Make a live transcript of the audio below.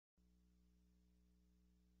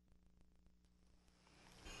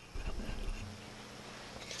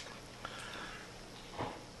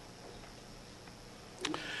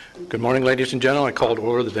Good morning, ladies and gentlemen. I call to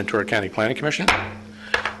order the Ventura County Planning Commission.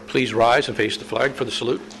 Please rise and face the flag for the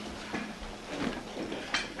salute.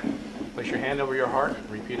 Place your hand over your heart and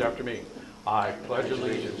repeat after me. I pledge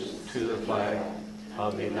allegiance to the flag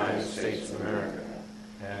of the United States of America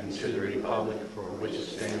and to the republic for which it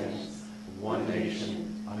stands, one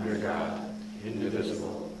nation, under God,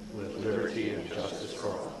 indivisible, with liberty and justice for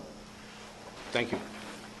all. Thank you.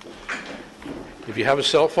 If you have a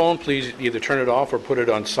cell phone, please either turn it off or put it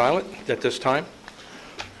on silent at this time.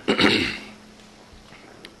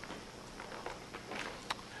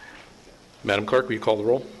 Madam Clerk, will you call the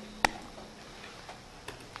roll?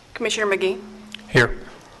 Commissioner McGee? Here.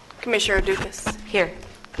 Commissioner Dukas? Here.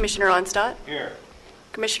 Commissioner Onstadt? Here.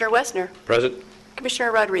 Commissioner Wessner? Present.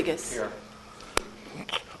 Commissioner Rodriguez? Here.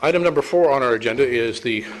 Item number 4 on our agenda is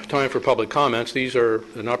the time for public comments. These are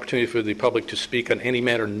an opportunity for the public to speak on any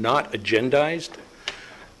matter not agendized,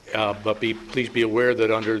 but please be aware that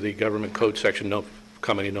under the Government Code section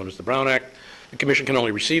commonly known as the Brown Act, the Commission can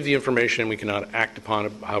only receive the information. We cannot act upon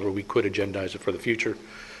it. However, we could agendize it for the future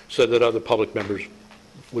so that other public members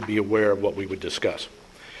would be aware of what we would discuss.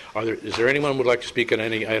 Is there anyone who would like to speak on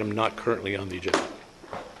any item not currently on the agenda?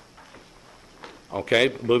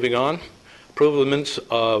 Okay, moving on. Approval of the minutes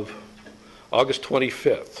of August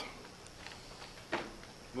 25th.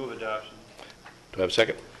 Move adoption. Do I have a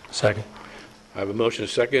second? Second. I have a motion and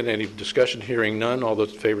a second. Any discussion? Hearing none. All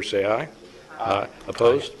those in favor say aye. Aye.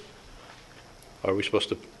 Opposed? Aye. Are we supposed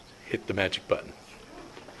to hit the magic button?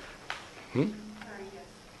 Okay.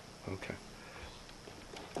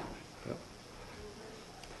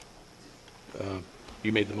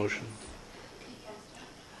 You made the motion?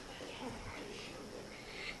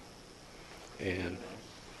 And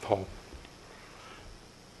Paul?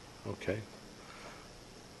 Okay.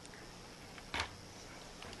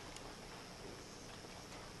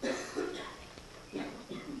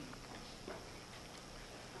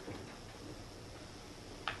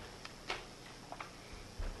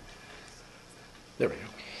 There we go.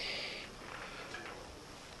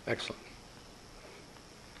 Excellent.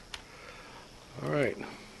 All right.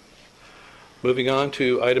 Moving on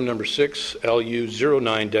to item number 6, LU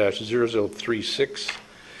 09-0036,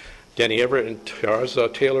 Denny Everett and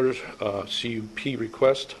Taraza Taylor's CUP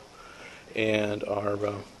request, and our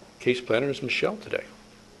case planner is Michelle today.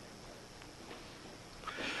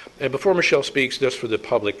 And before Michelle speaks, just for the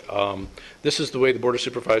public, this is the way the Board of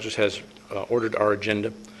Supervisors has ordered our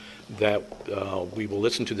agenda, that we will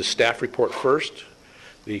listen to the staff report first.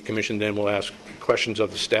 The Commission then will ask questions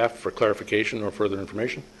of the staff for clarification or further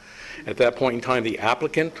information. At that point in time, the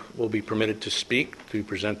applicant will be permitted to speak, to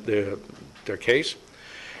present their case.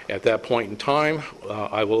 At that point in time,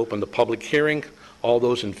 I will open the public hearing. All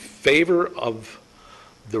those in favor of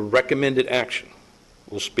the recommended action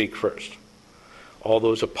will speak first. All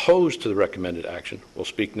those opposed to the recommended action will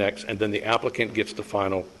speak next, and then the applicant gets the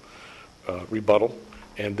final rebuttal,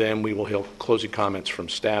 and then we will hear closing comments from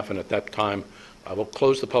staff, and at that time, I will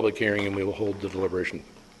close the public hearing and we will hold the deliberation.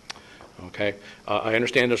 Okay. I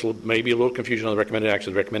understand there's maybe a little confusion on the recommended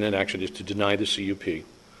action. The recommended action is to deny the CUP.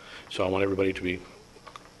 So I want everybody to be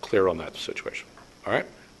clear on that situation. All right.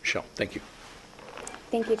 Michelle, thank you.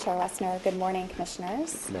 Thank you, Chair Wessner. Good morning,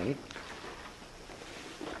 Commissioners. Good morning.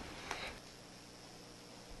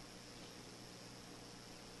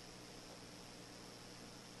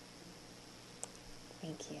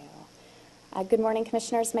 Thank you. Good morning,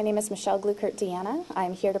 Commissioners. My name is Michelle Gluckert-Deanna.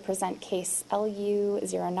 I'm here to present case LU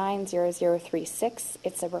 09-0036.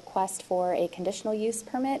 It's a request for a conditional use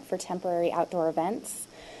permit for temporary outdoor events.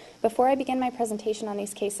 Before I begin my presentation on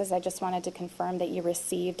these cases, I just wanted to confirm that you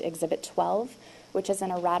received Exhibit 12, which is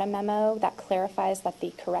an errata memo that clarifies that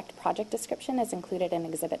the correct project description is included in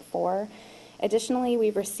Exhibit 4. Additionally,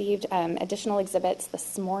 we've received additional exhibits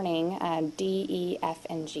this morning, D, E, F,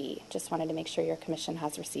 and G. Just wanted to make sure your commission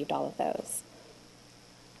has received all of those.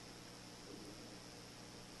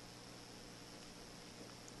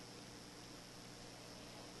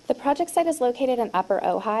 The project site is located in Upper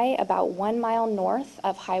Ojai, about 1 mile north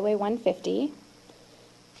of Highway 150.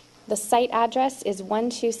 The site address is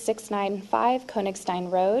 12695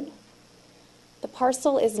 Königstein Road. The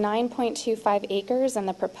parcel is 9.25 acres and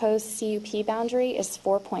the proposed CUP boundary is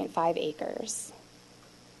 4.5 acres.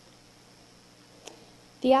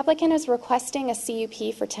 The applicant is requesting a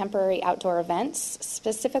CUP for temporary outdoor events.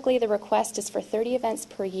 Specifically, the request is for 30 events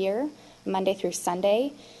per year, Monday through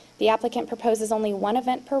Sunday. The applicant proposes only 1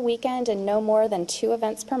 event per weekend and no more than 2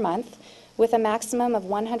 events per month, with a maximum of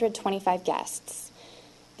 125 guests.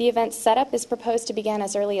 The event setup is proposed to begin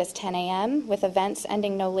as early as 10 a.m., with events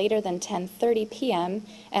ending no later than 10:30 p.m.,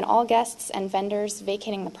 and all guests and vendors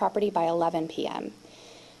vacating the property by 11 p.m.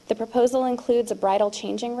 The proposal includes a bridal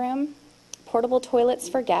changing room, portable toilets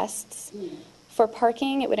for guests. For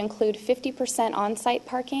parking, it would include 50% on-site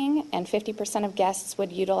parking, and 50% of guests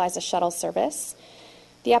would utilize a shuttle service.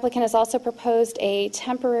 The applicant has also proposed a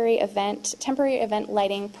temporary event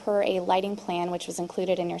lighting per a lighting plan, which was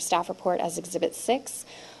included in your staff report as Exhibit 6,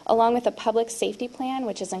 along with a public safety plan,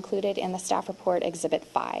 which is included in the staff report Exhibit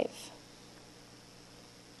 5.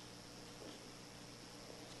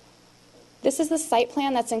 This is the site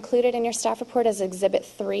plan that's included in your staff report as Exhibit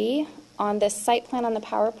 3. On this site plan on the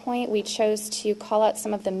PowerPoint, we chose to call out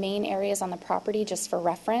some of the main areas on the property just for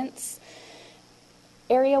reference.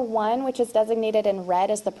 Area 1, which is designated in red,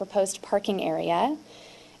 is the proposed parking area.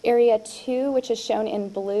 Area 2, which is shown in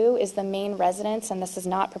blue, is the main residence, and this is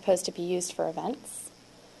not proposed to be used for events.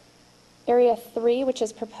 Area 3, which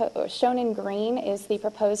is shown in green, is the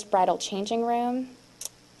proposed bridal changing room.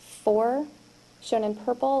 4, shown in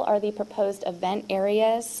purple, are the proposed event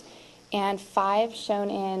areas, and 5, shown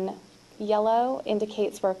in yellow,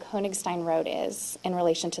 indicates where Königstein Road is in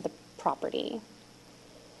relation to the property.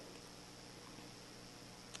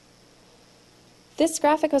 This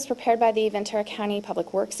graphic was prepared by the Ventura County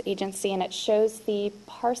Public Works Agency, and it shows the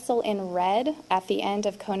parcel in red at the end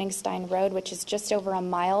of Königstein Road, which is just over a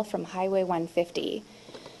mile from Highway 150.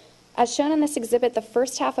 As shown in this exhibit, the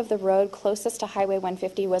first half of the road closest to Highway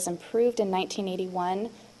 150 was improved in 1981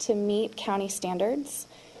 to meet county standards.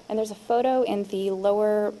 And there's a photo in the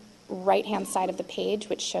lower right-hand side of the page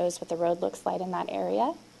which shows what the road looks like in that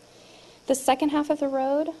area. The second half of the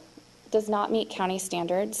road does not meet county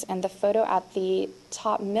standards, and the photo at the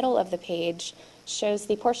top middle of the page shows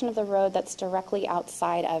the portion of the road that's directly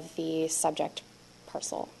outside of the subject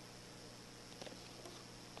parcel.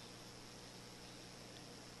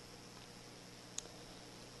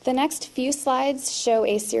 The next few slides show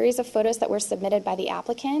a series of photos that were submitted by the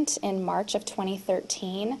applicant in March of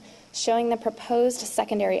 2013, showing the proposed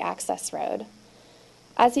secondary access road.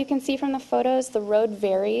 As you can see from the photos, the road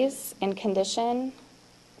varies in condition,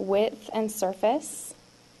 width, and surface.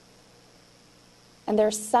 And there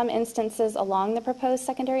are some instances along the proposed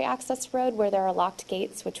secondary access road where there are locked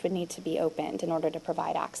gates which would need to be opened in order to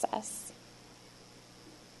provide access.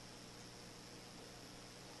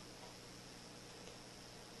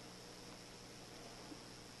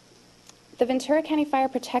 The Ventura County Fire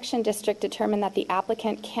Protection District determined that the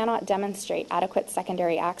applicant cannot demonstrate adequate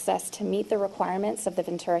secondary access to meet the requirements of the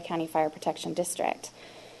Ventura County Fire Protection District.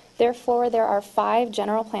 Therefore, there are 5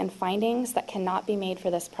 general plan findings that cannot be made for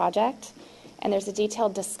this project, and there's a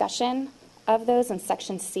detailed discussion of those in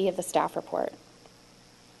Section C of the staff report.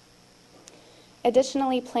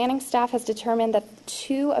 Additionally, planning staff has determined that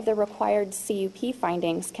 2 of the required CUP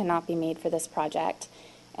findings cannot be made for this project,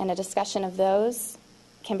 and a discussion of those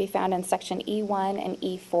can be found in Section E1 and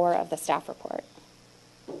E4 of the staff report.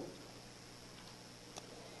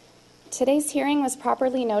 Today's hearing was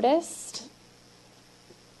properly noticed.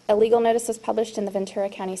 A legal notice was published in the Ventura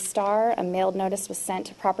County Star. A mailed notice was sent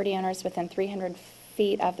to property owners within 300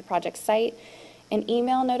 feet of the project site. An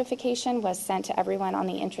email notification was sent to everyone on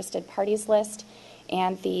the interested parties list,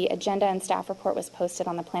 and the agenda and staff report was posted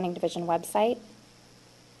on the Planning Division website.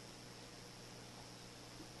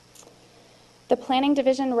 The Planning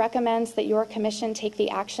Division recommends that your commission take the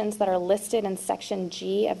actions that are listed in Section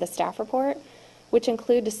G of the staff report, which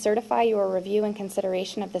include to certify your review and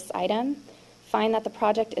consideration of this item, find that the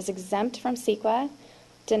project is exempt from CEQA,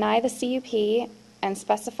 deny the CUP, and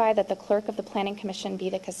specify that the clerk of the Planning Commission be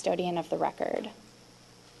the custodian of the record.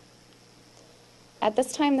 At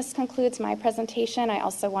this time, this concludes my presentation. I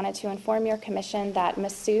also wanted to inform your commission that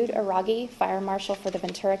Masood Aragi, Fire Marshal for the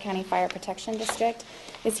Ventura County Fire Protection District,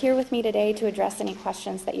 is here with me today to address any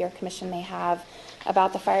questions that your commission may have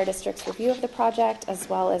about the Fire District's review of the project, as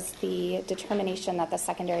well as the determination that the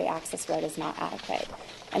secondary access road is not adequate.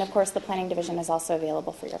 And of course, the Planning Division is also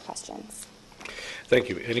available for your questions. Thank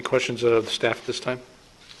you. Any questions of the staff at this time?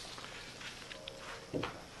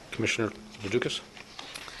 Commissioner Leducas?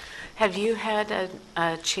 Have you had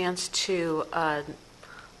a chance to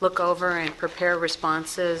look over and prepare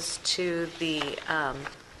responses to the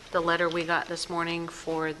letter we got this morning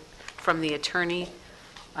from the attorney,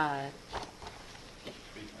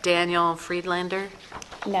 Daniel Friedlander?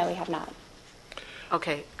 No, we have not.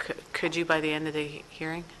 Okay. Could you, by the end of the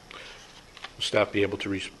hearing? Will staff be able to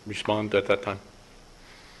respond at that time?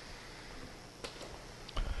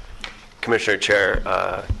 Commissioner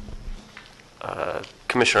Chair,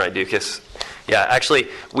 Commissioner Idukas. Yeah, actually,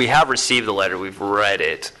 we have received the letter. We've read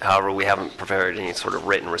it. However, we haven't prepared any sort of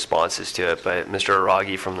written responses to it. But Mr.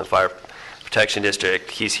 Aragi from the Fire Protection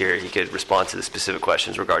District, he's here, he could respond to the specific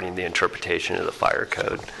questions regarding the interpretation of the fire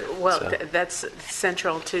code. Well, So- that's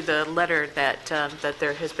central to the letter that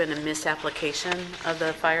there has been a misapplication of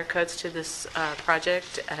the fire codes to this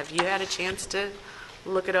project. Have you had a chance to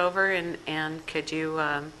look it over, and could you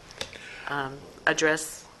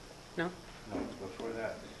address? No? No, before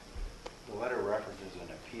that, the letter references an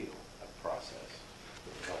appeal process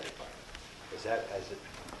with the fire department. Is that as it?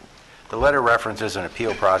 The letter references an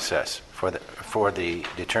appeal process for the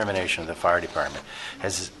determination of the fire department.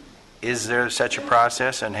 Is there such a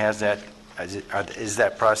process, and is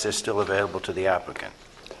that process still available to the applicant?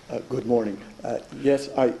 Good morning. Yes,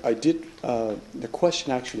 I did. The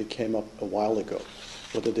question actually came up a while ago,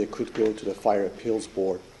 whether they could go to the Fire Appeals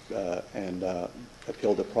Board and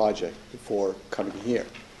appeal the project before coming here.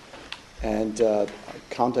 And I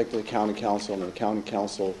contacted the county council, and the county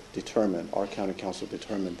council determined, our county council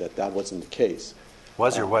determined that that wasn't the case.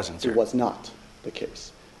 Was or wasn't, sir? It was not the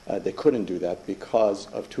case. They couldn't do that because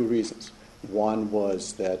of two reasons. One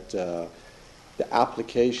was that the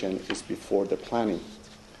application is before the planning,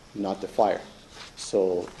 not the fire.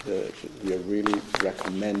 So we are really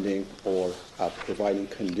recommending or providing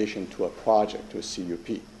condition to a project, to a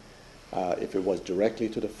CUP. If it was directly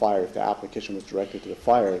to the fire, if the application was directly to the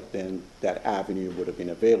fire, then that avenue would have been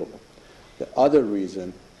available. The other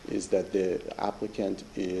reason is that the applicant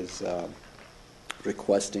is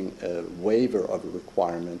requesting a waiver of a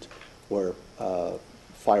requirement where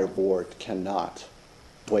fire board cannot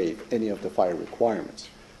waive any of the fire requirements.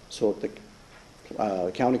 So the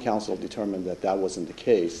county council determined that that wasn't the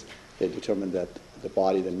case. They determined that the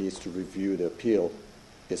body that needs to review the appeal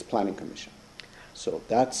is Planning Commission. So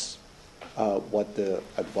that's what the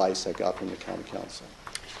advice I got from the county council.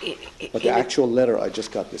 But the actual letter I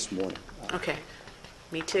just got this morning. Okay,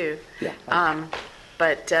 me too. Yeah.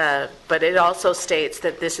 But it also states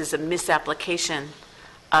that this is a misapplication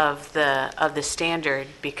of the standard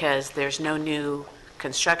because there's no new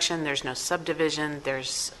construction, there's no subdivision,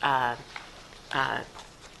 there's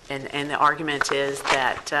and the argument is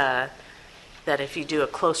that if you do a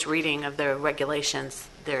close reading of the regulations,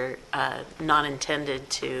 they're not intended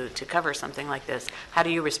to cover something like this. How do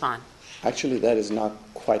you respond? Actually, that is not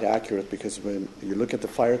quite accurate because when you look at the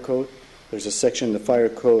fire code, there's a section in the fire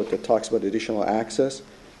code that talks about additional access,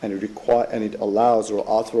 and it allows or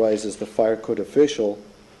authorizes the fire code official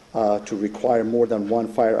to require more than one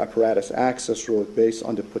fire apparatus access road based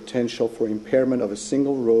on the potential for impairment of a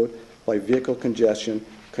single road by vehicle congestion,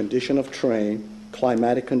 condition of terrain,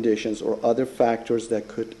 climatic conditions, or other factors that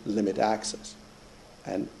could limit access.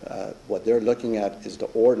 And what they're looking at is the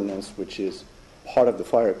ordinance, which is part of the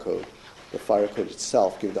fire code. The fire code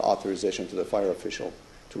itself gives the authorization to the fire official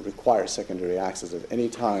to require secondary access at any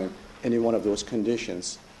time any one of those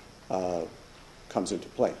conditions comes into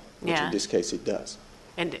play, which Yeah. in this case it does.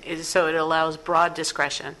 And so it allows broad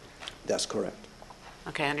discretion. That's correct.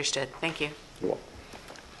 Okay, understood. Thank you. You're welcome.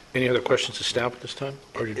 Any other questions to staff at this time?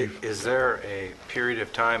 Or did you? Is there a period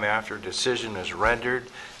of time after a decision is rendered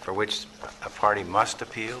for which a party must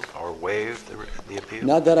appeal or waive the appeal?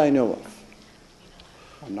 Not that I know of.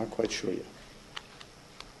 I'm not quite sure yet.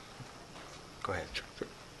 Go ahead.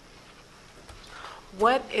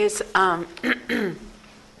 What is,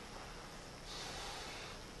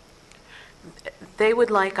 they would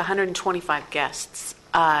like 125 guests.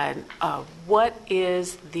 What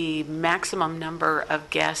is the maximum number of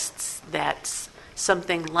guests that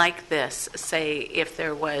something like this, say if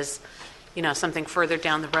there was, something further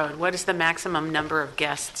down the road, what is the maximum number of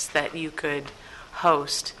guests that you could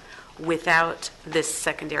host without this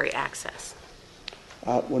secondary access?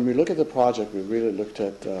 When we look at the project, we really looked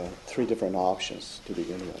at three different options to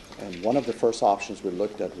begin with. And one of the first options we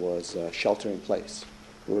looked at was shelter in place.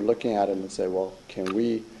 We were looking at it and say, well,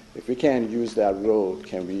 if we can't use that road,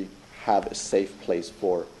 can we have a safe place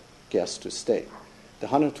for guests to stay? The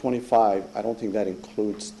 125, I don't think that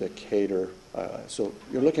includes the cater. So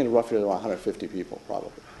you're looking at roughly around 150 people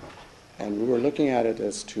probably. And we were looking at it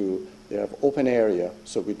as to, they have open area,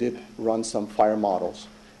 so we did run some fire models,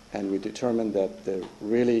 and we determined that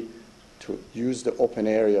really to use the open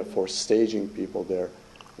area for staging people there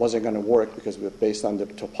wasn't going to work because based on the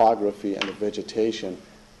topography and the vegetation,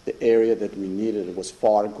 the area that we needed was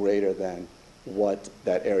far greater than what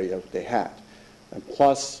that area they had. And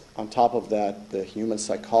plus, on top of that, the human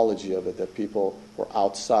psychology of it, that people were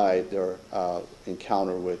outside their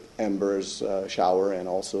encounter with embers, shower, and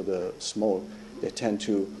also the smoke, they tend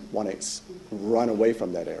to want to run away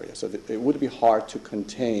from that area. So it would be hard to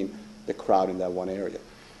contain the crowd in that one area.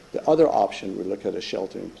 The other option we looked at a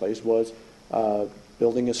shelter in place was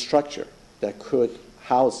building a structure that could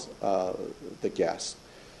house the guests.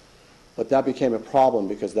 But that became a problem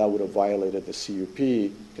because that would have violated the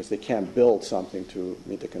CUP because they can't build something to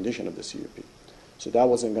meet the condition of the CUP. So that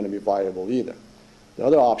wasn't going to be viable either. The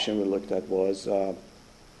other option we looked at was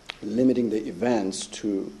limiting the events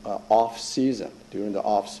to off-season, during the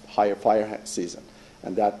higher fire season.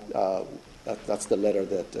 And that's the letter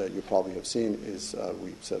that you probably have seen is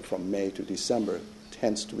we said from May to December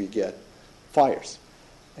tends to we get fires.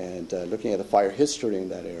 And looking at the fire history in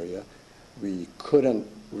that area, we couldn't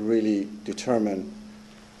really determine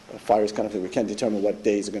fires kind of thing. We can't determine what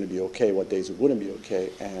days are going to be okay, what days wouldn't be okay.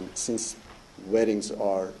 And since weddings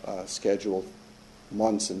are scheduled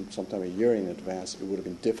months and sometimes a year in advance, it would have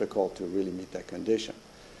been difficult to really meet that condition.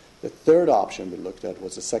 The third option we looked at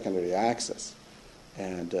was the secondary access.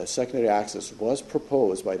 And secondary access was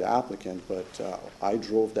proposed by the applicant, but I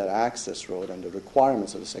drove that access road, and the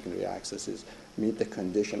requirements of the secondary access is meet the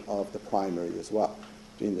condition of the primary as well,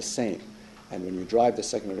 being the same. And when you drive the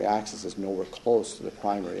secondary access, it's nowhere close to the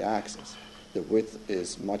primary access. The width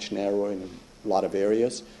is much narrower in a lot of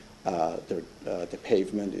areas. The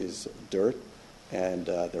pavement is dirt, and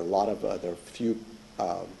there are few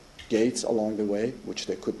gates along the way, which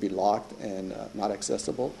they could be locked and not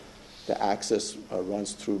accessible. The access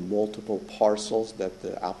runs through multiple parcels that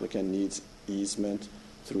the applicant needs easement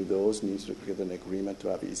through those, needs to get an agreement to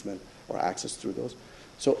have easement or access through those.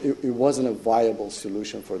 So it wasn't a viable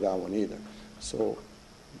solution for that one either. So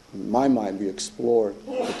in my mind, we explored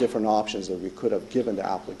the different options that we could have given the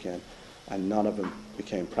applicant, and none of them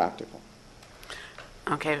became practical.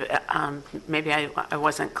 Okay, maybe I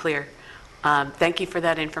wasn't clear. Thank you for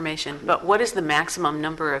that information. But what is the maximum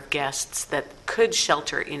number of guests that could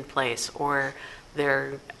shelter in place, or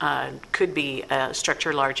there could be a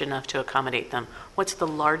structure large enough to accommodate them? What's the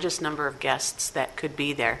largest number of guests that could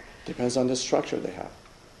be there? Depends on the structure they have.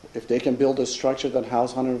 If they can build a structure that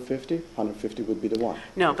houses 150 would be the one.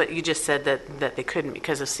 No, but you just said that they couldn't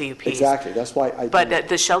because of CUPs. Exactly. That's why I. But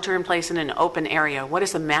the shelter in place in an open area, what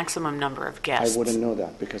is the maximum number of guests? I wouldn't know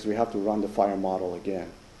that because we have to run the fire model again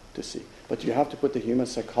to see. But you have to put the human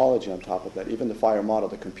psychology on top of that. Even the fire model,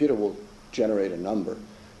 the computer will generate a number,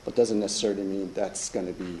 but doesn't necessarily mean that's going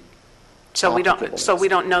to be. So we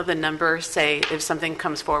don't know the number. Say if something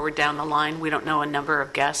comes forward down the line, we don't know a number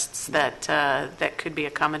of guests that could be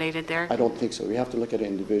accommodated there. I don't think so. We have to look at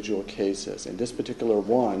individual cases. In this particular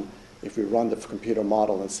one, if we run the computer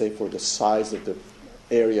model and say for the size of the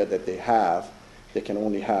area that they have, they can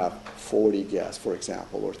only have 40 guests, for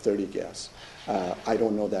example, or 30 guests. I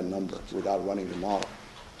don't know that number without running the model.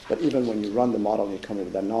 But even when you run the model and you come in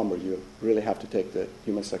with that number, you really have to take the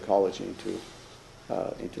human psychology into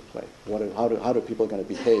play. How do people going to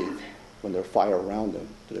behave when there's fire around them?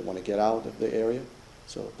 Do they want to get out of the area?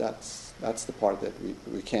 So that's the part that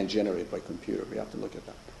we can't generate by computer. We have to look at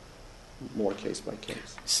that more case by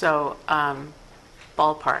case. So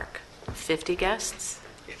ballpark, 50 guests?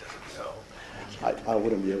 I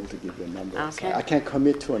wouldn't be able to give you a number. Okay. I can't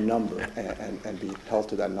commit to a number and be held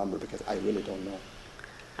to that number because I really don't know.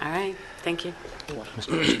 All right. Thank you.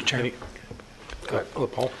 Mr. Chairman, Go ahead. Oh,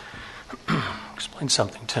 Paul. explain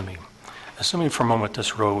something to me. Assuming for a moment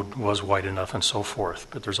this road was wide enough and so forth,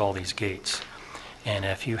 but there's all these gates, and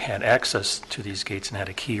if you had access to these gates and had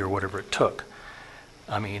a key or whatever it took,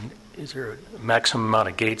 I mean, is there a maximum amount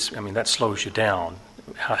of gates? I mean, that slows you down.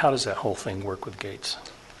 How does that whole thing work with gates?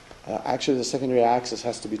 Actually, the secondary access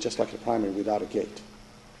has to be just like the primary without a gate.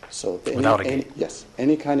 So Without a gate? Yes.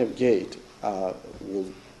 Any kind of gate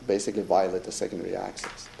will basically violate the secondary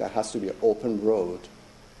access. That has to be an open road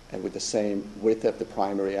and with the same width of the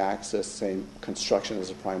primary access, same construction as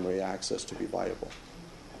the primary access to be viable.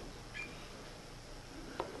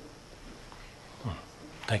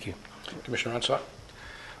 Thank you. Commissioner Onsott?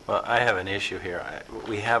 Well, I have an issue here.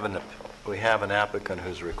 We have an applicant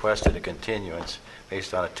who's requested a continuance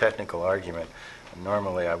based on a technical argument.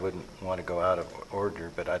 Normally, I wouldn't want to go out of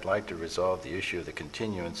order, but I'd like to resolve the issue of the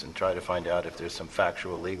continuance and try to find out if there's some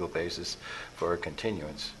factual legal basis for a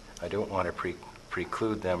continuance. I don't want to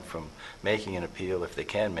preclude them from making an appeal if they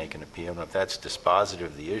can make an appeal, and if that's dispositive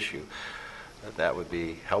of the issue, that would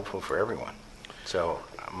be helpful for everyone. So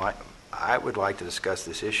I would like to discuss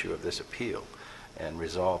this issue of this appeal and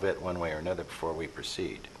resolve it one way or another before we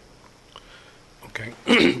proceed. Okay.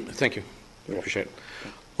 Thank you. I appreciate it.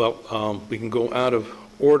 Well, we can go out of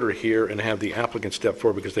order here and have the applicant step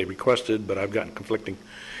forward because they requested, but I've gotten conflicting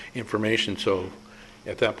information. So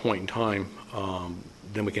at that point in time,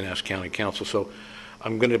 then we can ask county council. So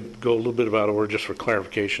I'm going to go a little bit out of order just for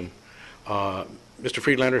clarification. Mr.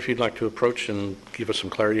 Friedlander, if you'd like to approach and give us some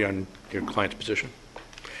clarity on your client's position.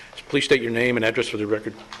 So please state your name and address for the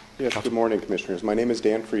record. Yes, good morning, Commissioners. My name is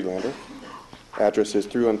Dan Friedlander. Address is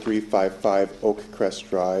 31355 Oak Crest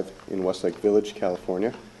Drive in Westlake Village,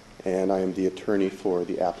 California, and I am the attorney for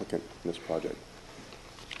the applicant in this project.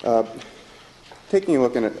 Taking a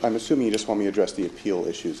look at it, I'm assuming you just want me to address the appeal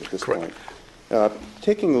issues at this Correct. point.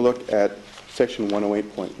 Taking a look at Section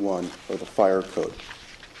 108.1 of the Fire Code,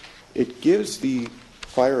 it gives the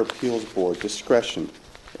Fire Appeals Board discretion,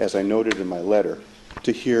 as I noted in my letter,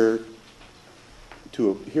 to hear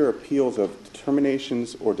appeals of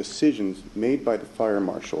determinations or decisions made by the fire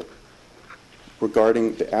marshal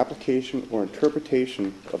regarding the application or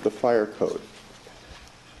interpretation of the fire code.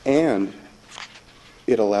 And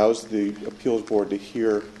it allows the appeals board to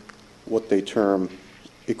hear what they term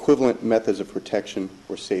equivalent methods of protection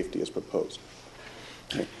or safety as proposed.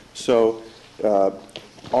 Okay. So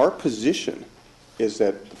our position is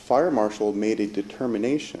that the fire marshal made a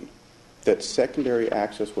determination that secondary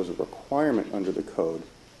access was a requirement under the code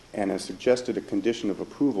and has suggested a condition of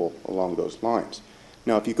approval along those lines.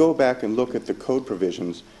 Now, if you go back and look at the code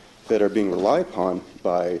provisions that are being relied upon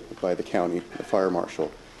by the county, the fire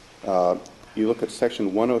marshal, you look at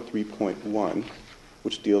Section 103.1,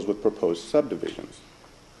 which deals with proposed subdivisions.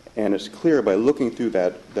 And it's clear by looking through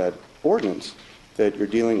that ordinance that you're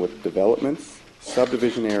dealing with developments,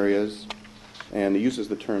 subdivision areas, and it uses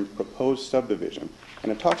the term proposed subdivision.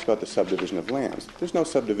 And it talks about the subdivision of lands. There's no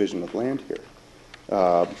subdivision of land here.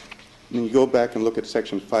 When you go back and look at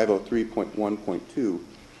Section 503.1.2,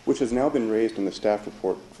 which has now been raised in the staff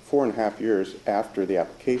report 4.5 years after the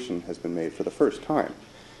application has been made for the first time.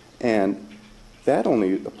 And that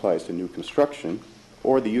only applies to new construction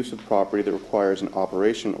or the use of property that requires an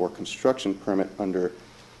operation or construction permit under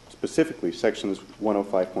specifically Sections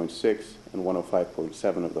 105.6 and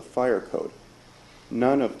 105.7 of the Fire Code.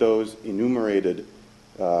 None of those enumerated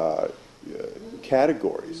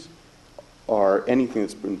categories are anything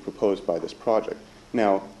that's been proposed by this project.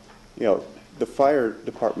 Now, the fire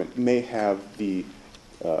department may have the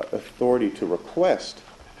authority to request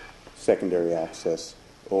secondary access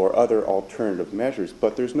or other alternative measures,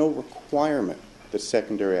 but there's no requirement that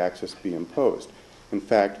secondary access be imposed. In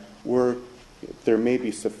fact, there may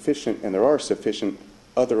be sufficient, and there are sufficient,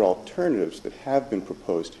 other alternatives that have been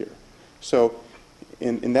proposed here. So,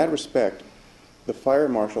 in that respect, the fire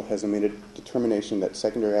marshal has made a determination that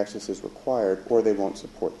secondary access is required or they won't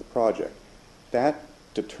support the project. That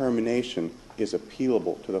determination is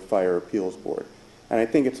appealable to the Fire Appeals Board. And I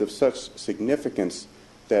think it's of such significance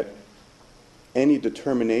that any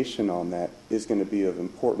determination on that is going to be of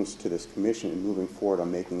importance to this commission in moving forward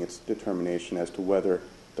on making its determination as to whether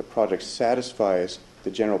the project satisfies the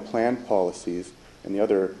general plan policies and the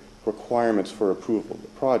other requirements for approval of the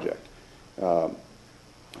project.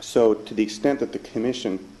 So to the extent that the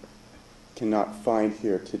commission cannot find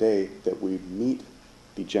here today that we meet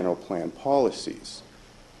the general plan policies,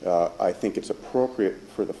 I think it's appropriate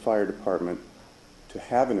for the fire department to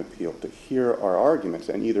have an appeal, to hear our arguments,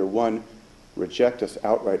 and either one, reject us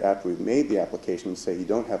outright after we've made the application and say you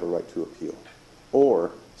don't have a right to appeal,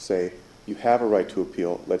 or say you have a right to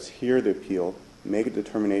appeal, let's hear the appeal, make a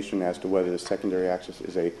determination as to whether the secondary access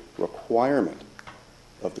is a requirement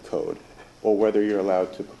of the code, or whether you're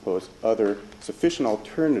allowed to propose other sufficient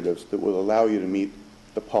alternatives that will allow you to meet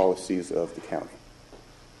the policies of the county.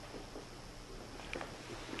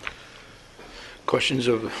 Questions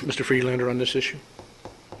of Mr. Friedlander on this issue?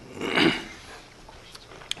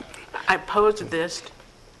 I posed this,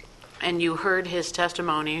 and you heard his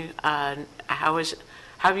testimony.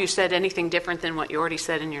 Have you said anything different than what you already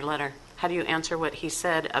said in your letter? How do you answer what he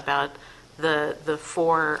said about the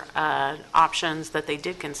four options that they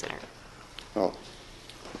did consider? Well,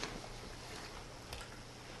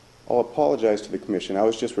 I'll apologize to the commission. I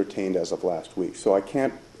was just retained as of last week, so I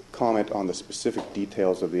can't comment on the specific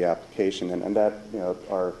details of the application, and that,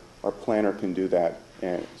 our planner can do that,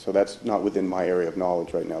 and so that's not within my area of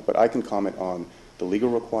knowledge right now. But I can comment on the legal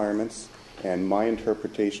requirements and my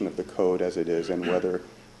interpretation of the code as it is, and whether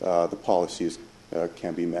the policies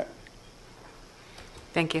can be met.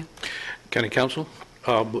 Thank you. County Council,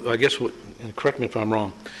 I guess, and correct me if I'm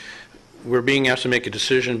wrong, we're being asked to make a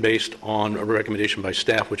decision based on a recommendation by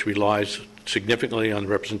staff, which relies significantly on the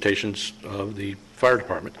representations of the fire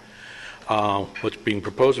department. What's being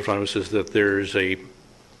proposed in front of us is that there's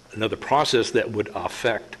another process that would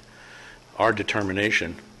affect our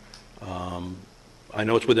determination. I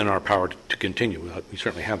know it's within our power to continue. We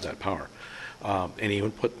certainly have that power. Any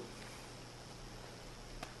input?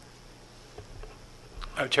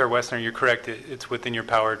 Chair Wessner, you're correct. It's within your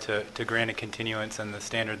power to grant a continuance, and the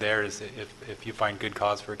standard there is if you find good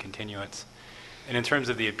cause for a continuance. And in terms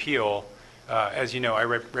of the appeal, As you know, I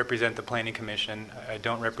represent the Planning Commission. I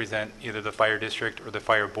don't represent either the fire district or the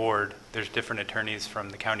fire board. There's different attorneys from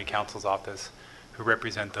the county counsel's office who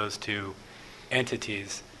represent those two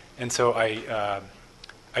entities. And so I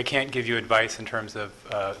can't give you advice in terms of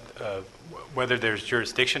whether there's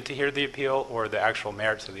jurisdiction to hear the appeal or the actual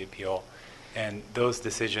merits of the appeal. And those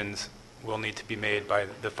decisions will need to be made by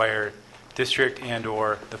the fire district and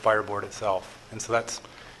or the fire board itself. And so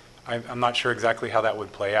I'm not sure exactly how that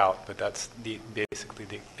would play out, but that's basically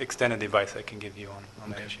the extent of the advice I can give you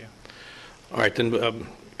on that issue. All right, then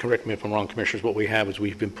correct me if I'm wrong, Commissioners. What we have is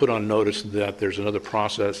we've been put on notice that there's another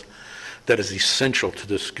process that is essential to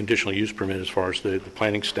this conditional use permit as far as the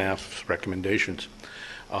planning staff's recommendations.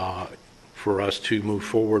 For us to move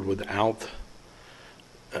forward without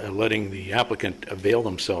letting the applicant avail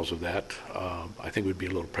themselves of that, I think would be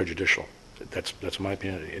a little prejudicial. That's my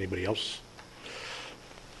opinion. Anybody else?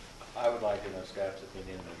 I would like to know staff's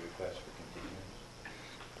opinion on the request for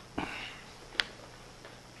continuance.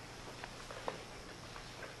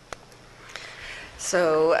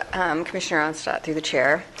 So, Commissioner Onstadt, through the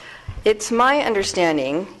chair, it's my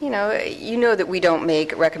understanding, you know that we don't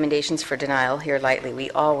make recommendations for denial here lightly. We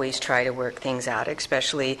always try to work things out,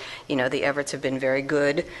 especially, the Everetts have been very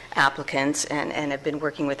good applicants and have been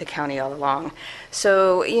working with the county all along.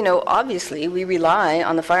 So, obviously we rely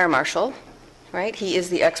on the fire marshal, right? He is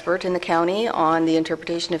the expert in the county on the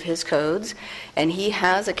interpretation of his codes, and he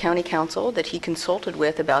has a county council that he consulted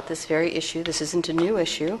with about this very issue. This isn't a new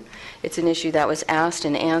issue. It's an issue that was asked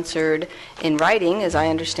and answered in writing, as I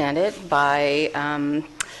understand it, by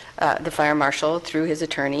the fire marshal through his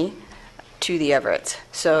attorney to the Everetts.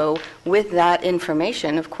 So with that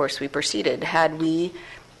information, of course, we proceeded. Had we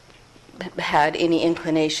had any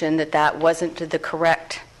inclination that that wasn't the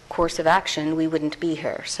correct course of action, we wouldn't be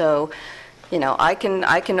here. So I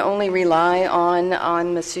can only rely on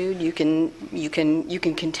Masood. You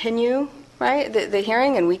can continue, right, the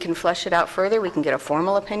hearing, and we can flesh it out further. We can get a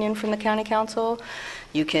formal opinion from the county council.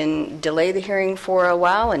 You can delay the hearing for a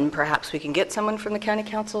while, and perhaps we can get someone from the county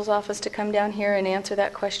council's office to come down here and answer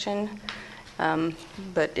that question.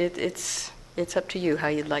 But it's up to you how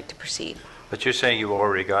you'd like to proceed. But you're saying you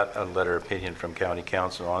already got a letter of opinion from county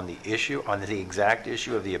council on the issue, on the exact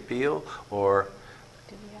issue of the appeal, or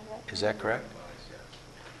is that correct?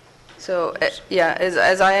 So,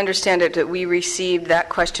 as I understand it, that we received, that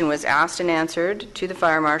question was asked and answered to the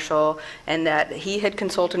fire marshal, and that he had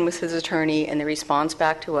consulted with his attorney, and the response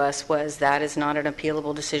back to us was that is not an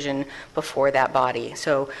appealable decision before that body.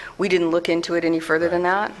 So we didn't look into it any further than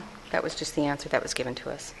that. That was just the answer that was given to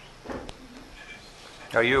us.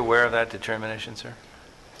 Are you aware of that determination, sir?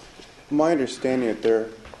 My understanding that there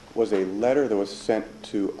was a letter that was sent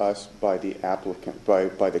to us by the applicant,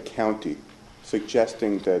 by the county,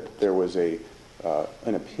 suggesting that there was an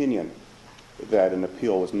opinion that an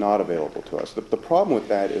appeal was not available to us. The problem with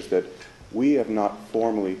that is that we have not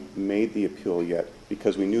formally made the appeal yet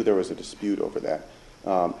because we knew there was a dispute over that.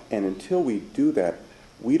 And until we do that,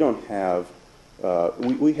 we don't have,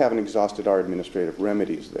 we haven't exhausted our administrative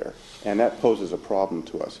remedies there. And that poses a problem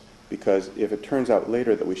to us because if it turns out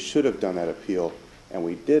later that we should have done that appeal and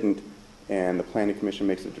we didn't, and the Planning Commission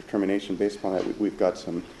makes a determination based upon that, we've got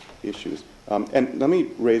some issues. And let me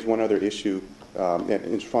raise one other issue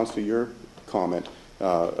in response to your comment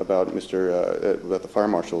about the fire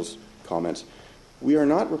marshal's comments. We are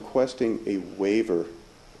not requesting a waiver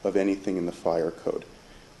of anything in the fire code.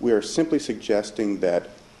 We are simply suggesting that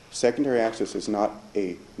secondary access is not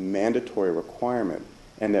a mandatory requirement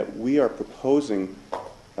and that we are proposing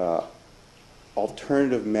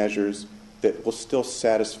alternative measures that will still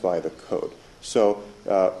satisfy the code. So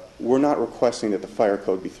we're not requesting that the fire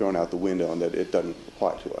code be thrown out the window and that it doesn't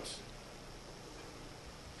apply to us.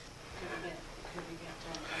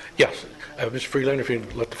 Yes. Mr. Freeland, if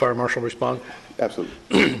you'd let the fire marshal respond.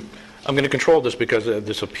 Absolutely. I'm going to control this because of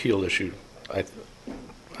this appeal issue. I'm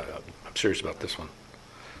serious about this one.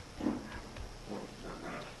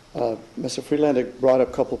 Mr. Freeland brought up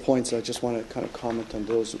a couple of points. I just want to kind of comment on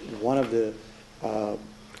those. One of the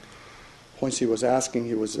points he was asking,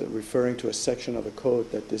 he was referring to a section of the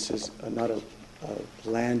code that this is not a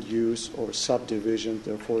land use or subdivision,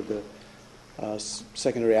 therefore the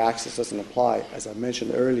secondary access doesn't apply. As I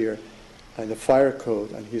mentioned earlier, in the fire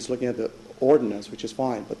code, and he's looking at the ordinance, which is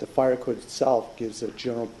fine, but the fire code itself gives a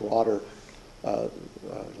general broader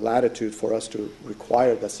latitude for us to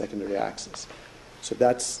require that secondary access. So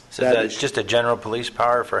that's that's just a general police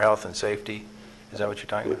power for health and safety? Is that what you're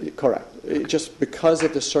talking about? Correct. Just because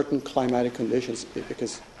of the certain climatic conditions,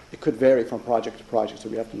 because it could vary from project to project, so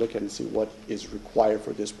we have to look at and see what is required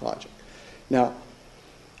for this project. Now,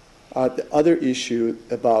 The other issue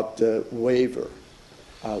about the waiver,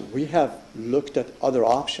 we have looked at other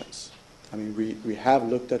options. I mean, we have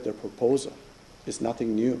looked at their proposal. It's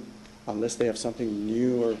nothing new. Unless they have something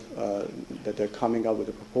new or that they're coming up with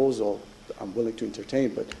a proposal, I'm willing to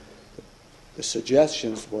entertain. But the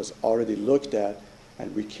suggestions was already looked at,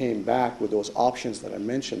 and we came back with those options that I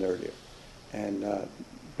mentioned earlier. And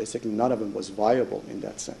basically none of them was viable in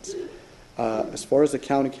that sense. As far as the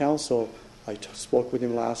county council, I spoke with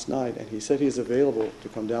him last night, and he said he's available to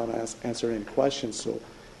come down and answer any questions. So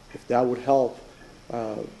if that would help,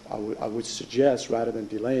 I would suggest, rather than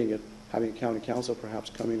delaying it, having county council perhaps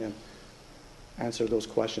come in and answer those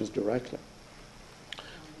questions directly.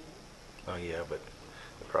 Oh, yeah, but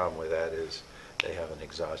the problem with that is they haven't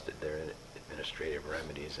exhausted their administrative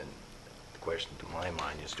remedies, and the question to my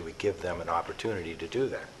mind is, do we give them an opportunity to do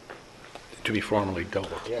that? To be formally dealt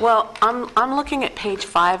with. Yeah. Well, I'm looking at page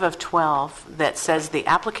 5 of 12 that says the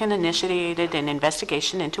applicant initiated an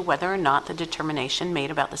investigation into whether or not the determination made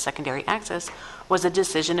about the secondary access was a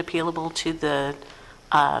decision appealable to the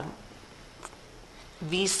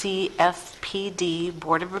VCFPD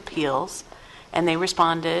Board of Appeals, and they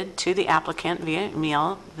responded to the applicant via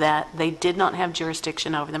email that they did not have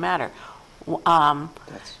jurisdiction over the matter.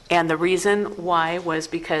 And the reason why was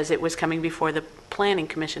because it was coming before the Planning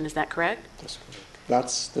Commission. Is that correct? That's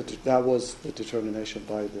correct. That was the determination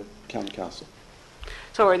by the county council.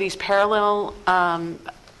 So are these parallel,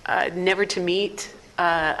 never to meet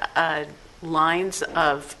lines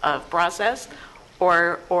of process,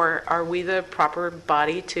 or are we the proper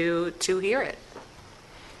body to hear it?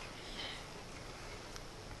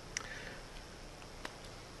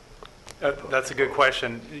 That's a good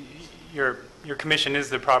question. Your commission is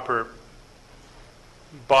the proper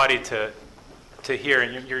body to hear,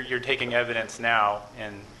 and you're taking evidence now,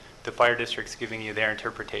 and the fire district's giving you their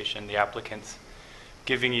interpretation, the applicant's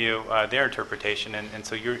giving you their interpretation, and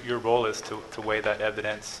so your role is to weigh that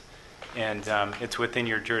evidence, and it's within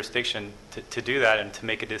your jurisdiction to do that and to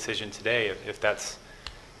make a decision today if that's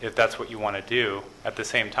what you want to do. At the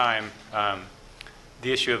same time,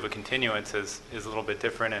 the issue of a continuance is a little bit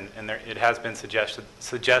different, and it has been suggested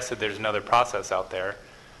there's another process out there,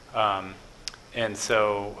 and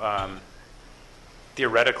so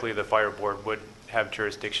theoretically the fire board would have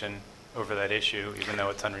jurisdiction over that issue even though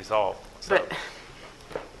it's unresolved. So. But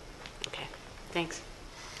okay, thanks.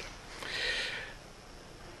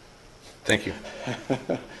 Thank you.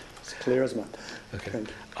 It's clear as mud. Okay. Thank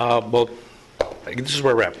you. Well, this is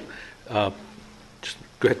where we're at. Just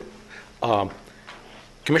go ahead.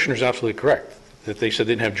 Commissioner's absolutely correct that they said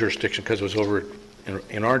they didn't have jurisdiction because it was over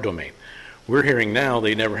in our domain. We're hearing now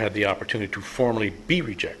they never had the opportunity to formally be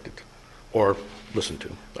rejected or listened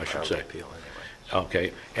to, I should say. Appeal anyway.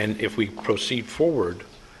 Okay, and if we proceed forward,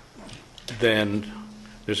 then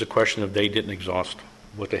there's a question of they didn't exhaust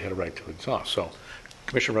what they had a right to exhaust. So,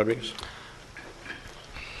 Commissioner Rodriguez?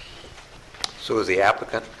 So is the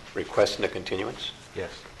applicant requesting a continuance?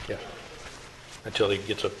 Yes. Yeah. Until he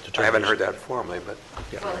gets a determination. I haven't heard that formally, but,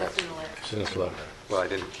 Well, that's in the letter. It's in this letter. well, I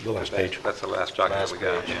didn't. The last page. That's the last document we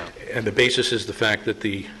got. Yeah. And the basis is the fact that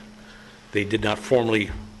they did not formally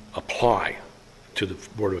apply to the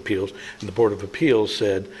Board of Appeals, and the Board of Appeals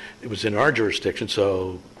said it was in our jurisdiction,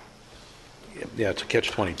 so, yeah, it's a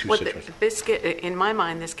catch-22 Well, situation. in my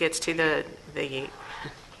mind, this gets to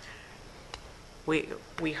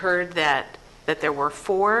we heard that there were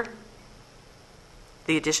 4: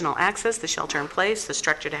 the additional access, the shelter in place, the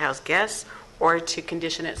structure to house guests, or to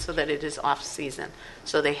condition it so that it is off-season.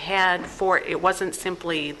 So they had 4. It wasn't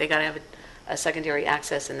simply they got to have a secondary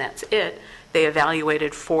access and that's it. They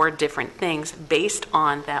evaluated 4 different things based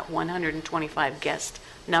on that 125 guest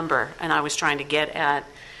number. And I was trying to get at,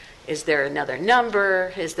 is there another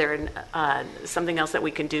number? Is there something else that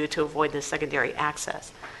we can do to avoid the secondary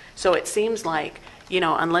access? So it seems like,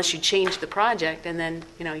 unless you change the project and then,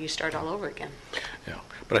 you start all over again. Yeah,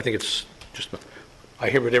 but I think it's just, I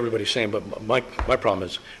hear what everybody's saying, but my problem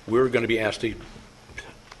is we're going to be asked to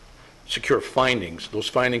secure findings. Those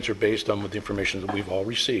findings are based on the information that we've all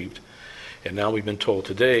received. And now we've been told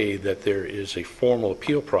today that there is a formal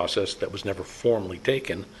appeal process that was never formally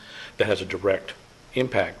taken that has a direct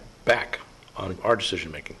impact back on our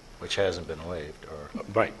decision-making. Which hasn't been waived. Or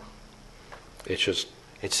Right. It's just...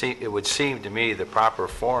 It would seem to me the proper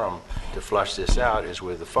forum to flush this out is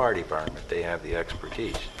with the fire department. They have the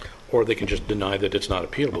expertise. Or they can just deny that it's not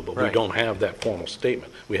appealable, but we Right. don't have that formal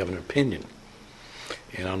statement. We have an opinion.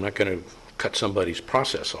 And I'm not going to cut somebody's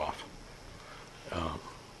process off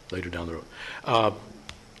later down the road.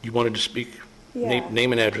 You wanted to speak, Yeah.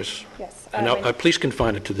 Name and address. Yes. And now, please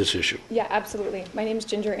confine it to this issue. Yeah, absolutely. My name is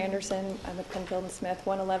Ginger Anderson. I'm with Penfield and Smith,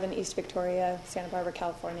 111 East Victoria, Santa Barbara,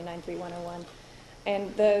 California, 93101.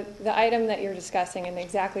 And the item that you're discussing and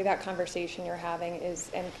exactly that conversation you're having is,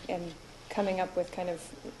 and coming up with kind of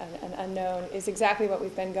an unknown, is exactly what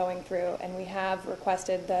we've been going through. And we have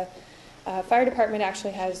requested, the fire department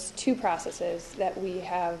actually has two processes that we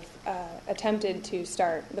have attempted to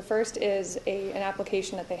start. The first is an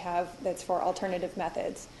application that they have that's for alternative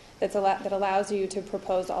methods, that allows you to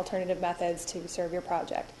propose alternative methods to serve your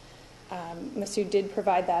project. Masood did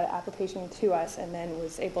provide that application to us and then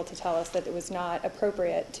was able to tell us that it was not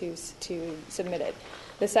appropriate to submit it.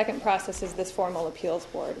 The second process is this formal appeals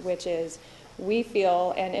board, which is, we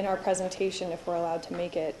feel, and in our presentation, if we're allowed to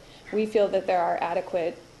make it, we feel that there are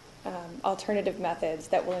adequate alternative methods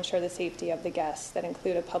that will ensure the safety of the guests, that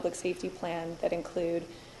include a public safety plan, that include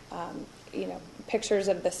pictures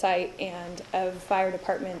of the site and of fire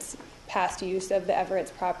department's past use of the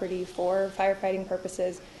Everett's property for firefighting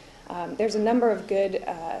purposes. There's a number of good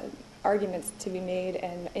arguments to be made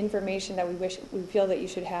and information that we feel that you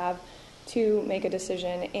should have to make a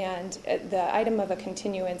decision. And the item of a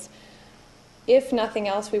continuance, if nothing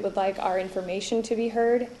else, we would like our information to be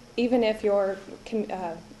heard, even if your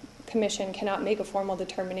commission cannot make a formal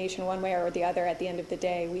determination one way or the other at the end of the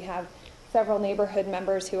day. We have several neighborhood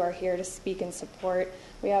members who are here to speak in support.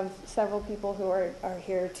 We have several people who are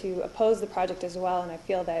here to oppose the project as well, and I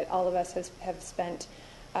feel that all of us have spent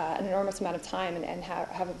an enormous amount of time and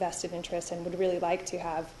have a vested interest and would really like to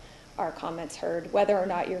have our comments heard, whether or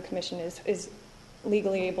not your commission is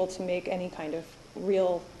legally able to make any kind of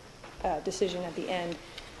real decision at the end,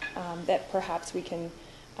 that perhaps we can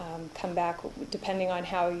come back, depending on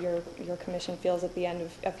how your commission feels at the end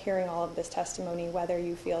of hearing all of this testimony, whether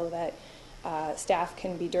you feel that staff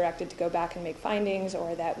can be directed to go back and make findings,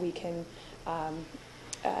 or that we can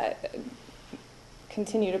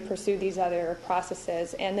continue to pursue these other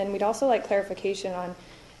processes. And then we'd also like clarification on,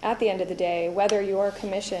 at the end of the day, whether your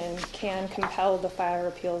commission can compel the Fire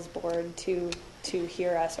Appeals Board to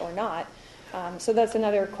hear us or not. So that's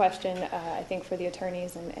another question, I think, for the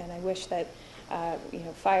attorneys, and I wish that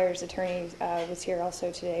Fire's attorney was here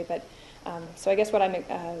also today. But so I guess what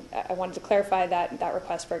I wanted to clarify that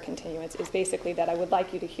request for a continuance is basically that I would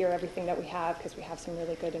like you to hear everything that we have, because we have some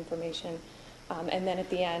really good information. And then at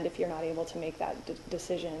the end, if you're not able to make that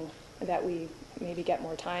decision, that we maybe get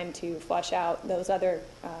more time to flush out those other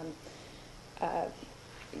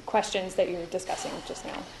questions that you're discussing just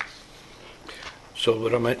now. So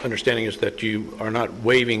what I'm understanding is that you are not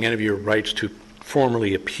waiving any of your rights to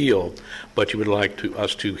formally appeal, but you would like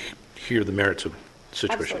us to hear the merits of the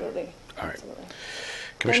situation. Absolutely. All right. Absolutely.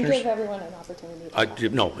 Commissioners? And give everyone an opportunity.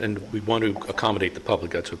 No, and we want to accommodate the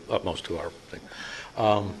public. That's utmost to our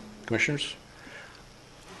thing. Commissioners?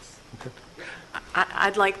 Okay.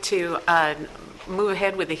 I'd like to move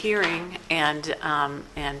ahead with the hearing, and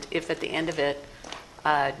if at the end of it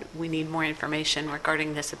we need more information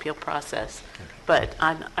regarding this appeal process. Okay. But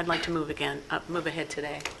I'd like to move ahead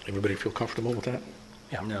today. Everybody feel comfortable with that?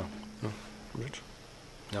 Yeah. No. Rich?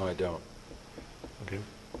 No, I don't. Okay.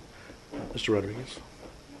 Mr. Rodriguez?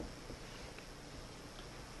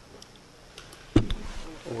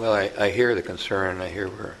 Well, I hear the concern. I hear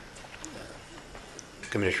where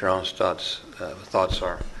Commissioner Onstott's thoughts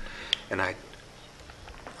are, and I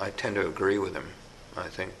tend to agree with him, I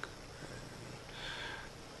think.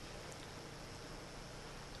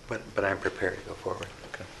 But I'm prepared to go forward.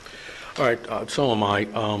 Okay. All right, so am I.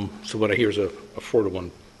 So what I hear is a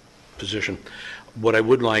 4-to-1 position. What I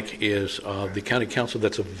would like is the county council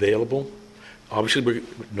that's available. Obviously,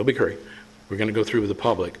 no big hurry. We're going to go through with the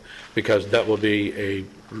public, because that will be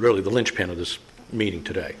really the linchpin of this meeting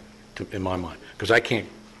today, in my mind, because I can't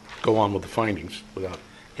go on with the findings without.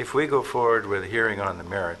 If we go forward with a hearing on the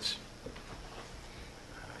merits,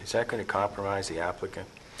 is that going to compromise the applicant?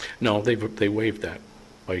 No, they waived that.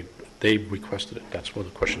 They requested it. That's what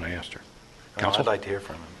the question I asked her. Counsel? I'd like to hear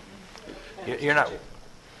from him. You're not.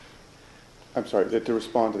 I'm sorry, to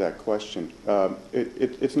respond to that question,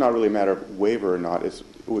 it's not really a matter of waiver or not.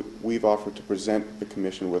 We've offered to present the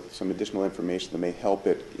commission with some additional information that may help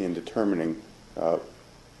it in determining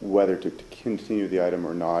whether to continue the item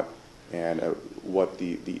or not, and what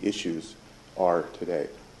the issues are today.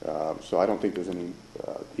 So I don't think there's any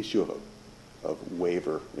issue of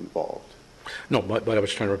waiver involved. No, what I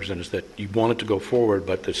was trying to represent is that you wanted to go forward,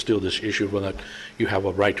 but there's still this issue of whether you have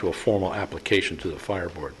a right to a formal application to the fire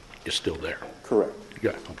board is still there. Correct.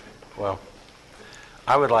 Yeah. Okay. Well,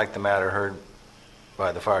 I would like the matter heard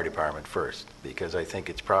by the fire department first, because I think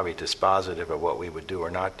it's probably dispositive of what we would do or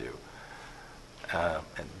not do.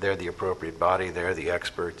 and they're the appropriate body, they're the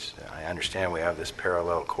experts. I understand we have this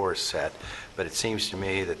parallel course set, but it seems to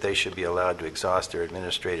me that they should be allowed to exhaust their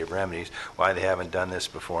administrative remedies. Why they haven't done this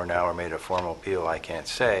before now or made a formal appeal, I can't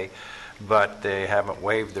say, but they haven't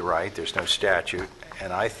waived the right. There's no statute,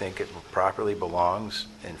 and I think it properly belongs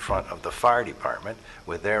in front of the fire department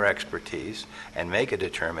with their expertise and make a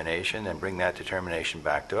determination and bring that determination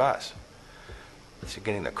back to us. It's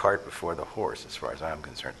getting the cart before the horse, as far as I'm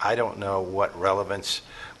concerned. I don't know what relevance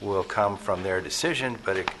will come from their decision,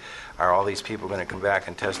 but are all these people going to come back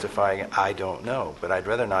and testify? I don't know, but I'd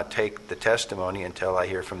rather not take the testimony until I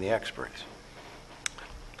hear from the experts.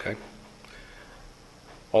 Okay.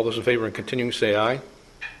 All those in favor of continuing, say aye.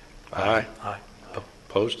 Aye. Aye.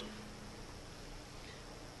 Opposed?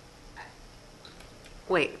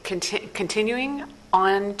 Wait, continuing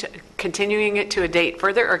it to a date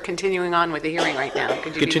further, or continuing on with the hearing right now?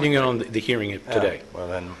 Could you be Continuing more- on the hearing today. Well,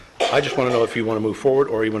 then, I just want to know if you want to move forward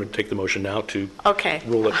or you want to take the motion now to Okay.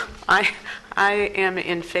 rule it. I am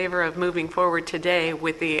in favor of moving forward today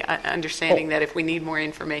with the understanding that if we need more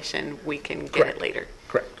information, we can get Correct. it later.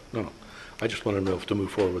 Correct. No. I just want to know if to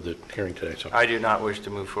move forward with the hearing today. So. I do not wish to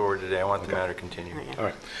move forward today. I want the matter continued. All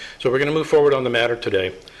right. So we're going to move forward on the matter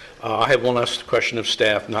today. I have one last question of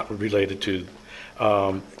staff, not related to.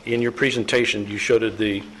 In your presentation, you showed that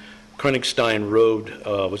the Königstein Road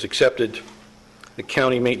was accepted, the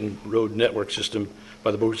county maintenance road network system, by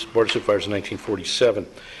the Board of Supervisors in 1947.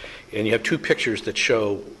 And you have two pictures that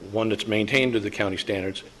show one that's maintained to the county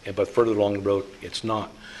standards, but further along the road, it's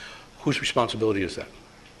not. Whose responsibility is that?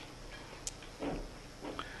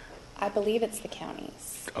 I believe it's the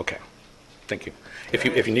county's. Okay. Thank you. If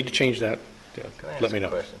you need to change that, Can I ask let me a know.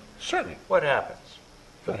 question? Certainly. What happens,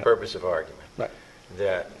 for the purpose of argument, Right.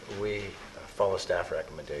 that we follow staff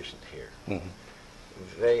recommendations here? Mhm.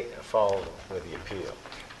 They follow with the appeal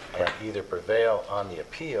and either prevail on the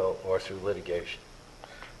appeal or through litigation.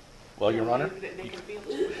 Well, Your Honor,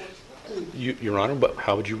 Your Honor, but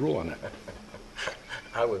how would you rule on that?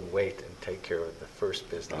 I would wait and take care of the first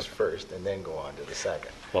business first and then go on to the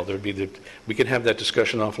second. Well, we can have that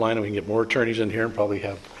discussion offline, and we can get more attorneys in here and probably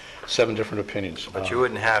have 7 different opinions. But you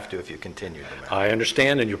wouldn't have to if you continued the matter. I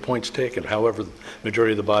understand, and your point's taken. However, the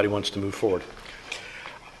majority of the body wants to move forward.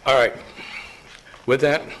 All right. With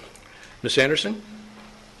that, Ms. Anderson,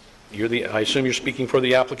 I assume you're speaking for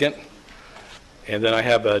the applicant? And then I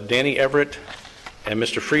have Danny Everett and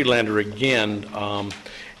Mr. Friedlander again.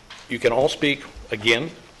 You can all speak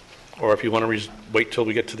again, or if you want to wait till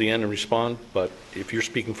we get to the end and respond, but if you're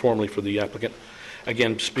speaking formally for the applicant,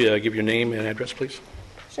 again, give your name and address, please.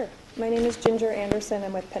 Sure. My name is Ginger Anderson.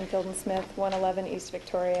 I'm with Penfield and Smith, 111 East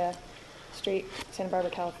Victoria Street, Santa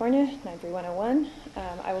Barbara, California, 93101.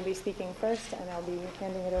 I will be speaking first, and I'll be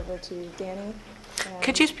handing it over to Danny.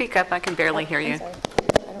 Could you speak up? I can barely hear you. I'm sorry.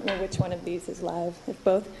 I don't know which one of these is live, if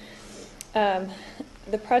both.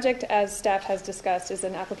 The project, as staff has discussed, is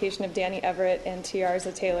an application of Danny Everett and T.R.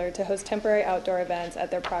 Taylor to host temporary outdoor events at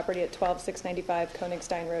their property at 12695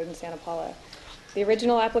 Königstein Road in Santa Paula. The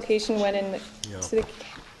original application went in to the...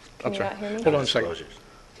 Can you not hear me? Hold on a second.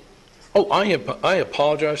 Oh, I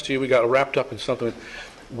apologize to you. We got wrapped up in something.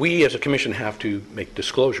 We, as a commission, have to make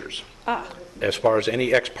disclosures as far as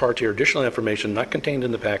any ex parte or additional information not contained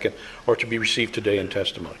in the packet or to be received today in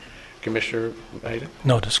testimony. Commissioner Hayden?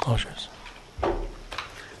 No disclosures.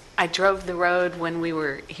 I drove the road when we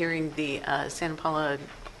were hearing the Santa Paula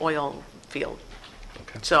oil field,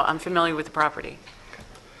 so I'm familiar with the property.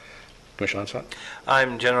 Commissioner Onstott?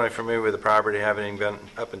 I'm generally familiar with the property, having been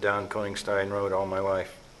up and down Königstein Road all my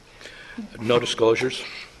life. No disclosures?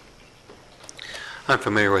 I'm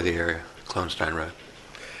familiar with the area, Königstein Road.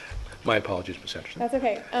 My apologies, Ms. Anderson. That's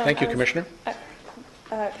okay. Thank you, Commissioner.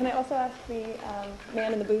 Can I also ask the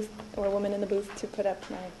man in the booth or woman in the booth to put up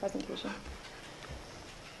my presentation?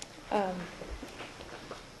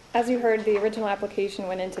 As you heard, the original application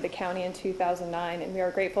went into the county in 2009, and we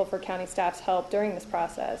are grateful for county staff's help during this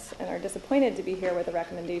process and are disappointed to be here with a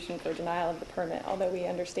recommendation for denial of the permit, although we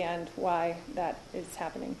understand why that is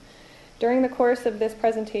happening. During the course of this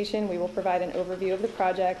presentation, we will provide an overview of the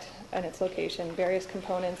project and its location, various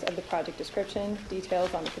components of the project description,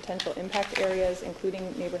 details on the potential impact areas,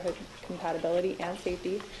 including neighborhood compatibility and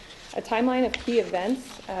safety, a timeline of key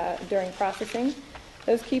events during processing.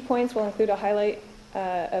 Those key points will include a highlight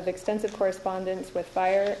of extensive correspondence with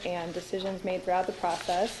fire and decisions made throughout the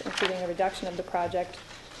process, including a reduction of the project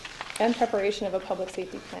and preparation of a public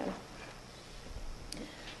safety plan.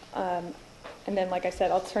 And then, like I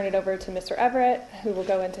said, I'll turn it over to Mr. Everett, who will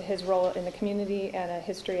go into his role in the community and a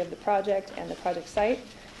history of the project and the project site.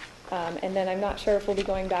 And then I'm not sure if we'll be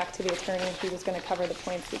going back to the attorney. He was going to cover the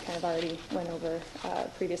points we kind of already went over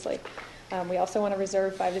previously. We also want to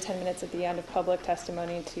reserve 5 to 10 minutes at the end of public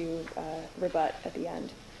testimony to rebut at the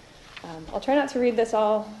end. I'll try not to read this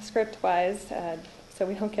all script-wise, so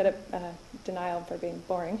we don't get a denial for being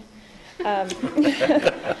boring. Here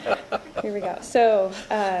we go. So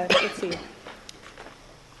let's see.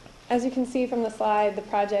 As you can see from the slide, the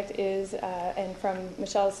project is, and from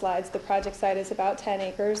Michelle's slides, the project site is about 10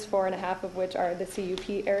 acres, 4.5 of which are the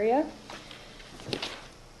CUP area.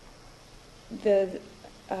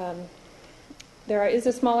 There is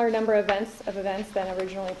a smaller number of events than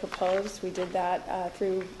originally proposed. We did that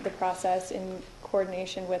through the process in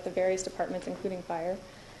coordination with the various departments, including fire.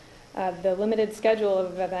 The limited schedule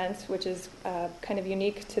of events, which is kind of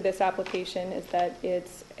unique to this application, is that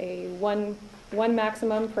it's a one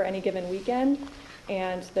maximum per any given weekend,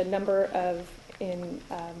 and the number of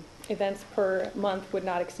events per month would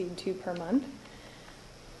not exceed 2 per month.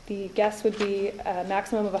 The guests would be a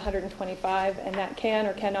maximum of 125, and that can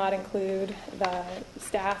or cannot include the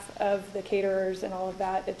staff of the caterers and all of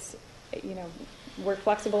that. It's, we're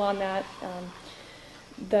flexible on that.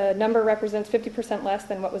 The number represents 50% less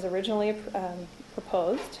than what was originally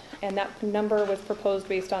proposed, and that number was proposed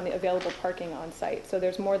based on the available parking on site. So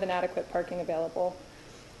there's more than adequate parking available.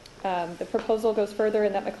 The proposal goes further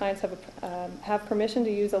in that my clients have permission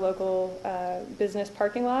to use a local business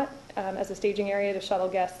parking lot as a staging area to shuttle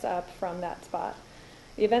guests up from that spot.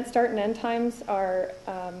 The event start and end times are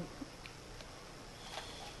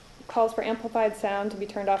calls for amplified sound to be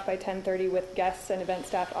turned off by 10:30 with guests and event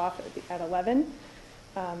staff off at 11.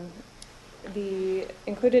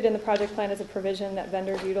 Included in the project plan is a provision that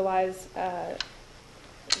vendors utilized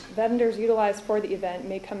for the event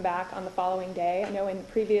may come back on the following day. I know in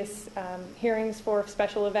previous hearings for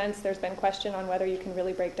special events, there's been question on whether you can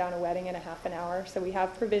really break down a wedding in a half an hour. So we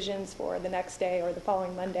have provisions for the next day or the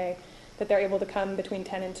following Monday that they're able to come between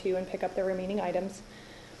 10 and 2 and pick up their remaining items.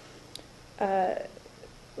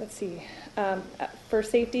 Let's see. For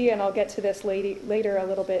safety, and I'll get to this later a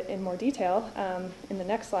little bit in more detail in the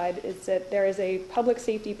next slide, is that there is a public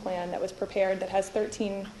safety plan that was prepared that has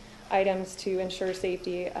 13 items to ensure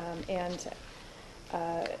safety, and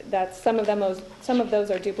that some of those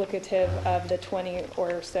are duplicative of the 20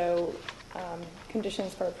 or so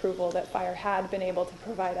conditions for approval that fire had been able to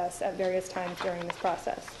provide us at various times during this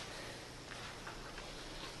process.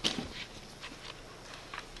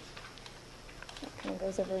 Kind of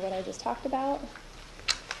goes over what I just talked about.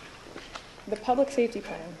 The public safety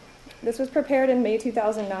plan. This was prepared in May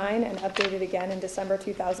 2009 and updated again in December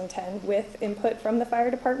 2010 with input from the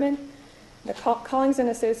fire department. The Collings &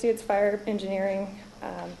 Associates Fire Engineering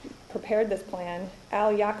prepared this plan.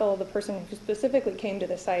 Al Yackel, the person who specifically came to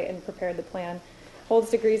the site and prepared the plan,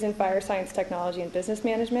 holds degrees in fire science, technology, and business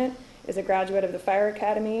management, is a graduate of the Fire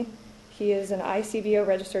Academy. He is an ICBO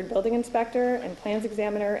registered building inspector and plans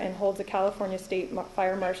examiner and holds a California State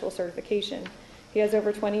Fire Marshal certification. He has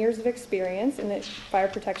over 20 years of experience in the fire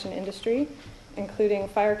protection industry, including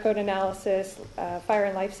fire code analysis, fire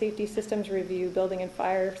and life safety systems review, building and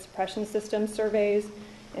fire suppression systems surveys,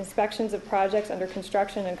 inspections of projects under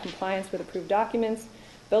construction and compliance with approved documents,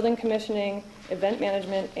 building commissioning, event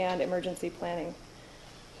management, and emergency planning.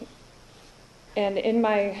 And in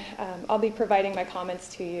I'll be providing my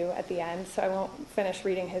comments to you at the end, so I won't finish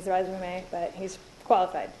reading his resume, but he's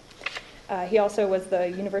qualified. He also was the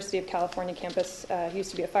University of California campus, he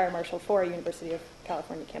used to be a fire marshal for a University of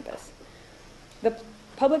California campus. The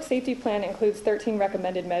public safety plan includes 13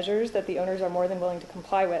 recommended measures that the owners are more than willing to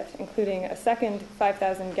comply with, including a second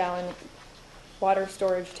 5,000-gallon water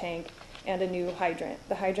storage tank and a new hydrant.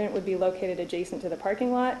 The hydrant would be located adjacent to the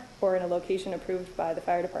parking lot or in a location approved by the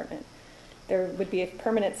fire department. There would be a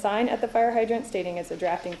permanent sign at the fire hydrant stating it's a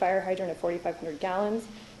drafting fire hydrant of 4,500 gallons.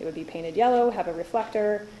 It would be painted yellow, have a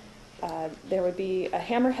reflector. There would be a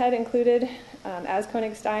hammerhead included. As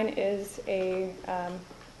Königstein is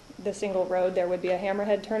the single road, there would be a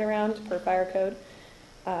hammerhead turnaround per fire code.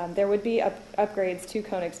 There would be upgrades to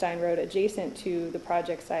Königstein Road adjacent to the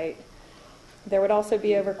project site. There would also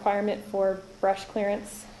be a requirement for brush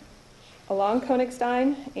clearance along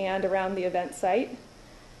Königstein and around the event site.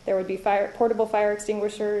 There would be portable fire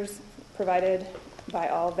extinguishers provided by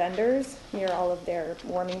all vendors near all of their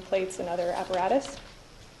warming plates and other apparatus.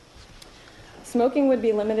 Smoking would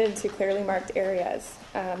be limited to clearly marked areas.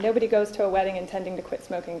 Nobody goes to a wedding intending to quit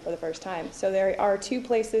smoking for the first time. So there are 2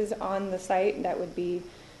 places on the site that would be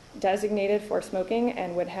designated for smoking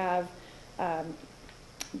and would have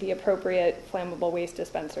the appropriate flammable waste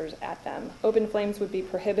dispensers at them. Open flames would be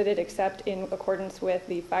prohibited except in accordance with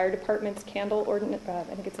the fire department's candle ordinance. I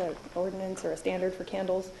think it's an ordinance or a standard for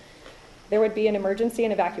candles. There would be an emergency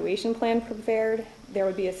and evacuation plan prepared. There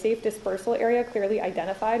would be a safe dispersal area clearly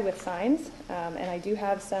identified with signs. And I do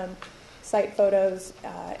have some site photos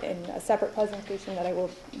in a separate presentation that I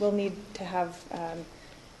will need to have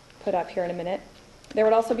put up here in a minute. There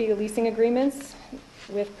would also be leasing agreements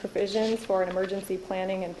with provisions for an emergency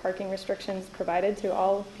planning and parking restrictions provided to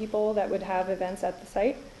all people that would have events at the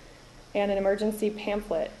site, and an emergency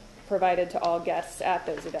pamphlet provided to all guests at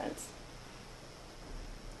those events.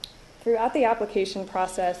 Throughout the application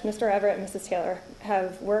process, Mr. Everett and Mrs. Taylor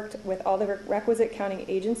have worked with all the requisite county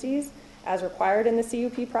agencies as required in the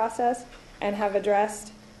CUP process and have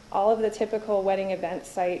addressed all of the typical wedding event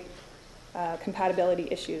site compatibility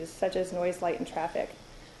issues, such as noise, light, and traffic.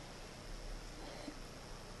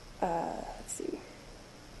 Let's see.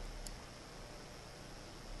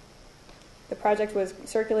 The project was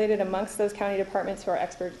circulated amongst those county departments who are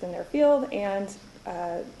experts in their field, and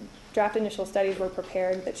draft initial studies were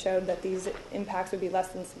prepared that showed that these impacts would be less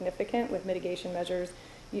than significant with mitigation measures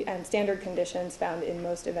and standard conditions found in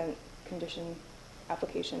most event condition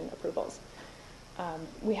application approvals.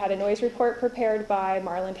 We had a noise report prepared by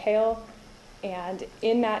Marlon Hale, and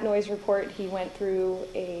in that noise report he went through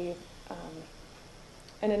an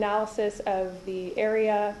analysis of the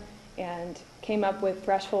area and came up with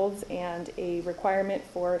thresholds and a requirement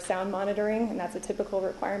for sound monitoring, and that's a typical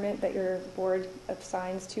requirement that your board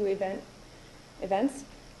assigns to events.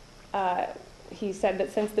 He said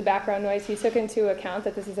that since the background noise, he took into account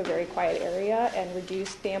that this is a very quiet area and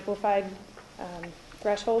reduced the amplified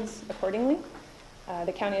thresholds accordingly.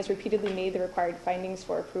 The county has repeatedly made the required findings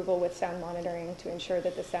for approval with sound monitoring to ensure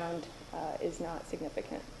that the sound is not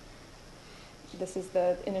significant. This is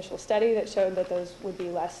the initial study that showed that those would be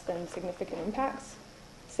less than significant impacts.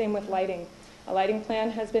 Same with lighting. A lighting plan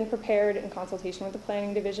has been prepared in consultation with the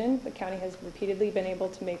planning division. The county has repeatedly been able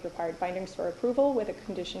to make required findings for approval with a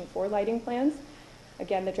condition for lighting plans.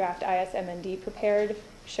 Again, the draft ISMND prepared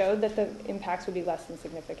showed that the impacts would be less than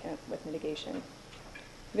significant with mitigation.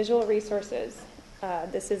 Visual resources.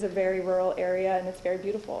 This is a very rural area and it's very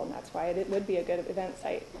beautiful, and that's why it would be a good event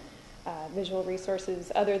site. Visual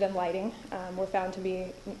resources other than lighting were found to be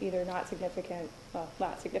either not significant.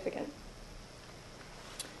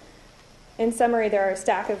 In summary, there are a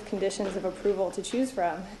stack of conditions of approval to choose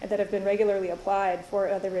from that have been regularly applied for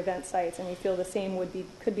other event sites, and we feel the same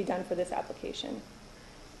could be done for this application.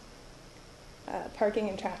 Parking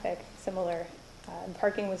and traffic, similar.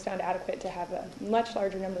 Parking was found adequate to have a much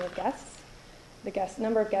larger number of guests. The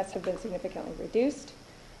number of guests have been significantly reduced.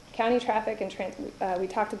 County traffic and we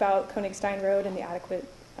talked about Königstein Road and the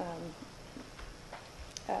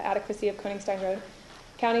adequacy of Königstein Road.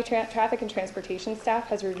 County traffic and transportation staff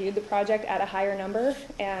has reviewed the project at a higher number,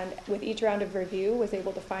 and with each round of review was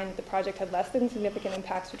able to find that the project had less than significant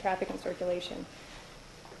impacts to traffic and circulation.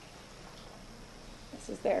 This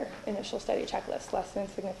is their initial study checklist, less than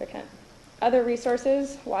significant. Other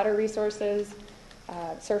resources, water resources,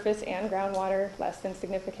 surface and groundwater, less than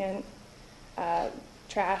significant.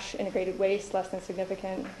 Trash, integrated waste, less than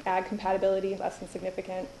significant. Ag compatibility, less than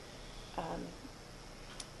significant.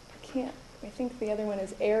 I think the other one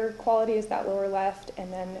is air quality is that lower left,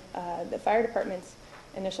 and then the fire department's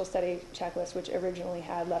initial study checklist, which originally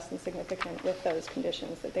had less than significant with those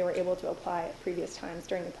conditions that they were able to apply at previous times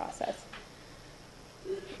during the process.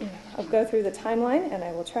 I'll go through the timeline, and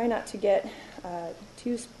I will try not to get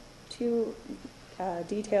too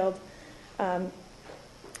detailed.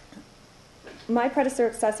 My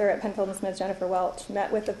predecessor at Penfield and Smith, Jennifer Welch,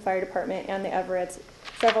 met with the fire department and the Everetts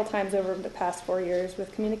several times over the past 4 years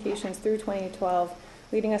with communications through 2012,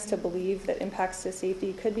 leading us to believe that impacts to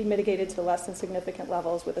safety could be mitigated to less than significant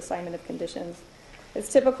levels with assignment of conditions.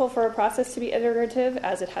 It's typical for a process to be iterative,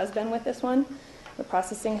 as it has been with this one. The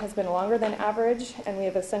processing has been longer than average, and we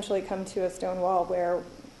have essentially come to a stone wall where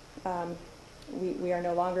we are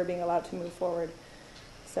no longer being allowed to move forward.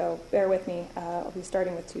 So bear with me. I'll be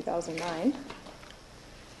starting with 2009.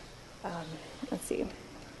 Let's see.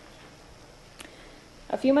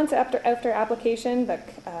 A few months after application, the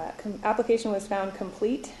application was found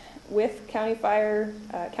complete with County Fire.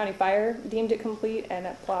 County Fire deemed it complete and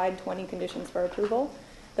applied 20 conditions for approval.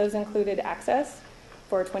 Those included access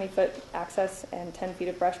for 20-foot access and 10 feet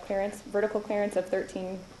of brush clearance, vertical clearance of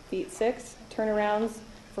 13 feet 6, turnarounds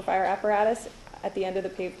for fire apparatus at the end of the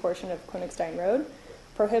paved portion of Königstein Road,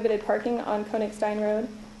 prohibited parking on Königstein Road,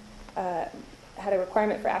 had a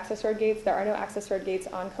requirement for access road gates. There are no access road gates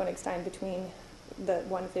on Königstein between the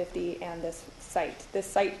 150 and this site. This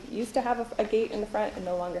site used to have a gate in the front and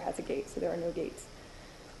no longer has a gate, so there are no gates.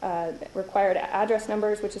 Required address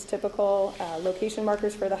numbers, which is typical. Location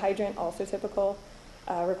markers for the hydrant, also typical.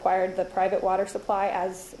 Required the private water supply,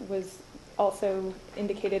 as was also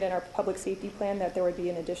indicated in our public safety plan that there would be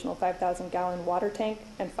an additional 5,000-gallon water tank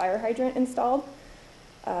and fire hydrant installed.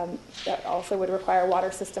 That also would require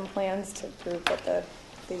water system plans to prove that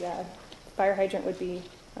the fire hydrant would be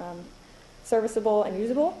serviceable and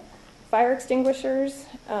usable. Fire extinguishers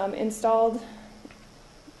installed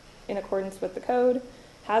in accordance with the code.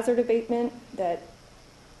 Hazard abatement, that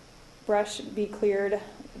brush be cleared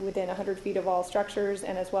within 100 feet of all structures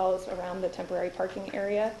and as well as around the temporary parking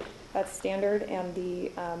area. That's standard. And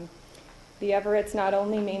the Everetts not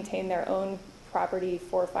only maintain their own property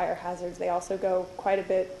for fire hazards, they also go quite a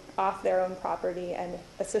bit off their own property and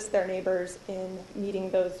assist their neighbors in meeting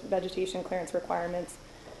those vegetation clearance requirements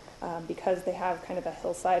because they have kind of a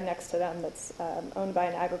hillside next to them that's owned by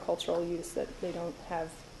an agricultural use that they don't have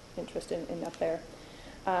interest in up there.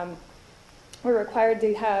 We're required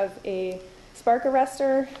to have a spark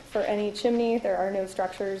arrestor for any chimney. There are no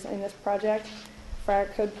structures in this project. Fire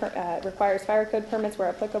code requires fire code permits where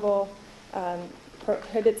applicable.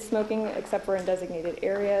 Prohibits smoking except for in designated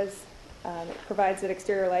areas. It provides that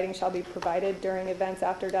exterior lighting shall be provided during events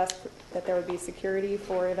after dusk, that there would be security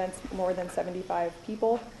for events more than 75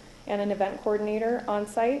 people, and an event coordinator on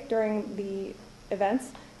site during the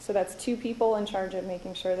events. So that's 2 people in charge of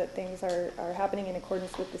making sure that things are happening in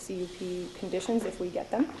accordance with the CUP conditions if we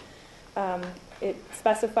get them. It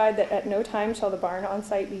specified that at no time shall the barn on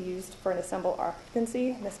site be used for an assembled occupancy.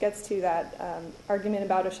 And this gets to that argument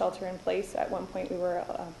about a shelter in place. At one point we were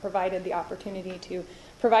provided the opportunity to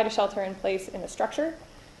provide a shelter in place in a structure,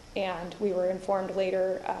 and we were informed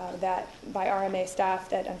later that by RMA staff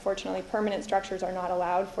that unfortunately permanent structures are not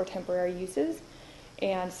allowed for temporary uses.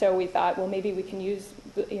 And so we thought, well, maybe we can use,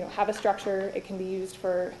 have a structure. It can be used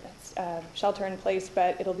for shelter in place,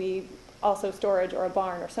 but it'll be also storage or a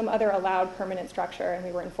barn or some other allowed permanent structure. And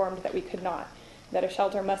we were informed that we could not, that a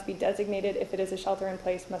shelter must be designated if it is a shelter in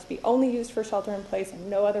place, must be only used for shelter in place and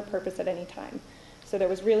no other purpose at any time. So there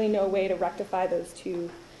was really no way to rectify those two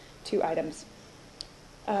items.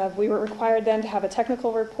 We were required then to have a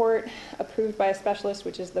technical report approved by a specialist,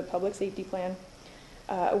 which is the public safety plan.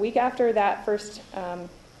 A week after that first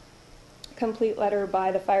complete letter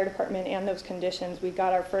by the fire department and those conditions, we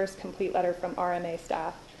got our first complete letter from RMA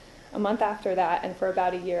staff. A month after that, and for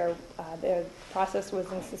about a year, the process was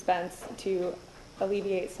in suspense to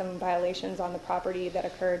alleviate some violations on the property that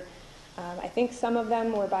occurred. I think some of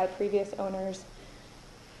them were by previous owners,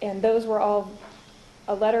 and those were all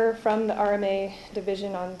a letter from the RMA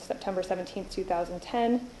division on September 17th,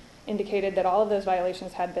 2010, indicated that all of those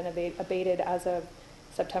violations had been abated as of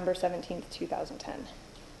September 17th, 2010.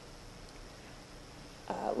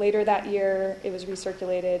 Later that year, it was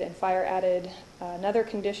recirculated and fire added another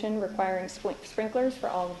condition requiring sprinklers for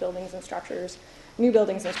all buildings and structures, new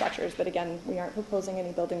buildings and structures, but again, we aren't proposing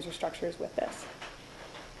any buildings or structures with this.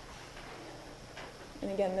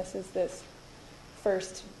 And again, this is this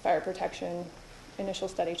first fire protection initial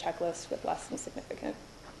study checklist with less than significant.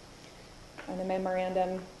 And a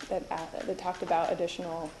memorandum that talked about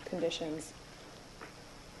additional conditions.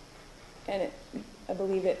 And I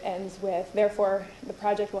believe it ends with, therefore, the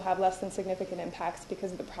project will have less than significant impacts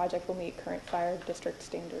because the project will meet current fire district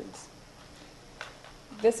standards.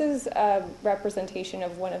 This is a representation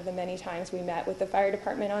of one of the many times we met with the fire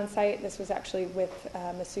department on site. This was actually with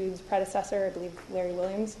Masood's predecessor, I believe Larry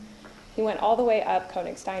Williams. He went all the way up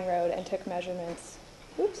Königstein Road and took measurements,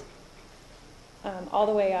 all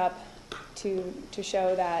the way up to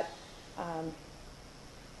show that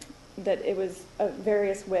that it was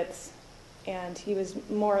various widths, and he was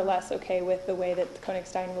more or less okay with the way that the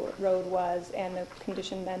Königstein Road was, and the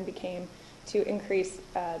condition then became to increase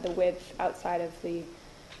the width outside of the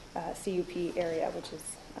CUP area, which is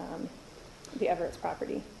the Everett's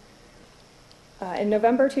property. In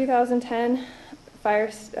November 2010,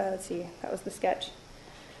 let's see, that was the sketch.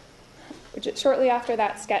 Shortly after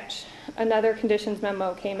that sketch, another conditions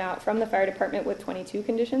memo came out from the fire department with 22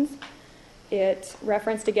 conditions. It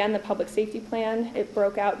referenced again the public safety plan. It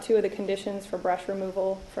broke out 2 of the conditions for brush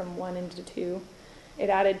removal from 1 into 2. It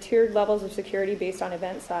added tiered levels of security based on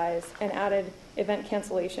event size and added event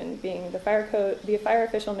cancellation, being the fire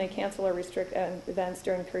official may cancel or restrict events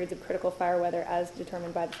during periods of critical fire weather as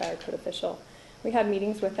determined by the fire code official. We had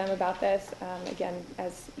meetings with them about this. Again,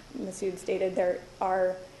 as Masood stated, there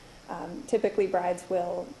are typically brides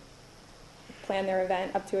will plan their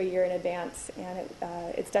event up to a year in advance, and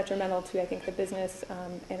it's detrimental to, I think, the business,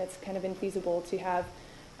 and it's kind of infeasible to have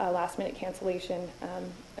a last-minute cancellation.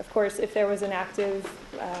 Of course, if there was an active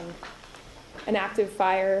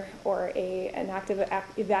fire or an active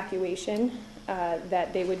evacuation,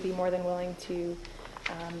 that they would be more than willing to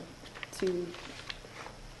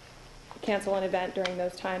cancel an event during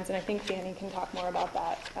those times, and I think Danny can talk more about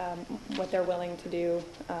that, what they're willing to do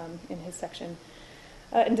in his section.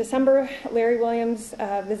 In December, Larry Williams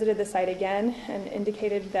visited the site again and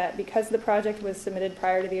indicated that because the project was submitted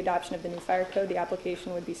prior to the adoption of the new fire code, the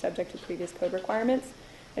application would be subject to previous code requirements.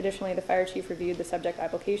 Additionally, the fire chief reviewed the subject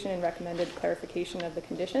application and recommended clarification of the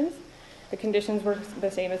conditions. The conditions were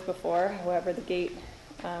the same as before, however, the gate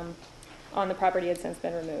on the property had since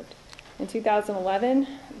been removed. In 2011,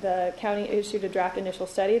 the county issued a draft initial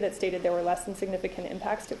study that stated there were less than significant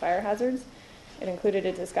impacts to fire hazards. It included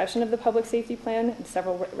a discussion of the public safety plan and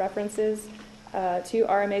several references to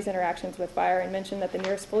RMA's interactions with fire, and mentioned that the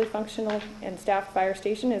nearest fully functional and staffed fire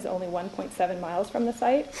station is only 1.7 miles from the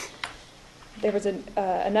site. There was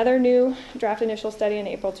another new draft initial study in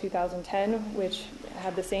April 2010, which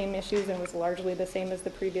had the same issues and was largely the same as the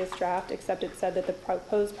previous draft, except it said that the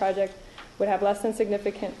proposed project would have less than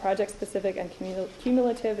significant project-specific and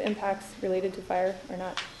cumulative impacts related to fire, or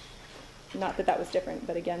not that that was different,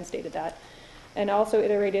 but again stated that. And also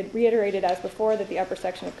reiterated as before that the upper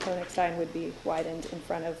section of Königstein would be widened in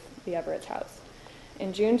front of the Everett's house.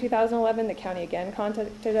 In June 2011, the county again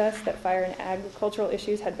contacted us that fire and agricultural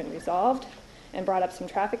issues had been resolved and brought up some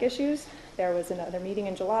traffic issues. There was another meeting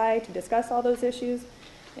in July to discuss all those issues.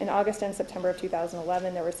 In August and September of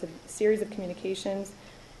 2011, there was a series of communications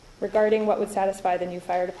regarding what would satisfy the new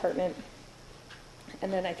fire department.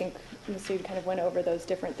 And then I think Ms. Sue kind of went over those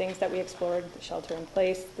different things that we explored: the shelter in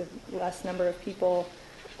place, the less number of people,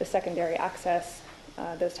 the secondary access,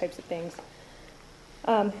 those types of things.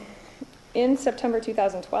 In September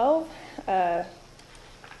 2012,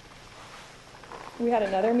 we had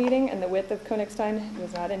another meeting, and the width of Königstein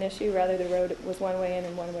was not an issue. Rather, the road was one way in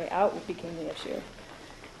and one way out, which became the issue.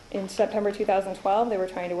 In September 2012, they were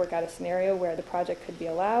trying to work out a scenario where the project could be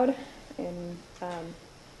allowed.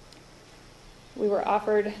 We were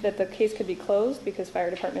offered that the case could be closed because fire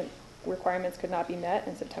department requirements could not be met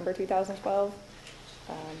in September 2012.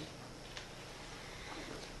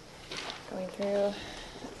 Going through,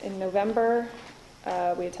 in November,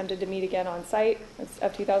 we attempted to meet again on site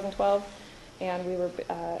of 2012, and we were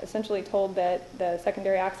essentially told that the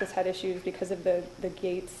secondary access had issues because of the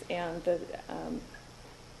gates and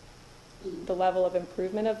the level of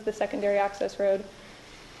improvement of the secondary access road.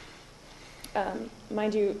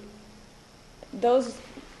 Mind you, those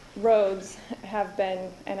roads have been,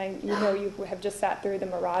 and you have just sat through the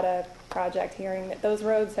Murata project, hearing that those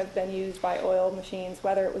roads have been used by oil machines,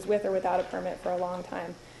 whether it was with or without a permit, for a long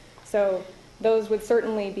time. So those would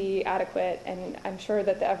certainly be adequate, and I'm sure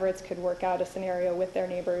that the Everetts could work out a scenario with their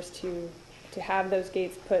neighbors to have those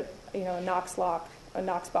gates put, a Knox lock, a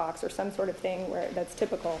Knox box, or some sort of thing that's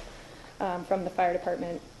typical from the fire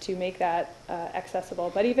department to make that accessible.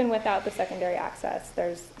 But even without the secondary access,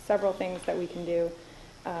 there's several things that we can do,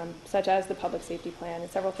 such as the public safety plan,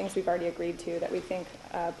 and several things we've already agreed to that we think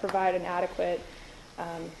provide an adequate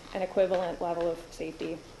and equivalent level of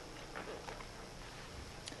safety.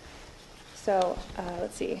 So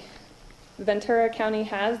let's see. Ventura County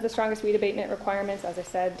has the strongest weed abatement requirements. As I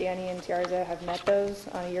said, Danny and Tiarza have met those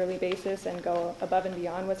on a yearly basis and go above and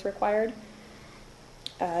beyond what's required.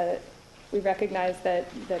 We recognize that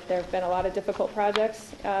there have been a lot of difficult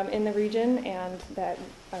projects in the region, and that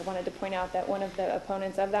I wanted to point out that one of the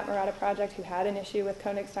opponents of that Murata project, who had an issue with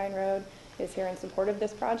Königstein Road, is here in support of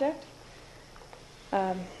this project.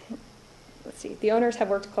 Let's see. The owners have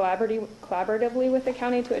worked collaboratively with the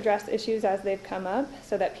county to address issues as they've come up,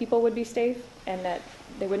 so that people would be safe and that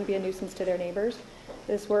they wouldn't be a nuisance to their neighbors.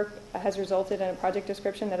 This work has resulted in a project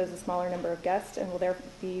description that has a smaller number of guests and will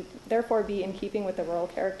therefore be in keeping with the rural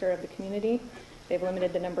character of the community. They've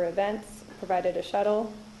limited the number of events, provided a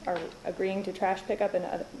shuttle, are agreeing to trash pickup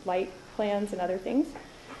and light plans and other things.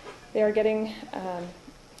 They are getting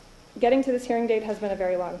to this hearing date has been a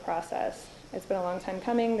very long process. It's been a long time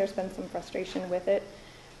coming. There's been some frustration with it,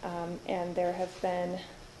 and there have been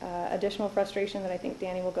additional frustration that I think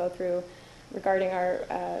Danny will go through regarding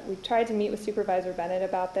we tried to meet with Supervisor Bennett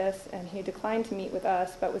about this, and he declined to meet with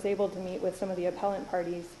us, but was able to meet with some of the appellant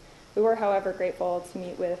parties. We were, however, grateful to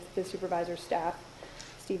meet with the supervisor's staff,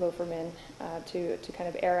 Steve Oferman, to kind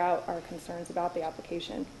of air out our concerns about the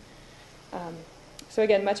application. So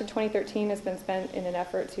again, much of 2013 has been spent in an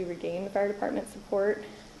effort to regain the fire department support,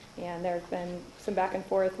 and there have been some back and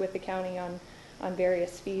forth with the county on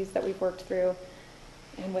various fees that we've worked through.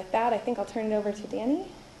 And with that, I think I'll turn it over to Danny.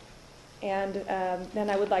 And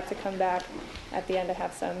then I would like to come back at the end to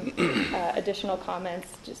have some additional comments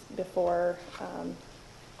just before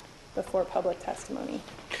public testimony.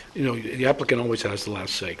 The applicant always has the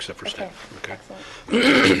last say, except for staff. Okay. Excellent.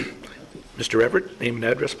 Mr. Everett, name and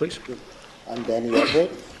address, please. I'm Danny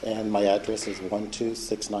Everett, and my address is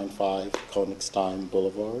 12695 Königstein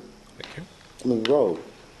Boulevard. Thank you. I mean, road.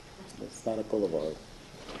 It's not a boulevard.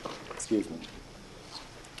 Excuse me.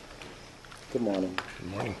 Good morning. Good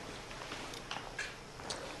morning.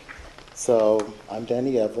 So I'm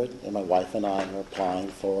Danny Everett, and my wife and I are applying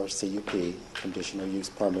for CUP, conditional use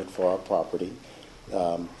permit for our property.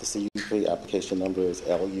 The CUP application number is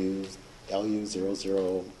LU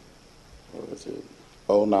 00, what is it?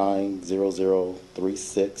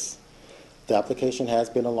 090036. The application has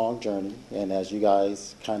been a long journey, and as you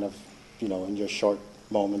guys kind of, in your short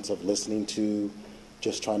moments of listening to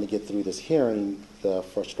just trying to get through this hearing, the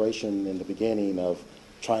frustration in the beginning of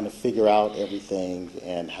trying to figure out everything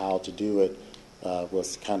and how to do it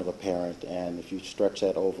was kind of apparent. And if you stretch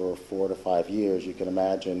that over 4 to 5 years, you can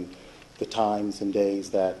imagine the times and days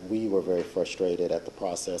that we were very frustrated at the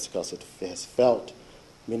process, because it has felt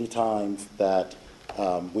many times that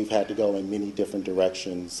we've had to go in many different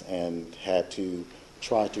directions and had to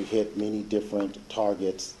try to hit many different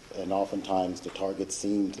targets, and oftentimes the targets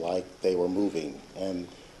seemed like they were moving and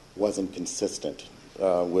wasn't consistent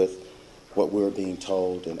with what we were being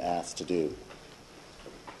told and asked to do.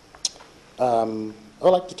 I'd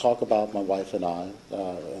like to talk about my wife and I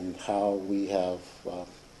and how we have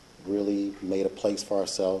really made a place for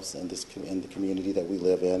ourselves in the community that we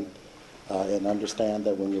live in, and understand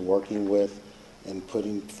that when you're working with and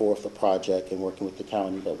putting forth a project and working with the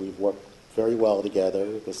county, that we've worked very well together.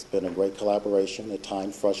 It's been a great collaboration, at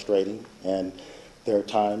times frustrating, and there are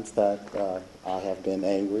times that I have been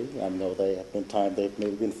angry. I know there have been times they've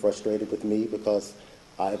maybe been frustrated with me because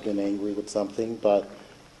I've been angry with something, but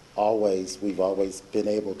we've always been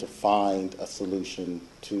able to find a solution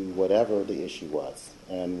to whatever the issue was,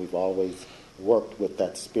 and we've always worked with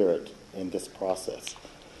that spirit in this process.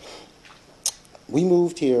 We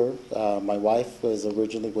moved here. My wife was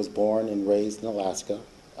born and raised in Alaska.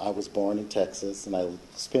 I was born in Texas, and I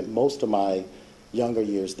spent most of my younger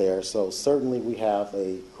years there. So certainly we have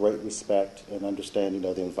a great respect and understanding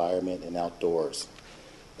of the environment and outdoors.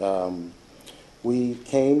 We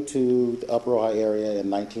came to the Upper Ohio area in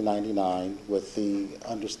 1999 with the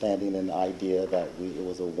understanding and idea that it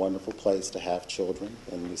was a wonderful place to have children,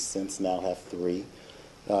 and we since now have 3.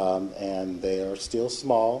 And they are still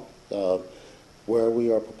small. Where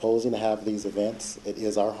we are proposing to have these events, it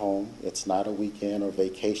is our home. It's not a weekend or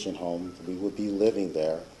vacation home. We will be living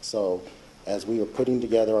there. So as we are putting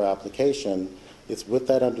together our application, it's with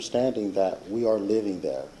that understanding that we are living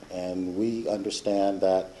there. And we understand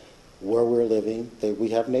that where we're living, that we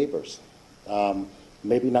have neighbors.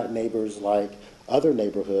 Maybe not neighbors like other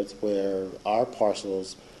neighborhoods where our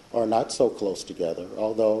parcels are not so close together,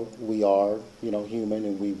 although we are, human,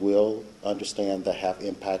 and we will understand that have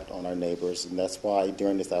impact on our neighbors. And that's why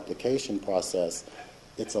during this application process,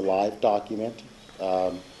 it's a live document.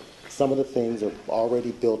 Some of the things are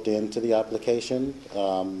already built into the application,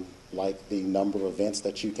 like the number of events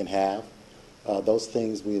that you can have. Those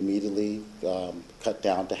things we immediately cut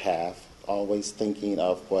down to half, always thinking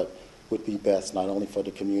of what would be best not only for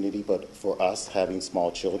the community but for us having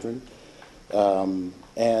small children.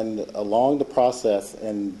 And along the process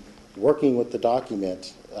and working with the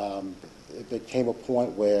document, it became a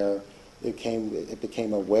point where it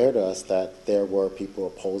became aware to us that there were people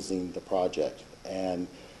opposing the project. And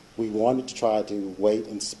we wanted to try to wait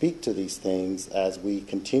and speak to these things as we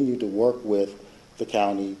continue to work with the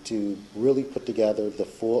county to really put together the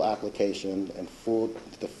full application and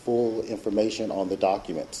the full information on the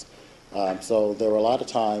documents. So there were a lot of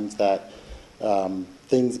times that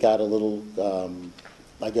things got a little,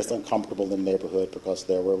 uncomfortable in the neighborhood because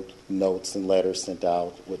there were notes and letters sent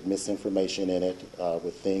out with misinformation in it,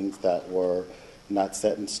 with things that were not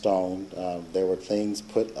set in stone. There were things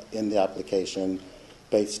put in the application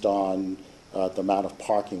based on the amount of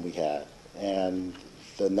parking we had and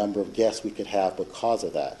the number of guests we could have because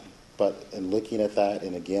of that. But in looking at that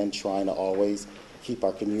and again trying to always keep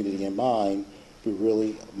our community in mind, we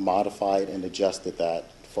really modified and adjusted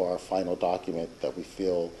that for our final document that we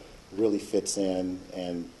feel really fits in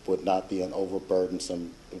and would not be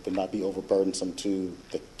overburdensome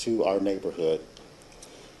to our neighborhood.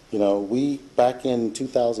 Back in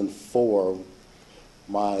 2004,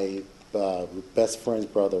 my best friend's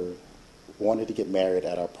brother wanted to get married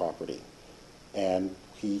at our property, and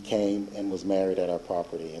he came and was married at our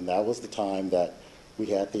property, and that was the time that we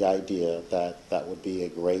had the idea that that would be a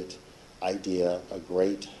great idea, a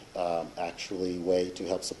great actually way to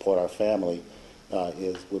help support our family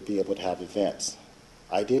would be able to have events.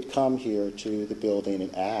 I did come here to the building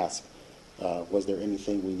and ask, was there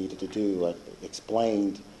anything we needed to do? I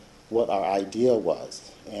explained what our idea was.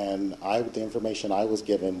 And the information I was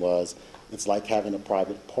given was, it's like having a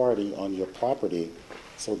private party on your property,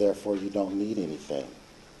 so therefore you don't need anything.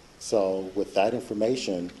 So with that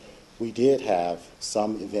information, we did have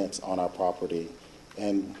some events on our property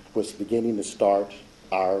and was beginning to start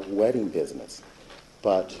our wedding business.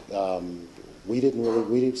 But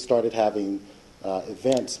we started having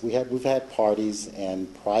events. We've had parties and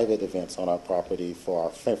private events on our property for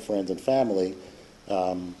our friends and family.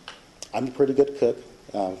 I'm a pretty good cook.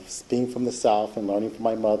 Being from the South and learning from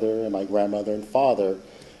my mother and my grandmother and father,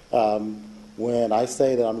 when I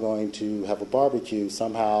say that I'm going to have a barbecue,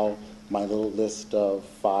 somehow my little list of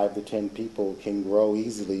 5 to 10 people can grow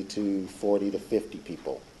easily to 40 to 50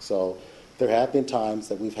 people. So there have been times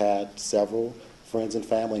that we've had several friends and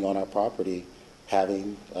family on our property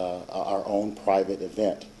having our own private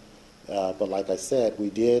event. But like I said, we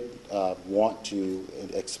did want to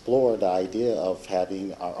explore the idea of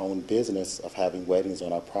having our own business, of having weddings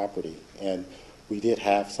on our property. And we did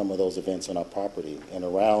have some of those events on our property. And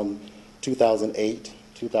around 2008,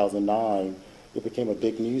 2009, it became a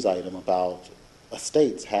big news item about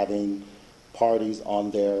estates having parties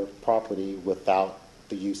on their property without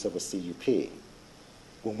the use of a CUP.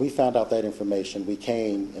 When we found out that information, we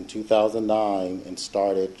came in 2009 and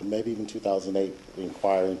started, maybe even 2008, we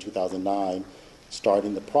inquired in 2009,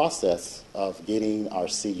 starting the process of getting our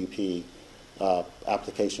CUP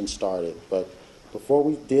application started. But before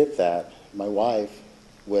we did that, my wife,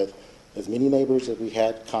 with as many neighbors that we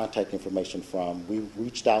had contact information from, we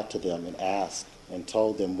reached out to them and asked and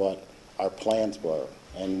told them what our plans were.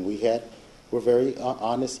 And we're very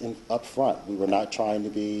honest and upfront. We were not trying to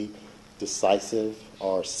be decisive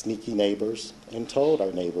or sneaky neighbors, and told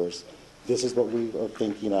our neighbors, this is what we are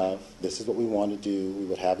thinking of, this is what we want to do. We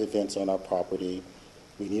would have events on our property.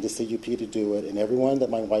 We need a CUP to do it. And everyone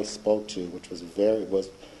that my wife spoke to, which was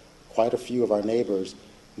quite a few of our neighbors,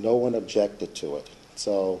 no one objected to it.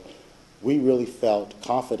 So we really felt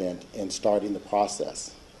confident in starting the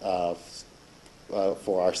process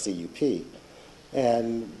for our CUP.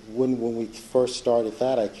 And when we first started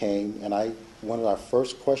that, I came and one of our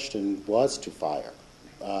first questions was to fire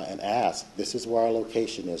and ask, this is where our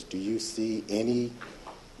location is. Do you see any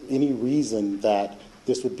reason that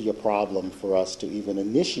this would be a problem for us to even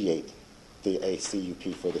initiate a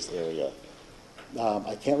CUP for this area?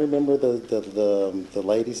 I can't remember the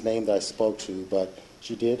lady's name that I spoke to, but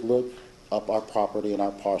she did look up our property and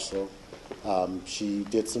our parcel. She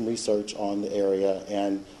did some research on the area,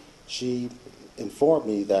 and she informed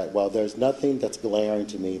me that, well, there's nothing that's glaring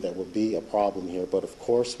to me that would be a problem here, but of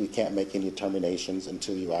course we can't make any determinations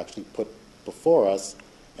until you actually put before us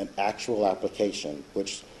an actual application,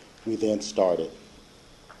 which we then started.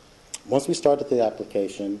 Once we started the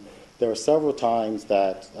application, there were several times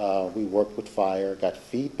that we worked with fire, got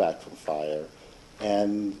feedback from fire,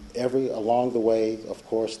 and along the way, of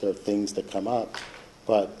course, there are things that come up,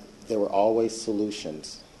 but there were always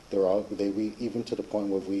solutions. Even to the point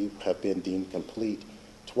where we have been deemed complete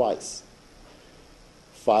twice.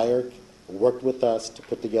 Fire worked with us to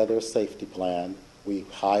put together a safety plan. We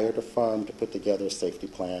hired a firm to put together a safety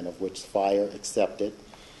plan, of which fire accepted.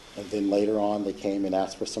 And then later on, they came and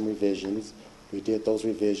asked for some revisions. We did those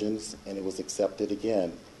revisions, and it was accepted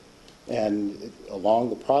again. And along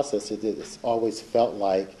the process, it's always felt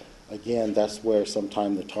like, again, that's where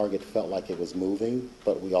sometimes the target felt like it was moving,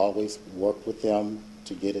 but we always worked with them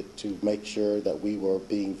to make sure that we were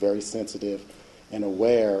being very sensitive and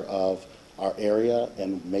aware of our area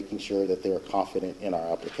and making sure that they were confident in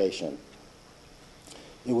our application.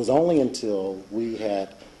 It was only until we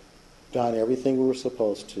had done everything we were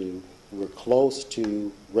supposed to, we were close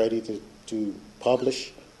to ready to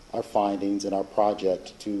publish our findings and our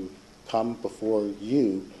project to come before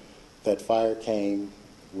you, that fire came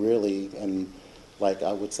really in, like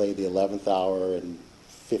I would say, the 11th hour and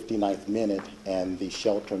 59th minute, and the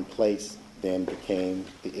shelter in place then became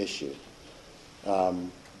the issue.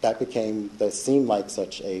 That seemed like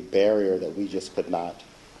such a barrier that we just could not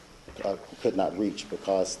reach,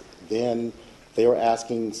 because then they were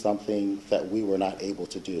asking something that we were not able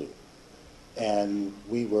to do. And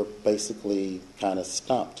we were basically kind of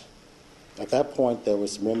stumped. At that point, there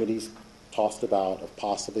was remedies tossed about of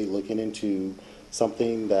possibly looking into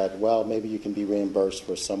something that, well, maybe you can be reimbursed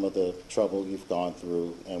for some of the trouble you've gone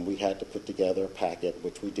through. And we had to put together a packet,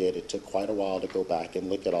 which we did. It took quite a while to go back and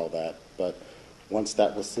look at all that. But once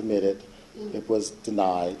that was submitted, it was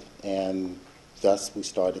denied, and thus we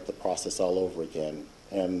started the process all over again.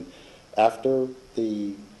 And after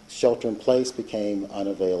the shelter in place became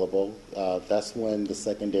unavailable, that's when the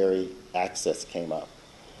secondary access came up.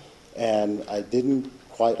 And I didn't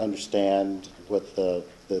quite understand with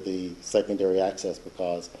the secondary access,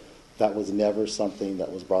 because that was never something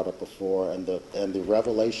that was brought up before, and the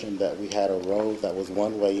revelation that we had a road that was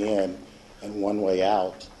one way in and one way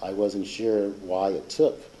out, I wasn't sure why it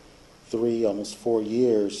took 3, almost 4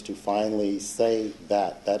 years to finally say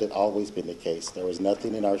that had always been the case. There was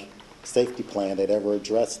nothing in our safety plan that ever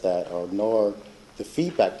addressed that, or nor the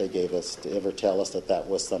feedback they gave us to ever tell us that that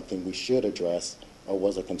was something we should address or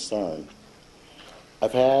was a concern.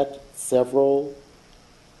 I've had several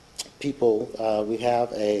people. We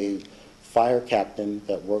have a fire captain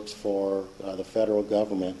that works for the federal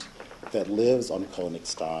government that lives on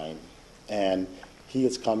Königstein, and he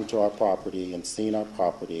has come to our property and seen our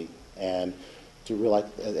property, and to realize,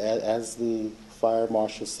 as the fire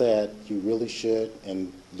marshal said, you really should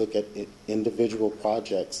and look at individual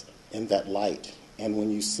projects in that light. And when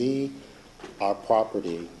you see our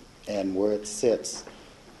property and where it sits,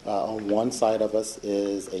 on one side of us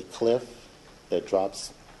is a cliff that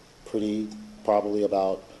drops probably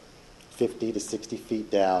about 50 to 60 feet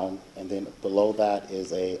down, and then below that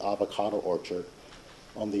is a avocado orchard.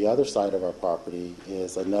 On the other side of our property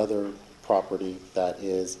is another property that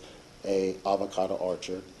is a avocado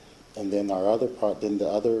orchard, and then our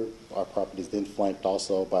property is then flanked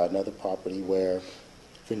also by another property where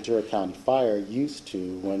Ventura County Fire used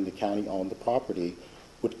to, when the county owned the property,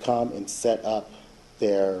 would come and set up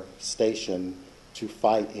their station to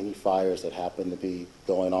fight any fires that happen to be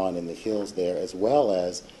going on in the hills there, as well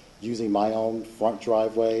as using my own front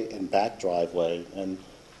driveway and back driveway. And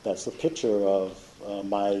that's a picture of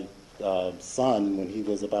my son when he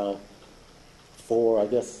was about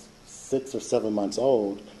 6 or 7 months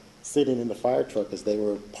old, sitting in the fire truck as they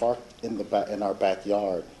were parked in our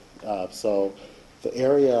backyard. So the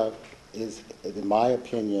area is, in my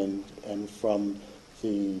opinion, and from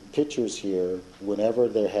the pictures here, whenever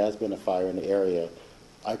there has been a fire in the area,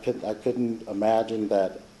 I couldn't imagine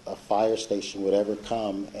that a fire station would ever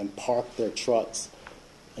come and park their trucks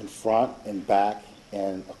in front and back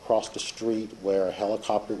and across the street where a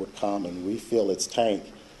helicopter would come and refill its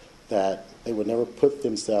tank, that they would never put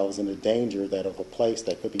themselves in the danger that of a place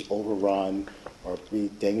that could be overrun or be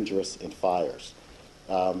dangerous in fires.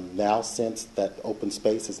 Now, since that open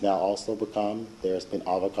space has now also become, there's been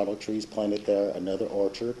avocado trees planted there, another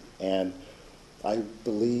orchard, and I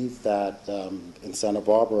believe that in Santa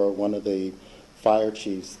Barbara, one of the fire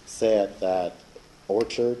chiefs said that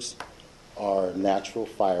orchards are natural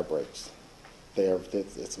fire breaks.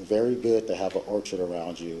 It's very good to have an orchard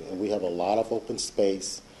around you, and we have a lot of open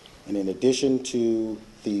space. And in addition to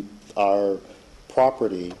our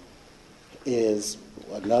property is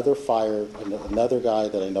another guy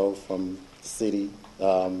that I know from the city.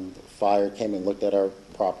 Fire came and looked at our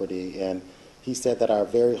property, and he said that our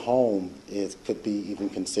very home could be even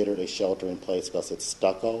considered a shelter in place because it's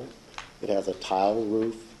stucco. It has a tile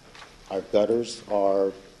roof. Our gutters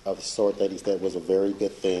are of the sort that he said was a very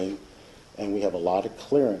good thing, and we have a lot of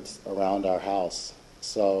clearance around our house.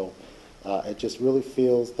 So it just really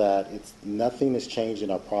feels that nothing has changed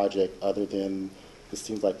in our project other than it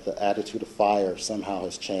seems like the attitude of fire somehow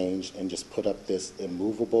has changed and just put up this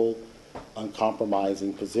immovable,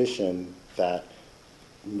 uncompromising position that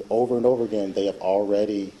over and over again they have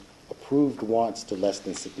already approved once to less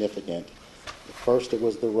than significant. First it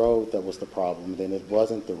was the road that was the problem, then it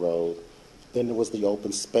wasn't the road, then it was the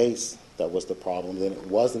open space that was the problem, then it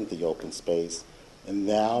wasn't the open space, and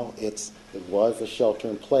now it was a shelter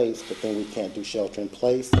in place, but then we can't do shelter in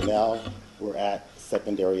place, and now we're at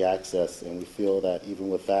secondary access, and we feel that even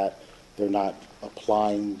with that, they're not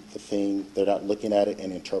applying the thing, they're not looking at it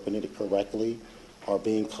and interpreting it correctly, or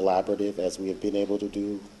being collaborative as we have been able to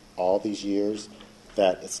do all these years,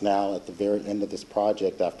 that it's now at the very end of this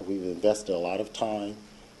project, after we've invested a lot of time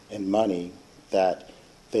and money, that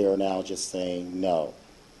they are now just saying no.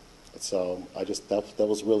 So that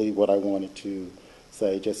was really what I wanted to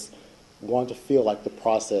say. Just want to feel like the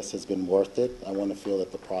process has been worth it. I want to feel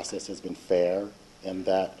that the process has been fair, and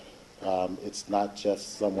that it's not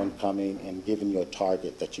just someone coming and giving you a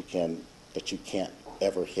target that you can't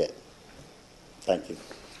ever hit. Thank you.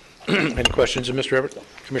 Any questions of Mr. Everett?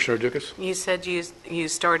 Commissioner Dukas? You said you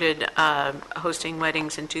started hosting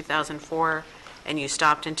weddings in 2004 and you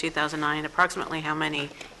stopped in 2009. Approximately how many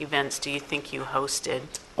events do you think you hosted?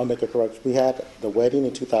 I'll make a correction. We had the wedding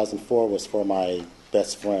in 2004 was for my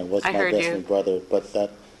best friend, my best friend brother, but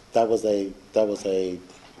that was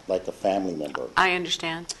like a family member. I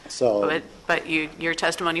understand. So, but your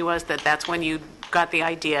testimony was that that's when you got the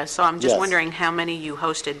idea. So I'm just wondering how many you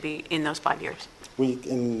hosted in those 5 years.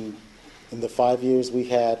 In the 5 years, we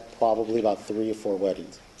had probably about 3 or 4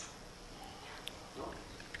 weddings.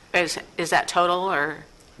 Is that total or?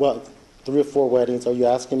 Well, 3 or 4 weddings. Are you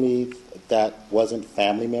asking me that wasn't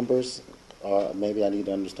family members? Maybe I need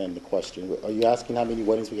to understand the question. Are you asking how many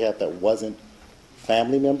weddings we had that wasn't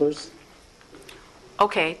family members?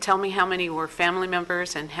 Okay, tell me how many were family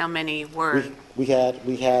members and how many were... We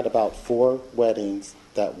had about 4 weddings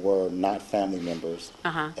that were not family members.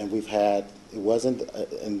 And we've had, it wasn't,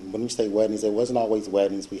 and when you say weddings, it wasn't always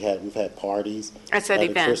weddings. We've had parties. I said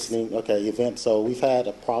events. Okay, events. So we've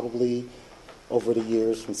had probably, over the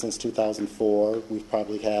years, since 2004, we've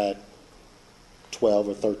probably had 12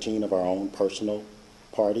 or 13 of our own personal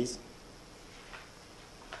parties.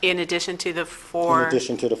 In addition to the 4? In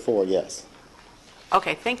addition to the 4, yes.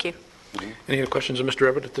 Okay, thank you. Any other questions of Mr.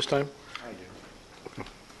 Everett at this time?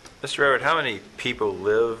 Mr. Everett, how many people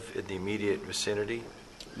live in the immediate vicinity?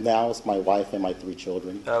 Now it's my wife and my 3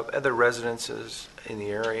 children. Other residences in the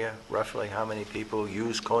area, roughly how many people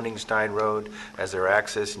use Koningstein Road as their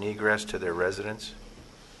access and egress to their residence?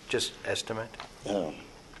 Just estimate.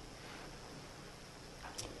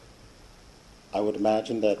 I would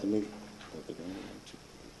imagine that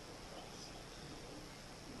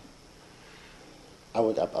I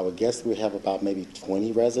would guess we have about maybe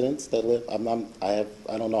 20 residents that live. I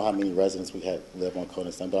don't know how many residents we live on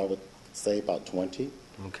Koningstein, but I would say about 20.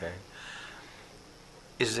 Okay.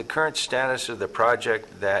 Is the current status of the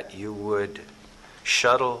project that you would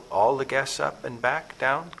shuttle all the guests up and back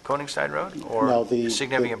down Koningstein Road, or no, a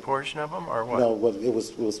significant portion of them, or what? No, it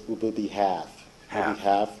would be half. Maybe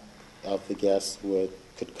half of the guests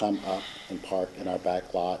could come up and park in our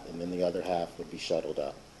back lot, and then the other half would be shuttled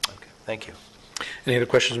up. Okay, thank you. Any other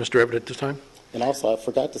questions, Mr. Everett, at this time? And also, I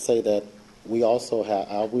forgot to say that we also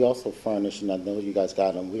furnished, and I know you guys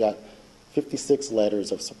got them, we got 56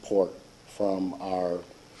 letters of support from our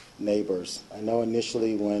neighbors. I know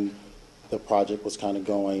initially when the project was kind of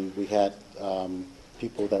going, we had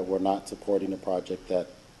people that were not supporting the project that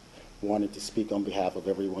wanted to speak on behalf of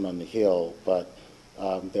everyone on the Hill, but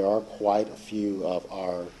there are quite a few of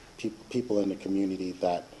our people in the community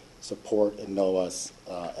that support and know us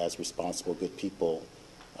as responsible, good people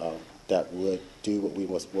that would do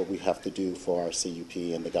what we have to do for our CUP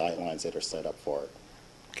and the guidelines that are set up for it.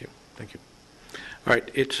 Okay, thank you. All right,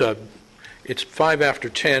 it's 5 after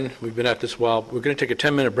 10. We've been at this a while. We're going to take a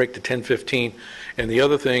 10-minute break to 10:15. And the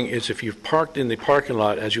other thing is, if you've parked in the parking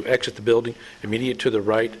lot as you exit the building, immediate to the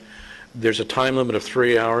right, there's a time limit of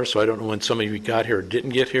 3 hours. So I don't know when some of you got here or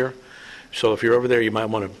didn't get here. So if you're over there, you might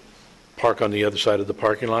want to park on the other side of the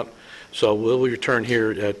parking lot. So we'll return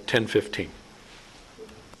here at 10:15.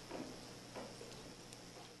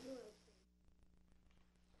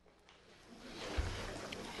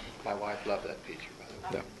 My wife loved that picture, by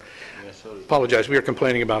the way. Yeah. Apologize. We are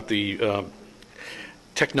complaining about the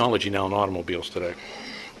technology now in automobiles today.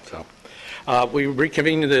 So we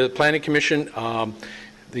reconvened the Planning Commission.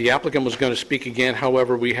 The applicant was going to speak again.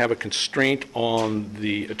 However, we have a constraint on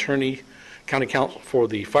the county counsel for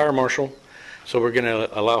the fire marshal. So we're going to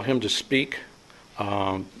allow him to speak,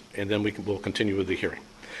 and then we'll continue with the hearing.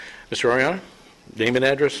 Mr. Ariana, name and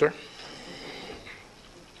address, sir.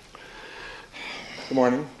 Good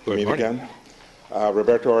morning. Good morning. Again.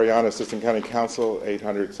 Roberto Ariana, Assistant County Counsel,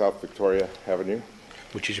 800 South Victoria Avenue.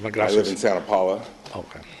 Muchísimas I gracias. live in Santa Paula.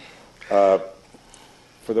 Okay.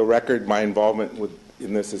 For the record, my involvement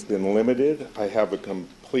in this has been limited. I have a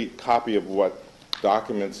complete copy of what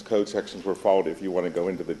documents, code sections were followed. If you want to go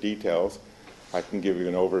into the details, I can give you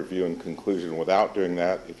an overview and conclusion without doing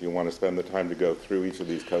that. If you want to spend the time to go through each of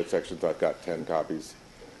these code sections, I've got 10 copies,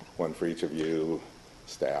 one for each of you,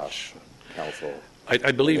 staff, counsel.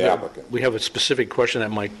 I believe that we have a specific question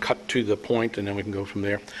that might cut to the point, and then we can go from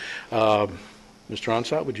there. Mr.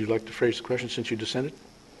 Onsat, would you like to phrase the question since you dissented?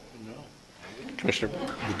 No. Commissioner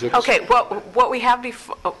Dukes? Okay, what we have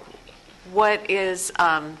what is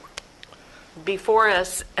before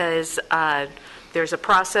us is there's a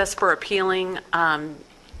process for appealing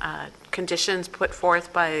conditions put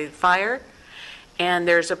forth by fire, and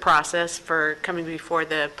there's a process for coming before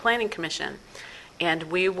the Planning Commission. And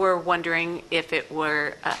we were wondering if it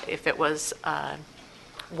was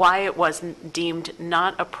why it was deemed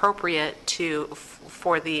not appropriate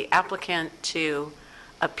for the applicant to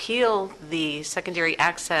appeal the secondary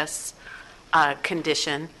access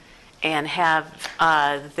condition and have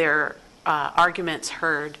their arguments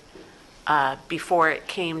heard before it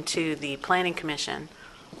came to the Planning Commission,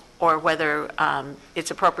 or whether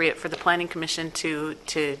it's appropriate for the Planning Commission to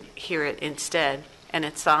hear it instead. And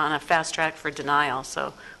it's on a fast track for denial,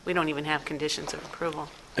 so we don't even have conditions of approval.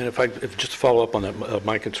 And if just to follow up on that,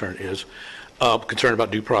 my concern is concern about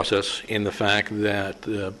due process in the fact that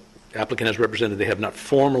the applicant has represented they have not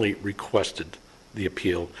formally requested the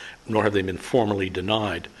appeal, nor have they been formally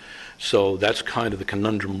denied. So that's kind of the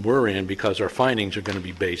conundrum we're in, because our findings are going to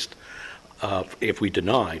be based, if we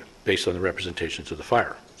deny, based on the representations of the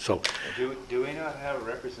fire. So Do we not have a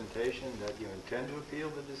representation that you intend to appeal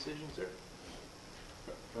the decision, sir,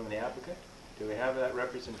 from the applicant? Do we have that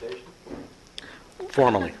representation?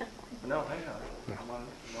 formally. No, hang on. I want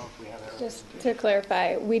to know if we have that. Just to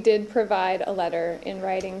clarify, we did provide a letter in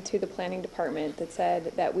writing to the planning department that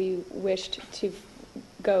said that we wished to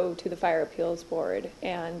go to the Fire Appeals Board,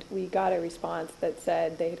 and we got a response that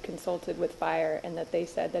said they had consulted with fire and that they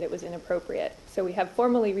said that it was inappropriate. So we have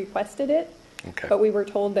formally requested it, Okay. but we were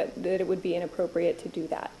told that it would be inappropriate to do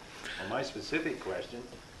that. Well, my specific question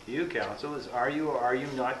to you, counsel, is are you or are you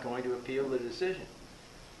not going to appeal the decision?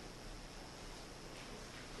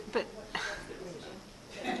 But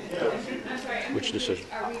Which decision?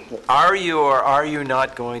 Are you or are you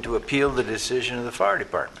not going to appeal the decision of the fire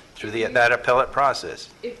department through that appellate process?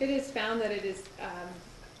 If it is found that it is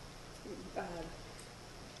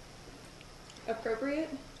appropriate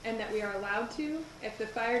and that we are allowed to, if the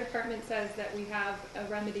fire department says that we have a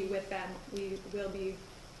remedy with them, we will be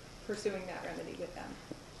pursuing that remedy with them.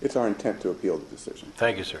 It's our intent to appeal the decision.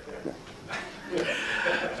 Thank you, sir.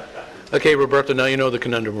 Okay, Roberto, now you know the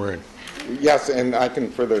conundrum we're in. Yes, and I can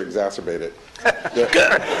further exacerbate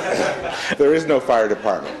it. There is no fire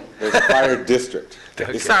department. There's a fire district.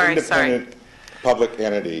 It's an independent public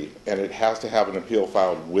entity, and it has to have an appeal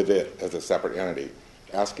filed with it as a separate entity.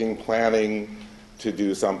 Asking planning to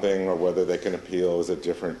do something or whether they can appeal is a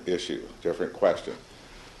different issue, different question.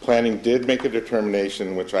 Planning did make a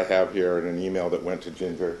determination, which I have here in an email that went to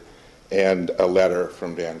Ginger, and a letter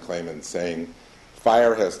from Dan Clayman saying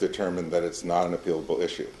fire has determined that it's not an appealable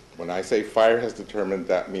issue. When I say fire has determined,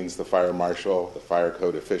 that means the fire marshal, the fire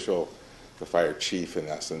code official, the fire chief in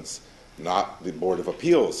essence, not the Board of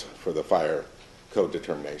Appeals for the fire code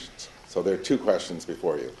determinations. So there are two questions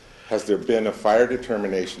before you. Has there been a fire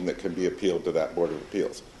determination that can be appealed to that Board of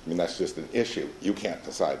Appeals? I mean, that's just an issue. You can't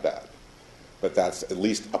decide that. But that's at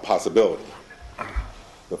least a possibility.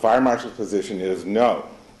 The fire marshal's position is no,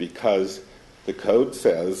 because the code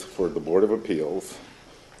says for the Board of Appeals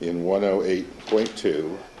in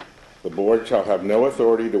 108.2, the board shall have no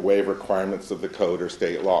authority to waive requirements of the code or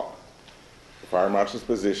state law. The fire marshal's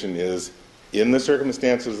position is, in the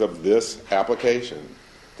circumstances of this application,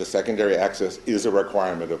 the secondary access is a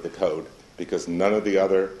requirement of the code because none of the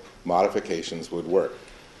other modifications would work.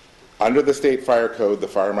 Under the state fire code, the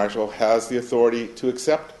fire marshal has the authority to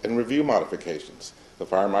accept and review modifications. The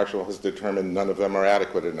fire marshal has determined none of them are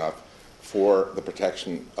adequate enough for the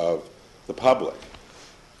protection of the public.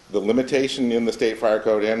 The limitation in the state fire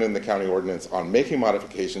code and in the county ordinance on making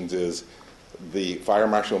modifications is the fire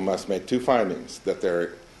marshal must make two findings: that they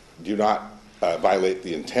do not violate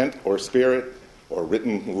the intent or spirit or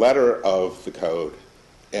written letter of the code,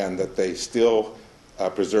 and that they still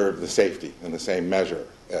preserve the safety in the same measure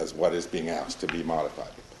as what is being asked to be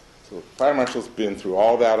modified. So the fire marshal's been through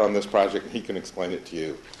all that on this project, and he can explain it to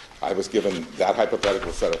you. I was given that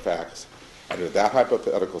hypothetical set of facts. Under that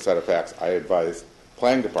hypothetical set of facts, I advised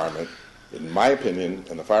planning department, in my opinion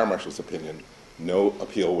and the fire marshal's opinion, no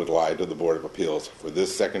appeal would lie to the Board of Appeals for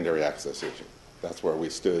this secondary access issue. That's where we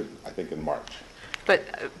stood, I think, in March. But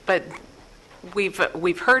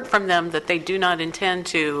we've heard from them that they do not intend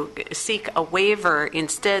to seek a waiver.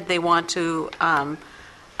 Instead, they want to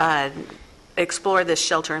explore this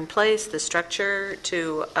shelter in place, the structure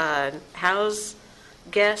to house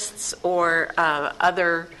guests or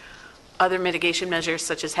other mitigation measures,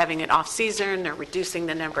 such as having it off-season or reducing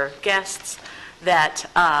the number of guests, that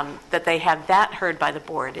they have that heard by the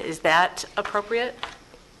board. Is that appropriate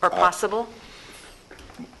or possible?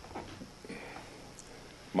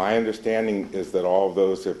 My understanding is that all of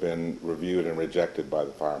those have been reviewed and rejected by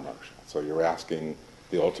the fire marshal. So you're asking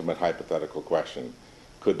the ultimate hypothetical question.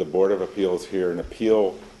 Could the Board of Appeals hear an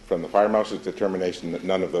appeal from the fire marshal's determination that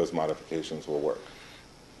none of those modifications will work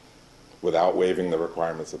without waiving the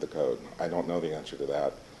requirements of the code? I don't know the answer to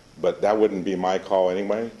that, but that wouldn't be my call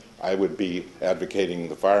anyway. I would be advocating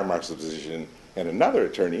the fire marshal's position, and another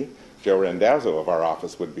attorney, Joe Randazzo of our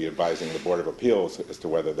office, would be advising the Board of Appeals as to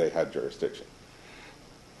whether they had jurisdiction.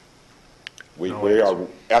 We are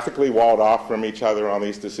ethically walled off from each other on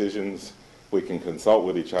these decisions. We can consult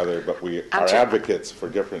with each other, but we are advocates for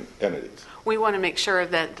different entities. We want to make sure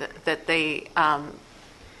that they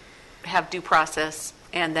have due process,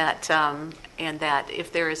 and that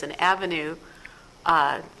if there is an avenue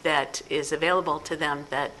that is available to them,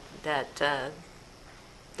 that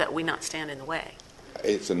we not stand in the way.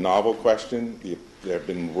 It's a novel question. There have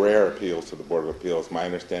been rare appeals to the Board of Appeals. My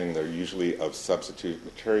understanding, they're usually of substitute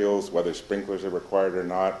materials, whether sprinklers are required or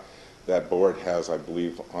not. That board has, I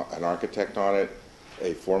believe, an architect on it,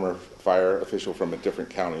 a former fire official from a different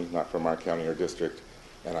county, not from our county or district,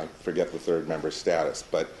 and I forget the third member's status.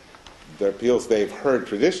 But the appeals they've heard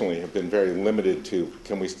traditionally have been very limited to,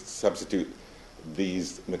 can we substitute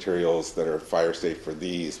these materials that are fire safe for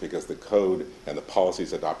these, because the code and the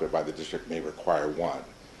policies adopted by the district may require one,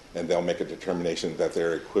 and they'll make a determination that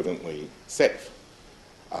they're equivalently safe.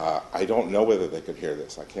 I don't know whether they could hear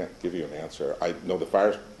this. I can't give you an answer. I know the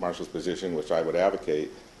fire marshal's position, which I would advocate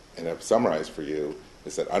and have summarized for you,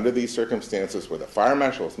 is that under these circumstances where the fire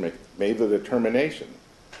marshal has made the determination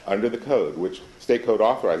under the code, which state code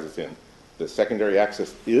authorizes him, that secondary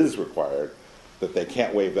access is required, that they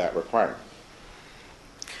can't waive that requirement.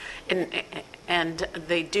 And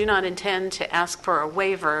they do not intend to ask for a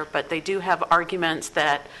waiver, but they do have arguments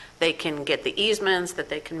that they can get the easements, that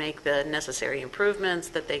they can make the necessary improvements,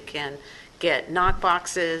 that they can get knock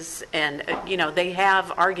boxes, and, they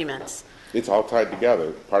have arguments. It's all tied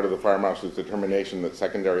together. Part of the fire marshal's determination that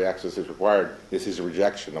secondary access is required is his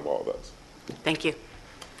rejection of all those. Thank you.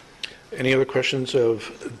 Any other questions of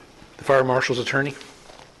the fire marshal's attorney?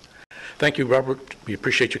 Thank you, Robert. We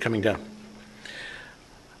appreciate you coming down.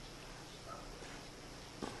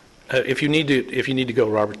 If you need to go,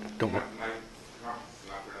 Robert, don't worry.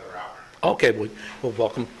 Okay, well,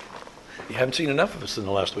 welcome. You haven't seen enough of us in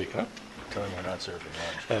the last week, huh? Tell him we're not serving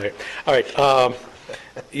lunch. All right.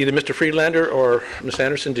 Either Mr. Friedlander or Ms.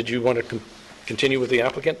 Anderson, did you want to continue with the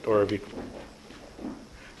applicant, or are we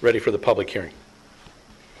ready for the public hearing?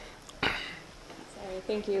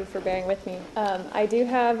 Thank you for bearing with me. I do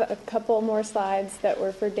have a couple more slides that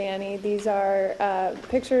were for Danny. These are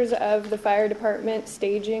pictures of the fire department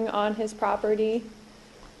staging on his property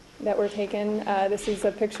that were taken. This is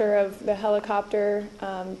a picture of the helicopter.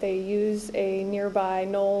 They use a nearby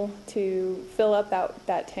knoll to fill up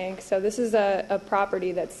that tank. So this is a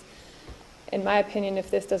property that's, in my opinion,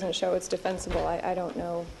 if this doesn't show it's defensible, I don't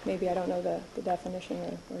know. Maybe I don't know the definition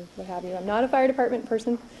or what have you. I'm not a fire department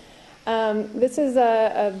person. This is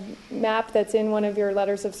a map that's in one of your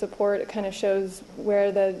letters of support. It kind of shows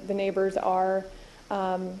where the neighbors are.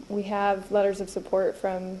 We have letters of support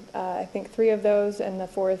from, I think, 3 of those, and the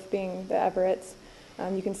 4th being the Everetts.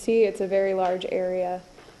 You can see it's a very large area.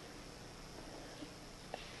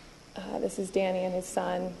 This is Danny and his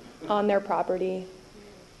son on their property.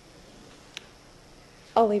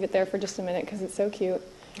 I'll leave it there for just a minute because it's so cute.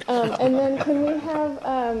 And then can we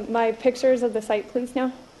have my pictures of the site, please,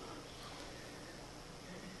 now?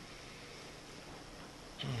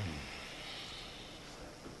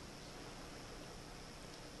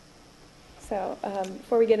 So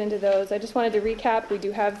before we get into those, I just wanted to recap. We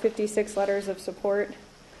do have 56 letters of support.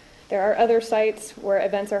 There are other sites where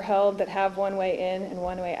events are held that have one way in and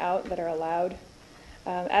one way out that are allowed.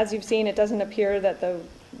 As you've seen, it doesn't appear that the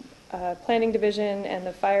planning division and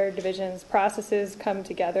the fire division's processes come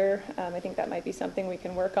together. I think that might be something we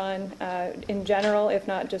can work on in general, if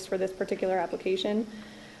not just for this particular application.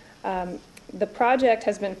 The project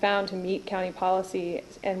has been found to meet county policy,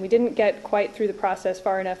 and we didn't get quite through the process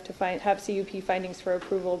far enough to have CUP findings for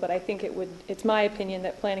approval, but I think it's my opinion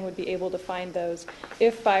that planning would be able to find those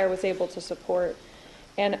if fire was able to support.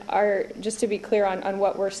 And just to be clear on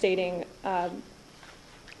what we're stating,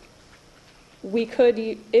 we could,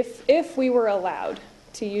 if we were allowed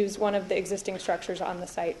to use one of the existing structures on the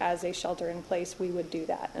site as a shelter in place, we would do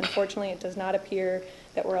that. Unfortunately, it does not appear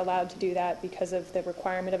that we're allowed to do that because of the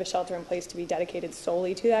requirement of a shelter in place to be dedicated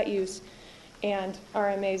solely to that use, and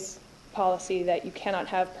RMA's policy that you cannot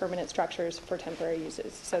have permanent structures for temporary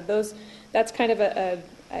uses. So that's kind of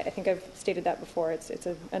I think I've stated that before, it's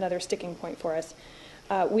another sticking point for us.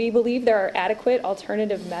 We believe there are adequate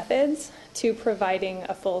alternative methods to providing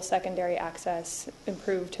a full secondary access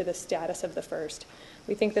improved to the status of the first.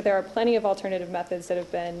 We think that there are plenty of alternative methods that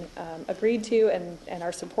have been agreed to and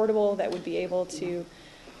are supportable that would be able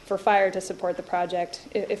for fire to support the project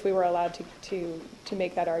if we were allowed to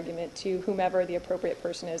make that argument to whomever the appropriate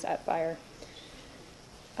person is at fire.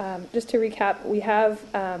 Just to recap, we have,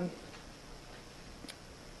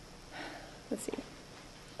 let's see,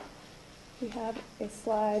 we have a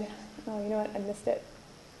slide. Oh, you know what? I missed it.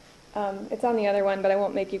 It's on the other one, but I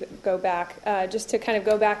won't make you go back. Just to kind of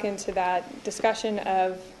go back into that discussion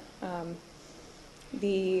of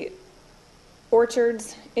the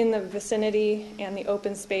orchards in the vicinity and the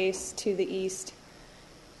open space to the east.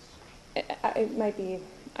 I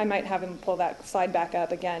might have him pull that slide back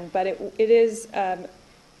up again, but it is a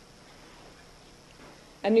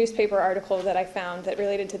newspaper article that I found that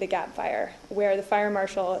related to the Gap Fire, where the fire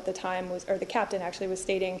marshal at the time the captain actually was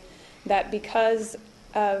stating that because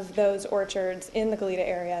of those orchards in the Goleta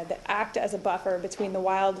area that act as a buffer between the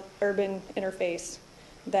wild-urban interface,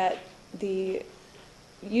 that the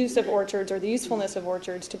use of orchards or the usefulness of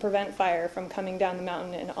orchards to prevent fire from coming down the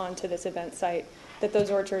mountain and onto this event site, that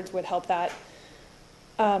those orchards would help that.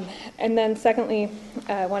 And then secondly,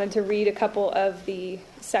 I wanted to read a couple of the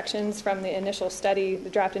sections from the initial study,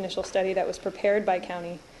 the draft initial study that was prepared by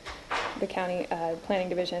the county planning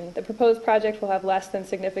division. The proposed project will have less than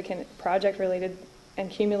significant project-related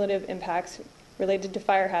and cumulative impacts related to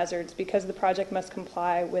fire hazards because the project must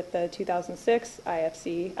comply with the 2006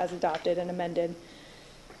 IFC as adopted and amended,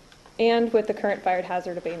 and with the current fire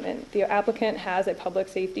hazard abatement. The applicant has a public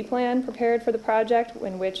safety plan prepared for the project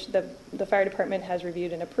in which the fire department has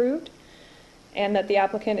reviewed and approved, and that the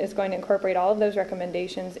applicant is going to incorporate all of those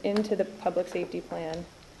recommendations into the public safety plan.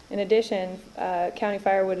 In addition, County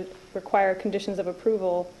Fire would require conditions of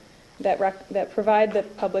approval that provide the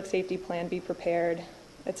public safety plan be prepared,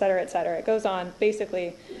 et cetera, et cetera. It goes on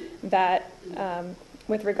basically that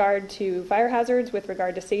with regard to fire hazards, with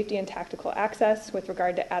regard to safety and tactical access, with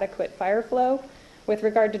regard to adequate fire flow, with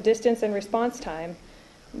regard to distance and response time,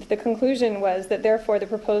 the conclusion was that therefore the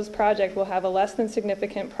proposed project will have a less than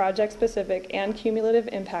significant project-specific and cumulative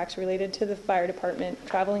impacts related to the fire department,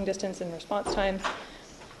 traveling distance and response times,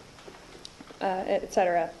 et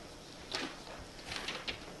cetera.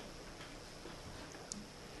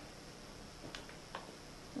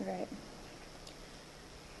 All right.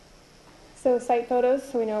 So site photos,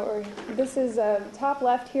 so we know this is top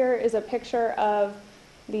left here is a picture of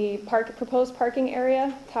the proposed parking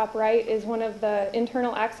area. Top right is one of the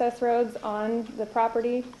internal access roads on the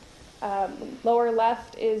property. Lower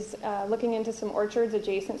left is looking into some orchards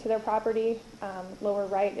adjacent to their property. Lower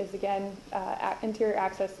right is again interior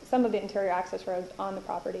access, some of the interior access roads on the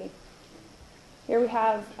property. Here we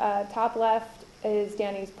have top left is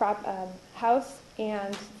Danny's house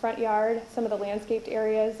and front yard, some of the landscaped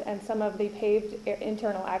areas, and some of the paved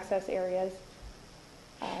internal access areas.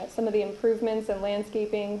 Some of the improvements and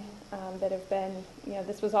landscaping that have been,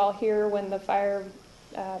 this was all here when the fire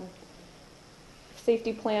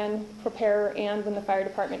safety plan preparer and when the fire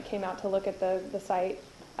department came out to look at the site.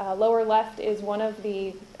 Lower left is one of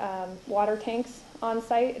the water tanks on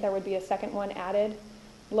site. There would be a second one added.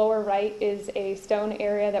 Lower right is a stone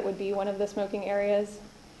area that would be one of the smoking areas.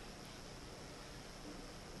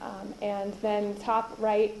 And then top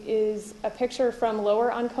right is a picture from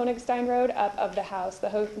lower on Königstein Road up of the house. The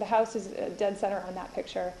house is dead center on that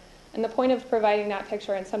picture. And the point of providing that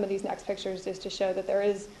picture and some of these next pictures is to show that there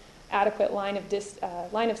is adequate line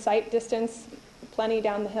of sight distance, plenty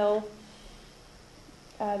down the hill.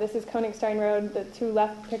 This is Königstein Road. The two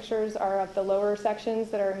left pictures are of the lower sections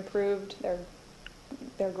that are improved.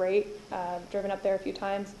 They're great. Driven up there a few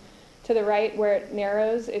times. To the right, where it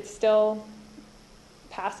narrows, it's still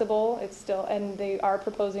passable. It's still, and they are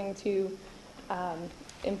proposing to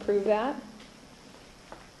improve that.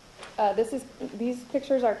 These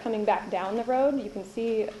pictures are coming back down the road. You can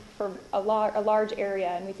see for a large area,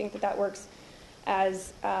 and we think that works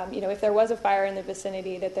as, if there was a fire in the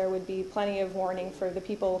vicinity, that there would be plenty of warning for the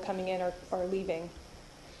people coming in or leaving.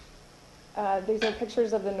 These are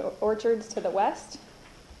pictures of the orchards to the west,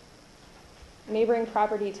 neighboring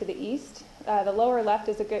property to the east. The lower left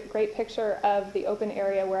is a great picture of the open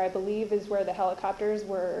area where I believe is where the helicopters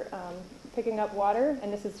were picking up water,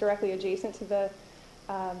 and this is directly adjacent to the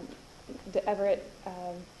Everett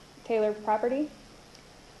Taylor property.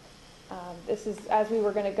 This is, as we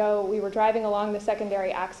were going to go, we were driving along the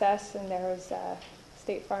secondary access, and there was a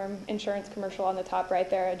State Farm insurance commercial on the top right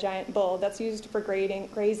there, a giant bull that's used for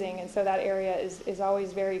grazing, and so that area is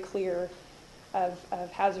always very clear of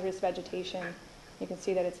hazardous vegetation. You can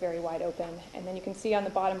see that it's very wide open. And then you can see on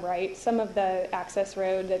the bottom right some of the access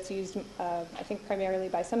road that's used, I think primarily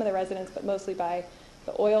by some of the residents, but mostly by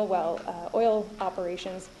the oil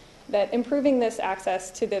operations, that improving this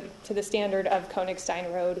access to the standard of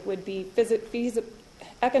Königstein Road would be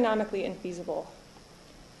economically infeasible.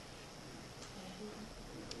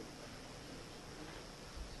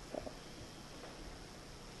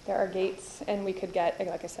 There are gates, and we could get,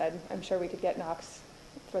 like I said, I'm sure we could get knocks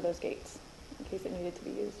for those gates in case it needed to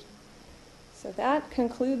be used. So that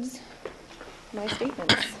concludes my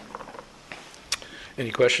statements.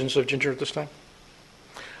 Any questions of Ginger at this time?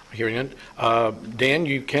 Hearing none. Dan,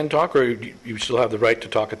 you can talk, or you still have the right to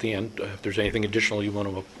talk at the end if there's anything additional you want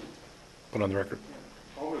to put on the record.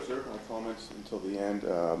 I'll reserve my comments until the end.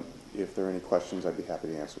 If there are any questions, I'd be happy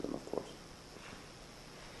to answer them, of course.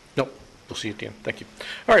 Nope. We'll see you at the end. Thank you.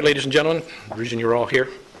 All right, ladies and gentlemen, the reason you're all here,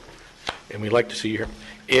 and we'd like to see you here,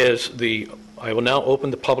 is I will now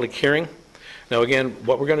open the public hearing. Now, again,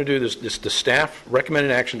 what we're going to do, the staff recommended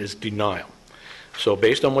action is denial. So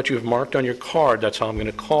based on what you've marked on your card, that's how I'm going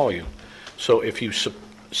to call you. So if you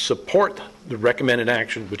support the recommended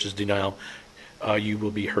action, which is denial, you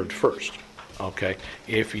will be heard first. Okay?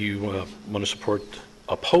 If you want to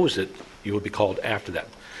oppose it, you will be called after that.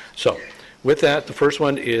 So with that, the first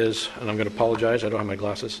one is, and I'm going to apologize, I don't have my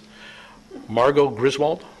glasses, Margot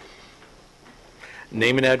Griswold.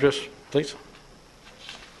 Name and address, please.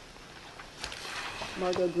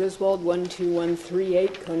 Margot Griswold,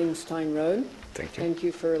 12138 Koningstein Road. Thank you. Thank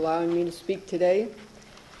you for allowing me to speak today.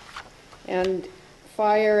 And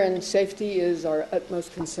fire and safety is our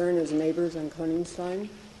utmost concern as neighbors on Koningstein.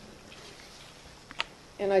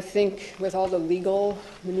 And I think with all the legal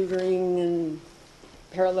maneuvering and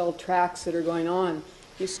parallel tracks that are going on,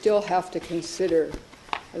 you still have to consider,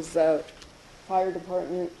 as the fire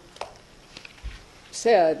department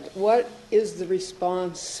said, what is the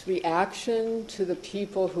reaction to the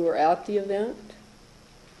people who are at the event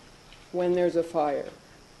when there's a fire?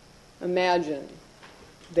 Imagine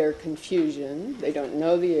their confusion. They don't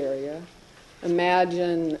know the area.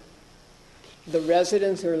 Imagine the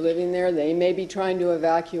residents who are living there. They may be trying to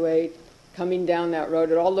evacuate, coming down that road.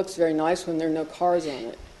 It all looks very nice when there are no cars on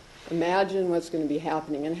it. Imagine what's going to be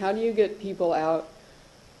happening. And how do you get people out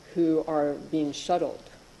who are being shuttled?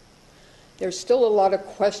 There's still a lot of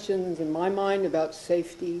questions in my mind about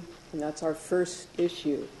safety, and that's our first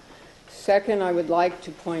issue. Second, I would like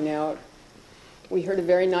to point out, we heard a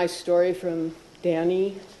very nice story from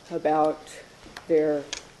Danny about their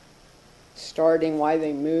starting, why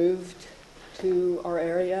they moved to our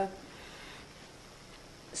area.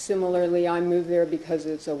 Similarly, I moved there because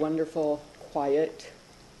it's a wonderful, quiet,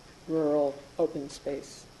 rural, open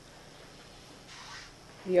space.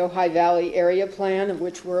 The Ojai Valley Area Plan, of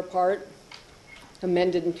which we're a part,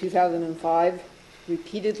 amended in 2005,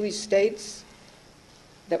 repeatedly states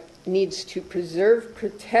that needs to preserve,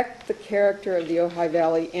 protect the character of the Ojai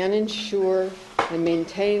Valley and ensure and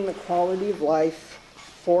maintain the quality of life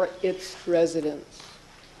for its residents.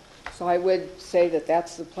 So I would say that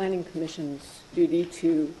that's the Planning Commission's duty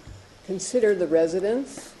to consider the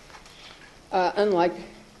residents, unlike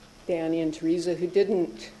Danny and Teresa, who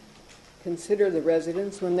didn't consider the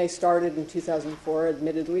residents when they started in 2004,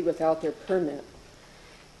 admittedly without their permit.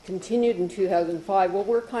 Continued in 2005. Well,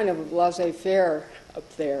 we're kind of laissez-faire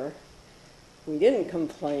up there. We didn't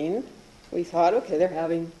complain. We thought, okay, they're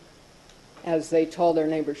having, as they told their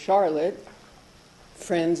neighbor Charlotte,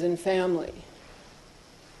 friends and family.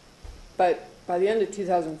 But by the end of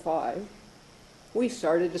 2005, we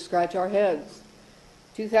started to scratch our heads.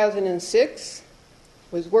 2006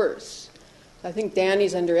 was worse. I think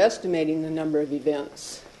Danny's underestimating the number of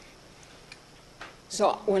events.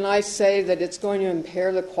 So when I say that it's going to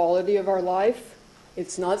impair the quality of our life,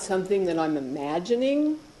 it's not something that I'm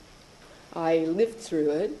imagining. I lived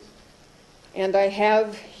through it. And I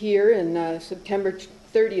have here in September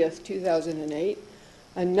 30th, 2008,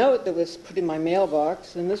 a note that was put in my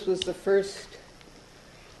mailbox, and this was the first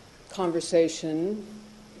conversation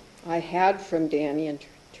I had from Danny and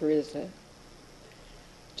Teresa.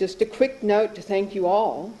 Just a quick note to thank you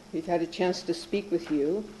all. We've had a chance to speak with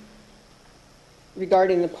you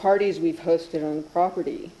regarding the parties we've hosted on the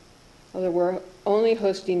property. Although we're only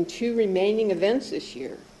hosting 2 remaining events this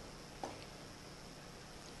year.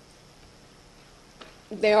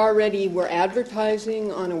 They already were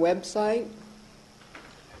advertising on a website,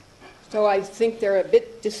 so I think they're a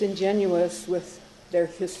bit disingenuous with their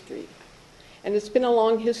history. And it's been a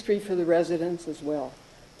long history for the residents as well,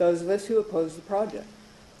 those of us who oppose the project.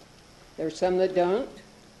 There are some that don't.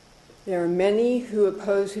 There are many who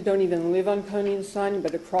oppose who don't even live on Koningstein,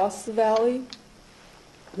 but across the valley,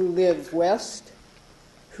 who live west,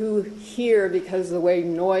 who hear because of the way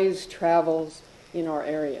noise travels in our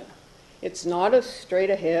area. It's not a straight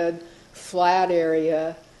ahead, flat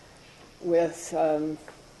area with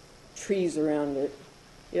trees around it.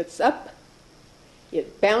 It's up,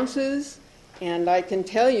 it bounces, and I can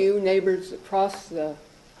tell you neighbors across the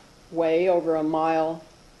way, over a mile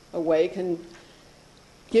away, can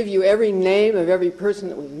give you every name of every person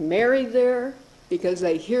that was married there because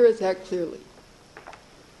they hear it that clearly.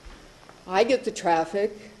 I get the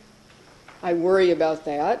traffic. I worry about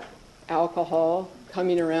that. Alcohol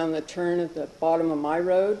coming around the turn at the bottom of my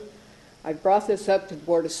road. I've brought this up to the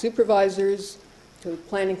Board of Supervisors, to the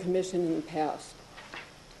Planning Commission in the past.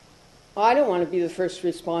 I don't want to be the first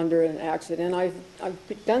responder in an accident.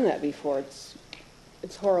 I've done that before.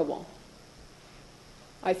 It's horrible.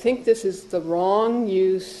 I think this is the wrong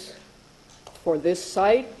use for this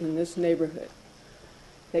site in this neighborhood.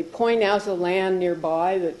 They point out the land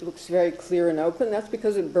nearby that looks very clear and open. That's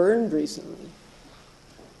because it burned recently.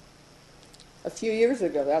 a few years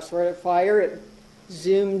ago. That's where a fire, it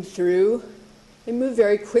zoomed through. They move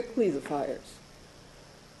very quickly, the fires.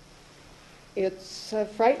 It's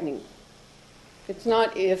frightening. It's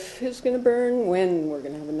not if it's going to burn, when we're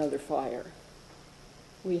going to have another fire.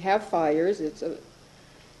 We have fires.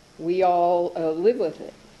 We all live with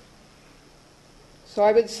it. So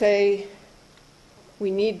I would say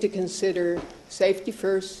we need to consider safety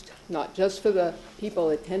first, not just for the people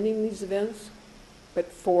attending these events,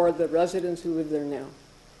 but for the residents who live there now.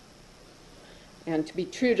 And to be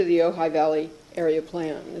true to the Ojai Valley area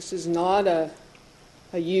plan, this is not a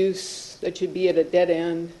use that should be at a dead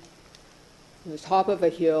end on the top of a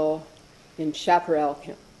hill in chaparral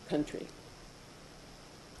country.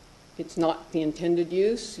 It's not the intended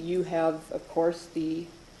use. You have, of course, the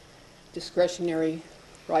discretionary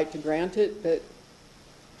right to grant it, but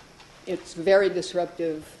it's very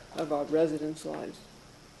disruptive of our residents' lives.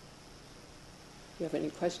 Do you have any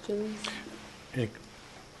questions?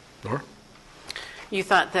 Laura? You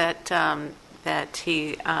thought that that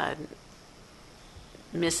he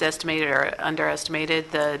misestimated or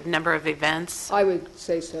underestimated the number of events? I would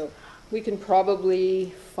say so. We can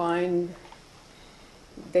probably find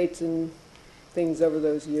dates and things over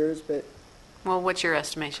those years, but... Well, what's your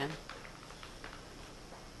estimation?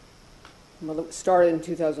 Well, it started in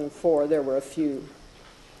 2004. There were a few.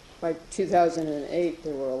 By 2008,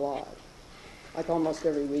 there were a lot, like almost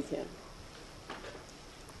every weekend.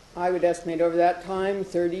 I would estimate over that time,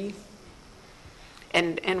 30.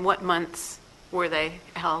 And what months were they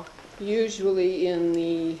held? Usually in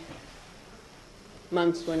the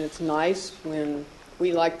months when it's nice, when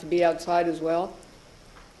we like to be outside as well.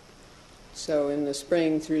 So in the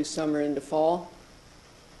spring through summer into fall.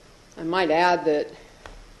 I might add that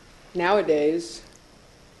nowadays,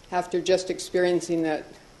 after just experiencing that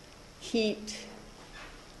heat,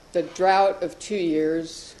 the drought of 2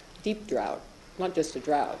 years, deep drought, not just a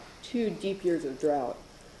drought, 2 deep years of drought.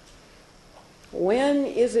 When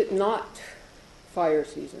is it not fire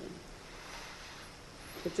season?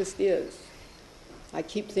 It just is. I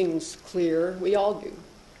keep things clear. We all do.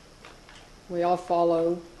 We all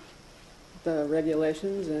follow the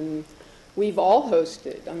regulations, and we've all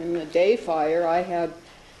hosted. I mean, the day fire, I had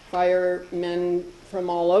firemen from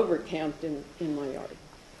all over camped in my yard.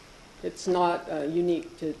 It's not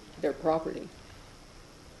unique to their property.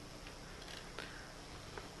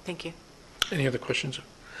 Thank you. Any other questions?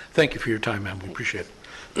 Thank you for your time, ma'am. We appreciate it.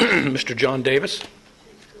 Mr. John Davis,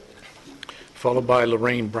 followed by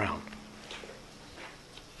Lorraine Brown.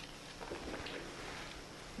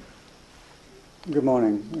 Good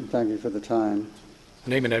morning, and thank you for the time.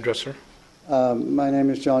 Name and address, sir. My name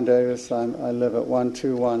is John Davis. I live at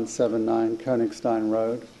 12179 Königstein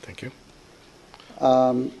Road. Thank you.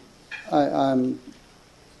 I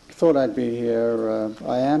thought I'd be here.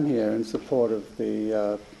 I am here in support of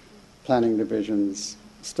the Planning Division's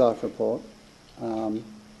staff report.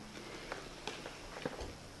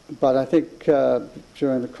 But I think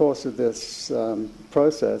during the course of this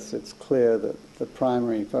process, it's clear that the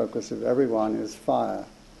primary focus of everyone is fire.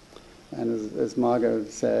 And as Margot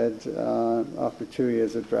said, after 2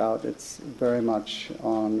 years of drought, it's very much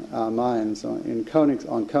on our minds on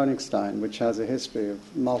Königstein, which has a history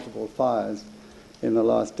of multiple fires in the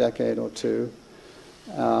last decade or two.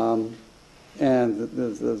 And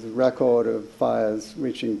there's a record of fires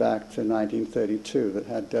reaching back to 1932 that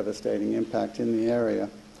had devastating impact in the area.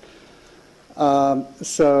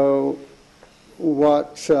 So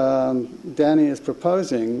what Danny is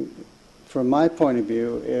proposing, from my point of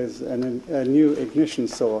view, is a new ignition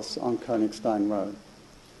source on Königstein Road.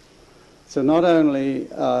 So not only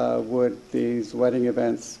would these wedding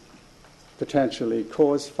events potentially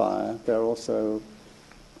cause fire, they're also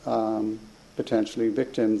potentially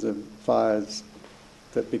victims of fires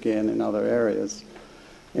that begin in other areas.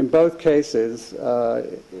 In both cases,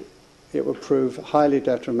 it would prove highly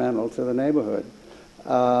detrimental to the neighborhood.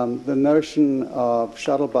 The notion of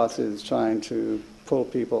shuttle buses trying to pull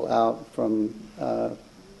people out from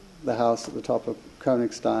the house at the top of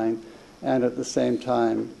Königstein, and at the same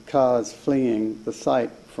time cars fleeing the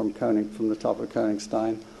site from the top of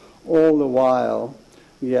Königstein, all the while,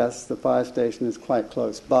 yes, the fire station is quite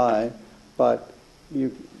close by, but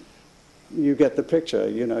you get the picture.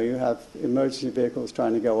 You know, you have emergency vehicles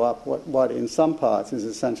trying to go up what in some parts is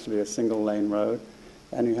essentially a single lane road,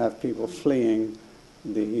 and you have people fleeing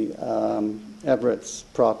the Everett's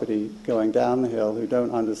property going down the hill who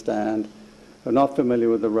don't understand, are not familiar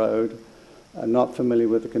with the road, are not familiar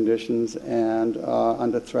with the conditions, and are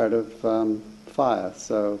under threat of fire.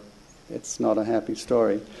 So it's not a happy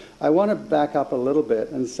story. I want to back up a little bit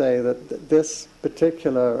and say that this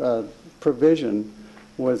particular provision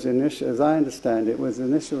was as I understand it, was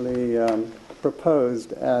initially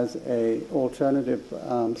proposed as a alternative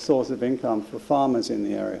source of income for farmers in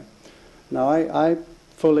the area. Now, I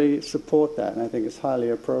fully support that, and I think it's highly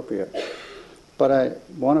appropriate. But I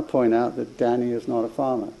want to point out that Danny is not a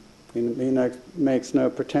farmer. He makes no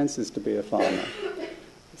pretenses to be a farmer.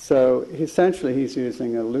 So essentially, he's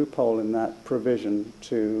using a loophole in that provision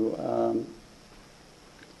to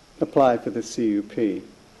apply for the CUP.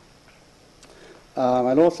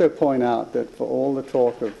 I'd also point out that for all the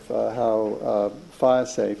talk of how fire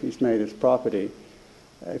safe he's made his property,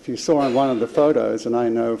 if you saw in one of the photos, and I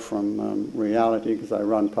know from reality because I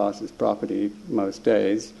run past his property most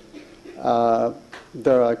days,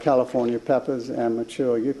 there are California peppers and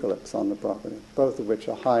mature eucalypts on the property, both of which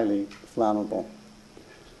are highly flammable.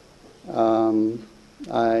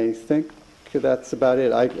 I think that's about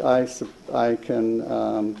it. I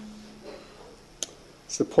can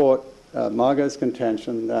support Margot's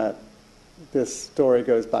contention that this story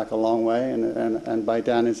goes back a long way, and by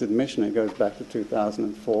Danny's admission, it goes back to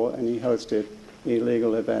 2004, and he hosted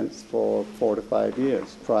illegal events for 4 to 5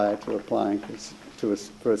 years prior to applying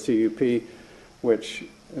for a CUP, which,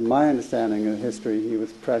 in my understanding of history, he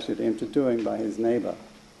was pressured into doing by his neighbor,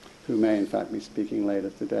 who may in fact be speaking later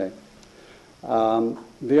today.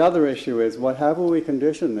 The other issue is, however we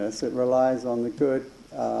condition this, it relies on the good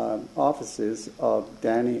offices of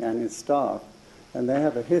Danny and his staff, and they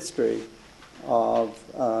have a history of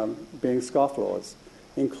being scofflaws,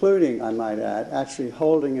 including, I might add, actually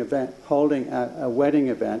holding a wedding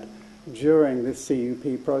event during this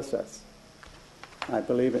CUP process. I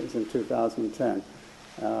believe it was in 2010,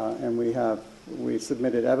 and we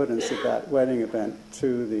submitted evidence of that wedding event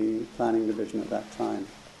to the Planning Division at that time.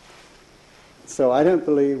 So I don't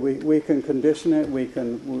believe we can condition it. We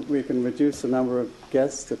can reduce the number of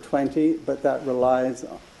guests to 20, but that relies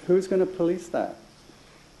on who's going to police that.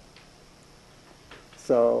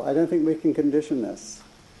 So I don't think we can condition this.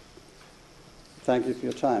 Thank you for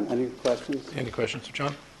your time. Any questions? Any questions of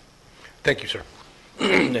John? Thank you, sir.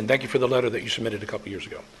 And thank you for the letter that you submitted a couple years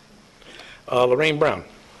ago. Lorraine Brown.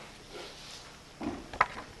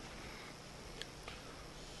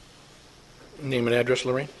 Name and address,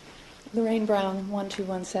 Lorraine. Lorraine Brown,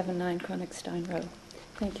 12179 Königstein Road.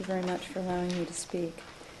 Thank you very much for allowing me to speak.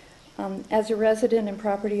 As a resident and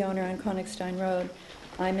property owner on Königstein Road,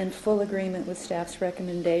 I'm in full agreement with staff's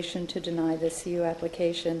recommendation to deny the CU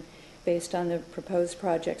application based on the proposed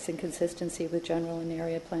project's inconsistency with general and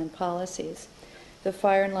area plan policies. The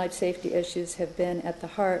fire and life safety issues have been at the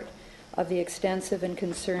heart of the extensive and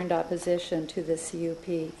concerned opposition to the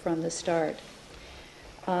CUP from the start.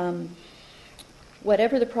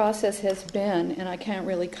 Whatever the process has been, and I can't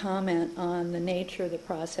really comment on the nature of the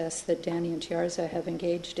process that Danny and Tiarza have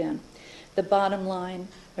engaged in, the bottom line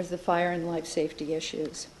is the fire and life safety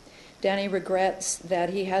issues. Danny regrets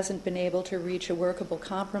that he hasn't been able to reach a workable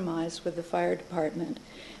compromise with the fire department.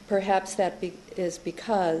 Perhaps that is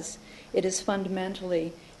because it is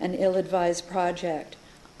fundamentally an ill-advised project,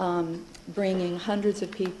 bringing hundreds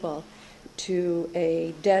of people to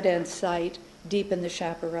a dead-end site deep in the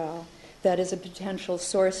chaparral that is a potential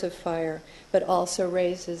source of fire, but also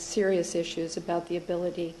raises serious issues about the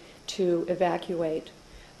ability to evacuate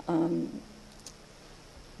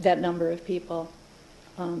that number of people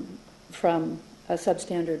from a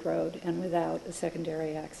substandard road and without a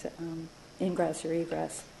secondary ingress or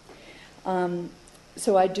egress.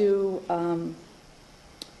 So I do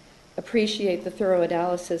appreciate the thorough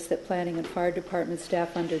analysis that planning and fire department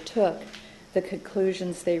staff undertook, the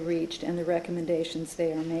conclusions they reached, and the recommendations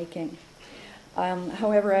they are making.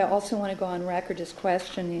 However, I also want to go on record as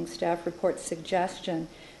questioning staff report's suggestion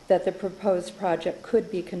that the proposed project could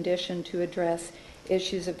be conditioned to address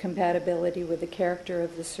issues of compatibility with the character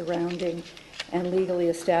of the surrounding and legally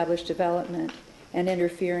established development and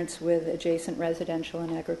interference with adjacent residential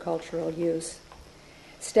and agricultural use.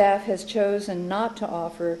 Staff has chosen not to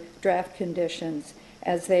offer draft conditions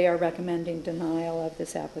as they are recommending denial of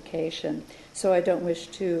this application. So I don't wish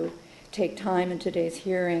to take time in today's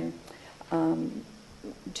hearing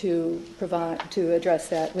to address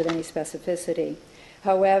that with any specificity.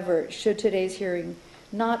 However, should today's hearing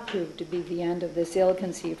not prove to be the end of this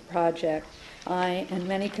ill-conceived project, I and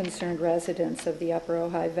many concerned residents of the Upper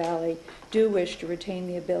Ojai Valley do wish to retain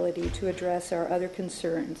the ability to address our other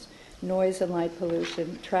concerns: noise and light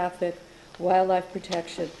pollution, traffic, wildlife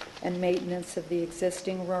protection, and maintenance of the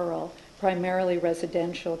existing rural, primarily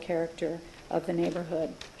residential character of the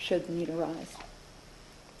neighborhood, should the need arise.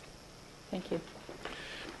 Thank you.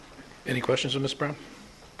 Any questions of Ms. Brown?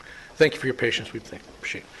 Thank you for your patience. We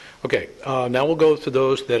appreciate it. Okay, now we'll go to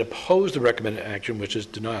those that oppose the recommended action, which is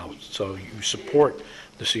denial. So you support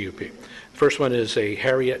the CUP. First one is a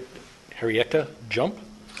Harrietta Jump,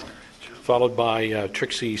 followed by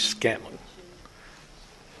Trixie Scanlon.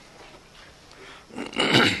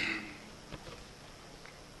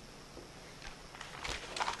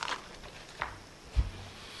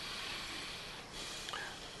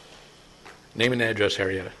 Name and address,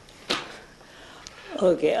 Harrietta.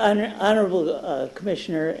 Okay, Honorable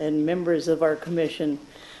Commissioner and members of our commission,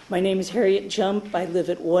 my name is Harriet Jump. I live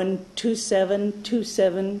at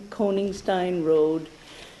 12727 Koningstein Road.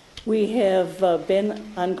 We have been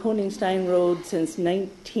on Koningstein Road since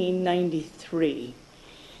 1993,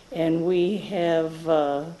 and we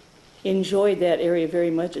have enjoyed that area very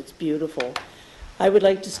much. It's beautiful. I would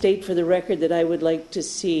like to state for the record that I would like to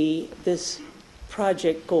see this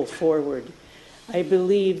project go forward. I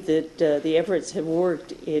believe that the efforts have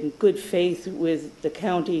worked in good faith with the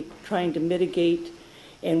county trying to mitigate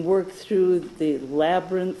and work through the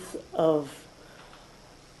labyrinth of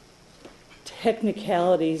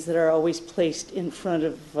technicalities that are always placed in front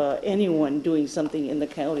of anyone doing something in the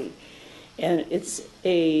county. And it's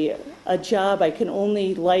a job I can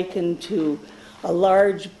only liken to a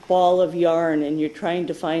large ball of yarn, and you're trying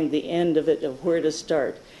to find the end of it, of where to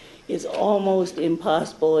start. It's almost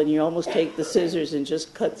impossible, and you almost take the scissors and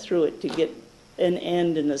just cut through it to get an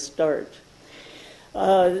end and a start.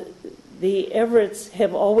 The Everetts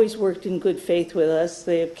have always worked in good faith with us.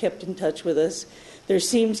 They have kept in touch with us. There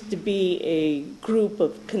seems to be a group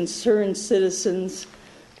of concerned citizens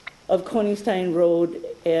of Koningstein Road,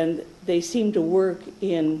 and they seem to work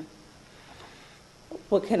in,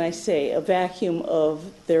 what can I say, a vacuum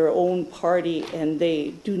of their own party, and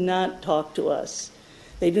they do not talk to us.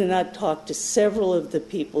 They do not talk to several of the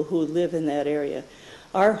people who live in that area.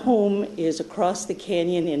 Our home is across the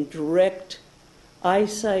canyon in direct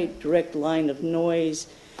eyesight, direct line of noise.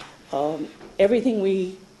 Everything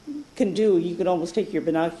we can do, you can almost take your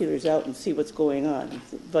binoculars out and see what's going on,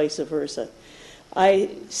 vice versa.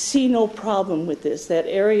 I see no problem with this. That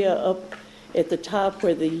area up at the top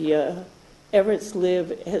where the Everetts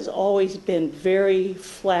live has always been very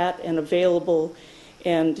flat and available,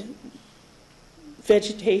 and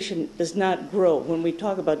vegetation does not grow. When we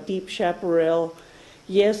talk about deep chaparral,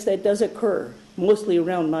 yes, that does occur, mostly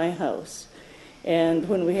around my house. And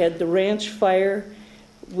when we had the ranch fire,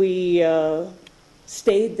 we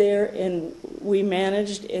stayed there and we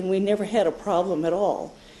managed, and we never had a problem at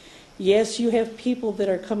all. Yes, you have people that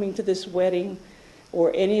are coming to this wedding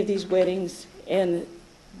or any of these weddings, and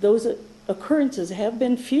those occurrences have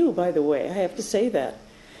been few, by the way, I have to say that.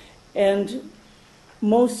 And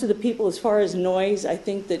most of the people, as far as noise, I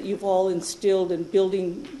think that you've all instilled in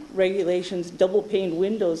building regulations, double-paned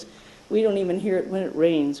windows. We don't even hear it when it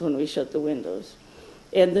rains when we shut the windows.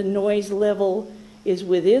 And the noise level is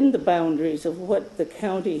within the boundaries of what the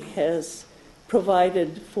county has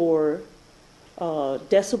provided for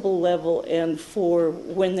decibel level and for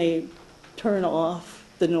when they turn off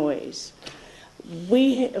the noise.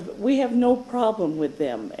 We have no problem with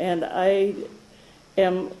them, and I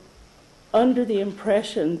am under the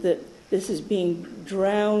impression that this is being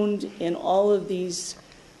drowned in all of these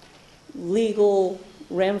legal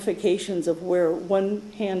ramifications of where one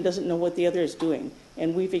hand doesn't know what the other is doing,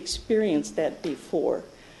 and we've experienced that before.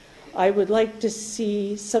 I would like to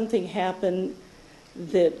see something happen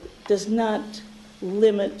that does not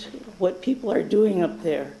limit what people are doing up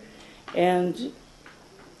there, and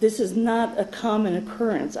this is not a common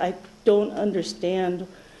occurrence. I don't understand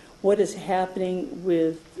what is happening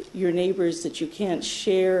with your neighbors that you can't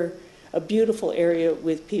share a beautiful area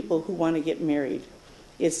with people who want to get married.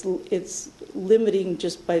 It's limiting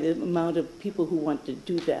just by the amount of people who want to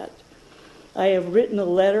do that. I have written a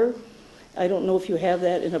letter. I don't know if you have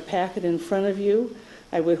that in a packet in front of you.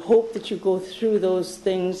 I would hope that you go through those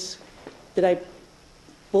things that I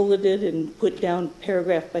bulleted and put down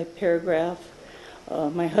paragraph by paragraph.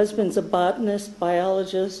 My husband's a botanist,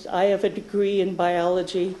 biologist. I have a degree in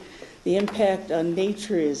biology. The impact on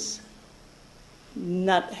nature is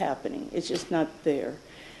not happening. It's just not there.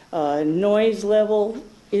 Noise level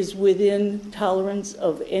is within tolerance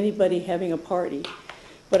of anybody having a party.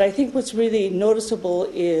 But I think what's really noticeable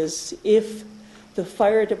is if the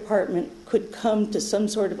fire department could come to some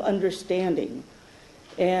sort of understanding,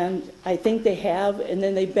 and I think they have, and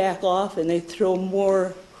then they back off and they throw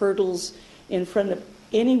more hurdles in front of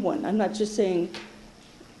anyone. I'm not just saying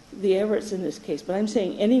the Everetts in this case, but I'm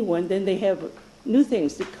saying anyone, then they have new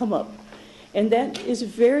things that come up. And that is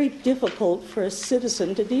very difficult for a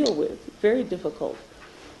citizen to deal with, very difficult.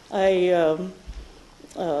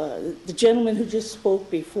 the gentleman who just spoke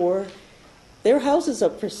before, their house is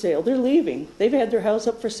up for sale. They're leaving. They've had their house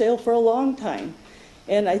up for sale for a long time.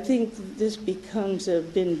 And I think this becomes a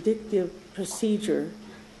vindictive procedure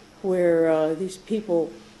where these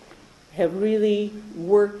people have really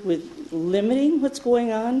worked with limiting what's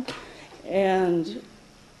going on, and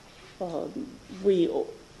we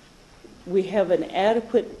have an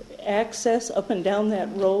adequate access up and down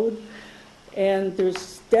that road, and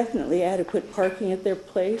there's definitely adequate parking at their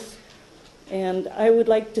place. And I would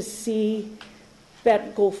like to see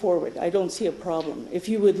that go forward. I don't see a problem. If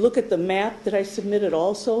you would look at the map that I submitted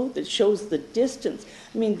also that shows the distance.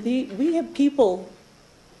 I mean, we have people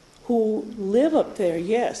who live up there,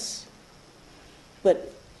 yes,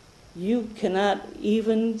 but you cannot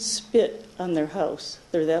even spit on their house.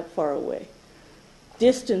 They're that far away.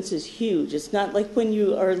 Distance is huge. It's not like when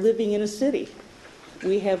you are living in a city.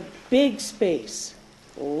 We have big space,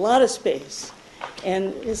 a lot of space.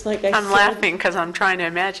 And it's like I'm laughing because I'm trying to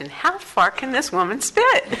imagine, how far can this woman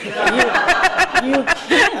spit? You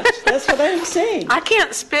can't. That's what I'm saying. I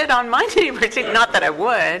can't spit on my neighbors. Not that I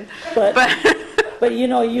would. But you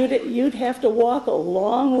know, you'd have to walk a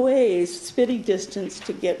long ways, spitting distance,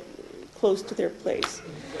 to get close to their place.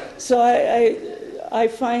 So I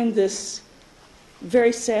find this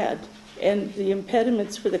very sad, and the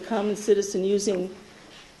impediments for the common citizen using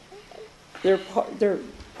their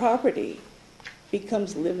property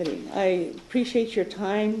becomes limiting. I appreciate your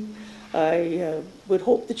time. I would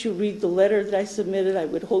hope that you read the letter that I submitted. I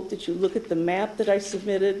would hope that you look at the map that I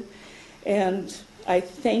submitted. And I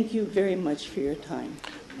thank you very much for your time.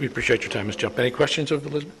 We appreciate your time, Ms. Jump. Any questions of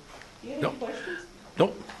Elizabeth? Do you have any questions?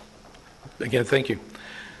 No. Again, thank you.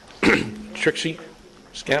 Trixie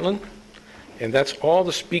Scantlin? And that's all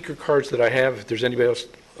the speaker cards that I have. If there's anybody else,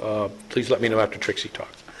 please let me know after Trixie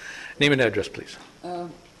talks. Name and address, please.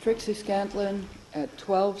 Trixie Scantlin at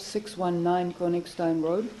 12619 Königstein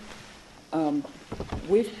Road.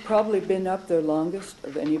 We've probably been up there longest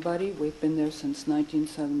of anybody. We've been there since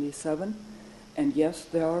 1977. And yes,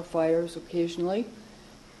 there are fires occasionally,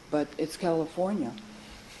 but it's California.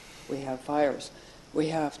 We have fires. We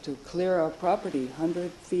have to clear our property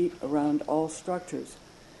 100 feet around all structures.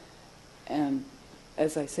 And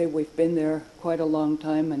as I say, we've been there quite a long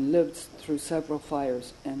time and lived through several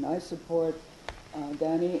fires. And I support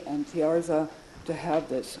Danny and Tiarza to have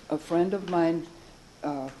this. A friend of mine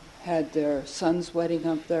had their son's wedding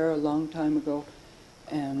up there a long time ago,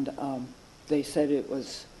 and they said it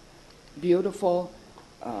was beautiful.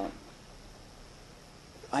 I'm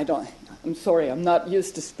sorry, I'm not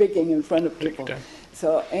used to speaking in front of people.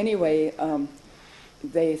 So anyway,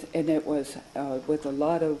 it was with a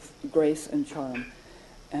lot of grace and charm.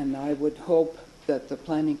 And I would hope that the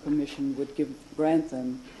Planning Commission would grant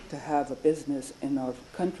them to have a business in our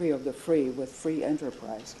country of the free with free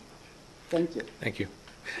enterprise. Thank you. Thank you.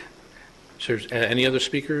 So, any other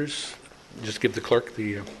speakers? Just give the clerk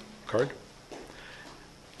the card.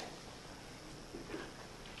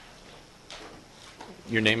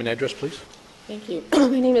 Your name and address, please. Thank you. My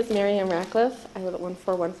name is Miriam Ratcliffe. I live at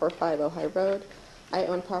 14145 Ojai Road. I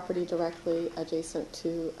own property directly adjacent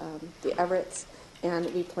to the Everetts,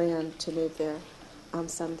 and we plan to move there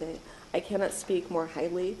someday. I cannot speak more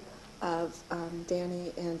highly of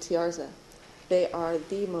Danny and Tiarza. They are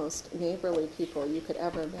the most neighborly people you could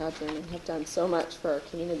ever imagine and have done so much for our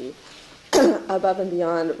community, above and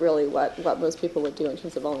beyond really what most people would do in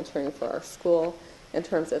terms of volunteering for our school, in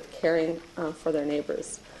terms of caring for their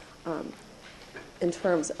neighbors, in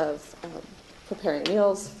terms of preparing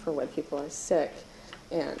meals for when people are sick,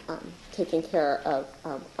 and taking care of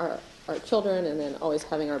our children, and then always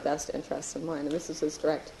having our best interests in mind. And this is as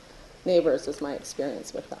direct neighbors as my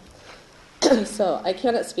experience with them. So I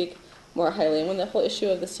cannot speak more highly. And when the whole issue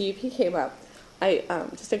of the CUP came up, I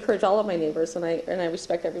just encourage all of my neighbors, and I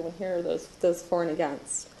respect everyone here, those for and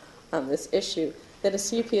against this issue, that a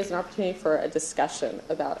CUP is an opportunity for a discussion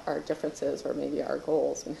about our differences or maybe our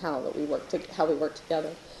goals and how we work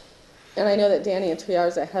together. And I know that Danny and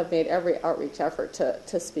Tiarza have made every outreach effort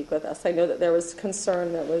to speak with us. I know that there was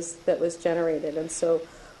concern that was generated, and so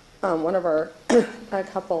one of our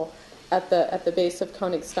couple at the base of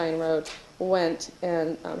Königstein Road went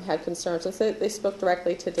and had concerns, and so they spoke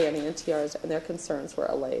directly to Danny and Tiarza, and their concerns were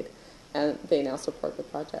allayed, and they now support the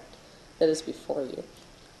project that is before you.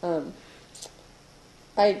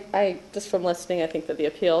 I just from listening, I think that the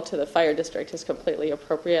appeal to the fire district is completely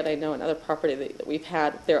appropriate. I know another property that we've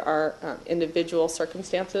had, there are individual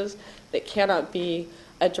circumstances that cannot be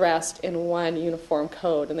addressed in one uniform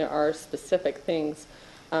code, and there are specific things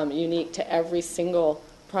unique to every single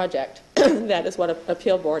project. That is what an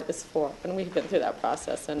appeal board is for, and we've been through that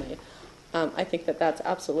process, and I think that that's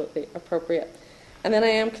absolutely appropriate. And then I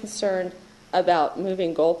am concerned about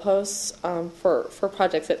moving goalposts for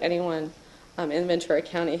projects that anyone in Ventura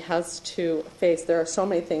County has to face. There are so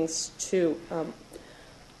many things to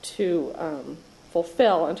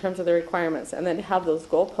fulfill in terms of the requirements, and then to have those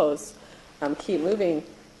goalposts keep moving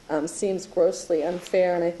seems grossly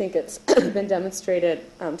unfair, and I think it's been demonstrated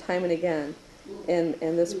time and again in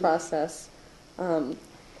this process. And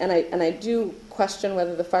I do question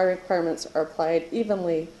whether the fire requirements are applied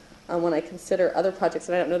evenly when I consider other projects,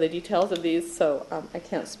 and I don't know the details of these, so I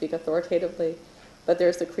can't speak authoritatively. But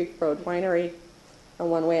there's the Creek Road Winery, a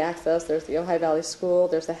one-way access. There's the Ojai Valley School.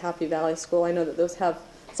 There's the Happy Valley School. I know that those have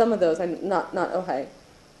some of those. Not Ojai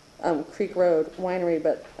Creek Road Winery,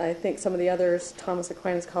 but I think some of the others, Thomas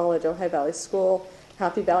Aquinas College, Ojai Valley School,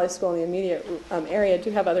 Happy Valley School in the immediate area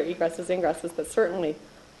do have other egresses, ingresses, but certainly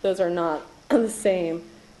those are not the same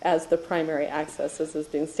as the primary access as is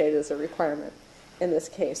being stated as a requirement in this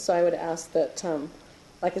case. So I would ask that,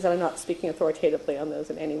 like I said, I'm not speaking authoritatively on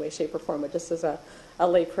those in any way, shape, or form, but just as a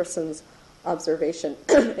layperson's observation.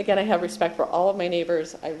 Again, I have respect for all of my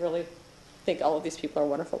neighbors. I really think all of these people are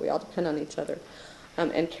wonderful. We all depend on each other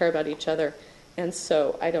and care about each other. And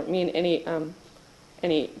so I don't mean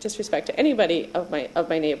any disrespect to anybody of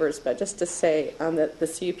my neighbors, but just to say that the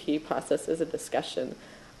CUP process is a discussion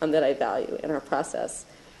that I value in our process.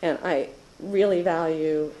 And I really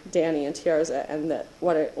value Danny and Tiarza, and that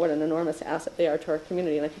what an enormous asset they are to our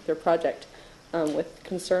community. And I think their project, with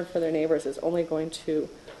concern for their neighbors, is only going to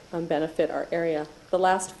benefit our area. The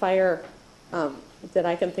last fire that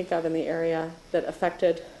I can think of in the area that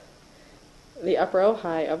affected the Upper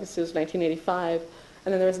Ojai, obviously, was 1985,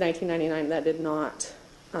 and then there was 1999 that did not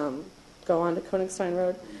go on to Koenigstein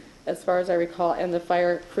Road, as far as I recall, and the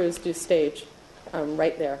fire crews do stage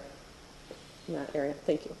right there in that area.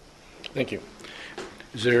 Thank you. Thank you.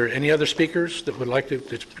 Is there any other speakers that would like to?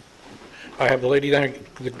 I have the lady down.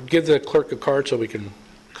 Give the clerk a card so we can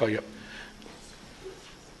call you up.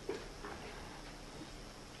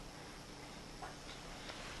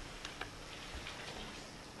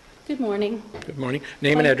 Good morning. Good morning.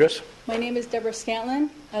 Name and address. My name is Deborah Scantlin.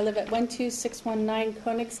 I live at 12619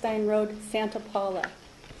 Koenigstein Road, Santa Paula.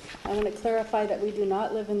 I want to clarify that we do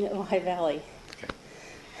not live in the Ojai Valley.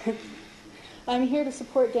 Okay. I'm here to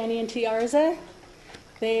support Danny and Tiarza.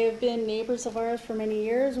 They have been neighbors of ours for many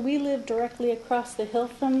years. We live directly across the hill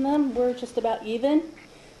from them. We're just about even.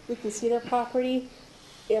 We can see their property.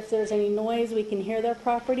 If there's any noise, we can hear their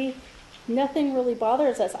property. Nothing really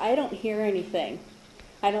bothers us. I don't hear anything.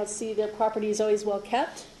 I don't see their property is always well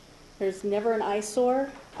kept. There's never an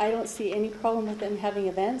eyesore. I don't see any problem with them having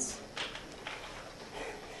events.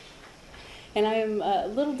 And I am a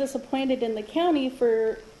little disappointed in the county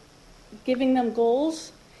for giving them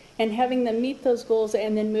goals and having them meet those goals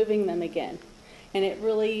and then moving them again. And it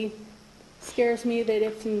really scares me that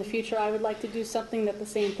if in the future I would like to do something, that the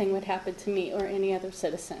same thing would happen to me or any other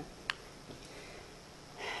citizen.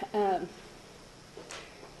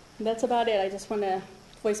 That's about it. I just want to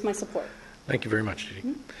voice my support. Thank you very much, Judy.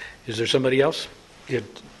 Mm-hmm. Is there somebody else?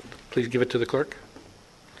 Please give it to the clerk.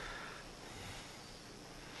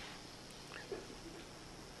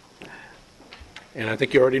 And I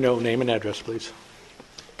think you already know name and address, please.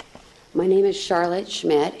 My name is Charlotte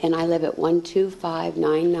Schmidt, and I live at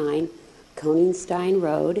 12599 Koenigstein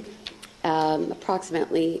Road,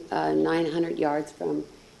 approximately 900 yards from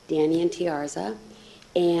Danny and Tiarza.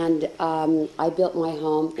 And I built my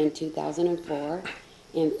home in 2004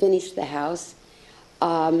 and finished the house.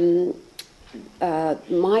 My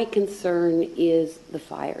concern is the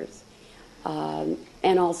fires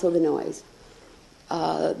and also the noise.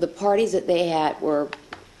 The parties that they had were,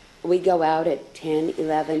 we go out at 10,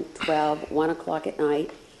 11, 12, 1 o'clock at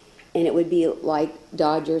night, and it would be like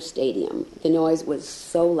Dodger Stadium. The noise was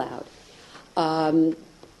so loud.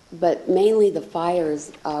 But mainly the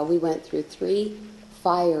fires, we went through 3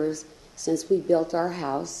 fires since we built our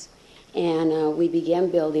house, and we began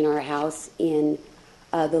building our house in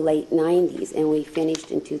the late 90s, and we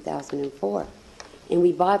finished in 2004. And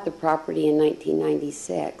we bought the property in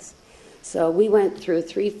 1996. So we went through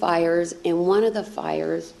 3 fires, and one of the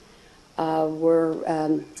fires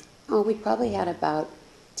we probably had about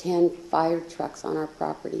 10 fire trucks on our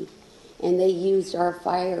property, and they used our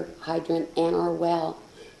fire hydrant and our well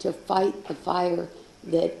to fight the fire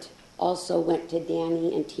that also went to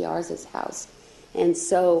Danny and Tiarza's house. And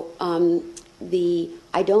so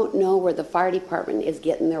I don't know where the fire department is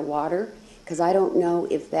getting their water, because I don't know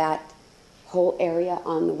if that whole area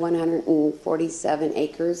on the 147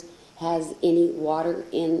 acres has any water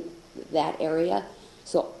in that area.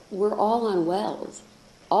 So we're all on wells,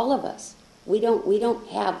 all of us. We don't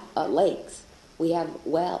have lakes. We have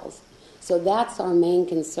wells. So that's our main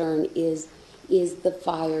concern is the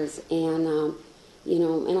fires, and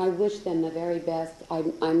and I wish them the very best.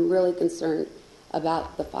 I'm really concerned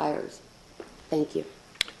about the fires. Thank you.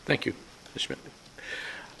 Thank you, Ms. Schmidt.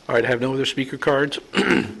 All right, I have no other speaker cards,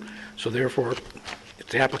 so therefore,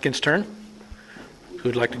 it's the applicant's turn. Who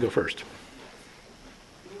would like to go first?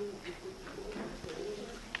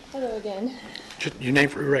 Hello again. Your name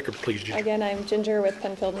for the record, please, Ginger. Again, I'm Ginger with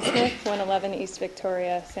Penfield and Smith, 111 East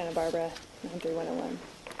Victoria, Santa Barbara,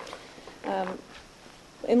 93101.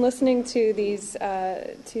 In listening to these,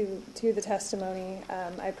 to the testimony,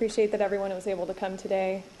 I appreciate that everyone was able to come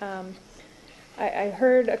today. I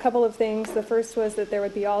heard a couple of things. The first was that there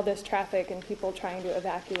would be all this traffic and people trying to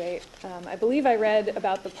evacuate. I believe I read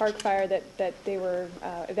about the park fire that they were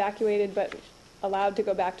evacuated but allowed to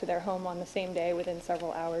go back to their home on the same day within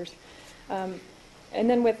several hours. And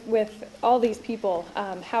then with all these people,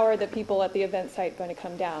 how are the people at the event site going to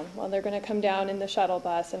come down? Well, they're going to come down in the shuttle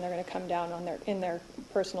bus, and they're going to come down in their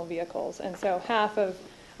personal vehicles. And so half of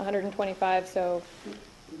 125, so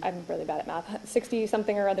I'm really bad at math,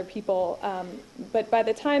 60-something or other people. But by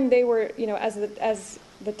the time they were, speaking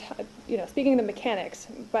of the mechanics,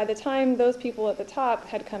 by the time those people at the top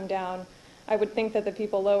had come down, I would think that the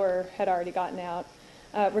people lower had already gotten out.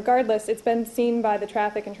 Regardless, it's been seen by the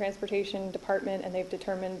Traffic and Transportation Department, and they've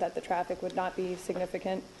determined that the traffic would not be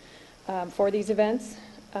significant for these events.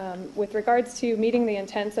 With regards to meeting the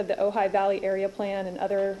intents of the Ojai Valley Area Plan and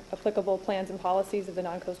other applicable plans and policies of the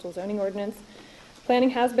non-coastal zoning ordinance, planning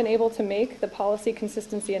has been able to make the policy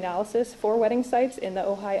consistency analysis for wedding sites in the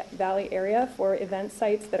Ojai Valley area for event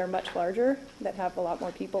sites that are much larger, that have a lot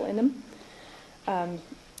more people in them.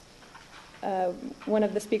 One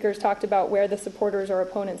of the speakers talked about where the supporters or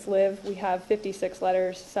opponents live. We have 56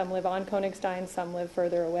 letters. Some live on Königstein, some live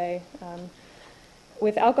further away.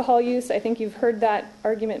 With alcohol use, I think you've heard that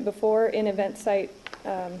argument before in event site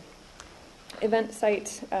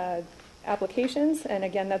applications, and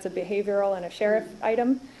again, that's a behavioral and a sheriff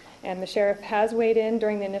item. And the sheriff has weighed in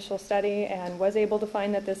during the initial study and was able to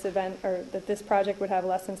find that this event or that this project would have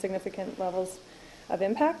less than significant levels of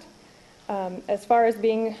impact. As far as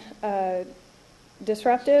being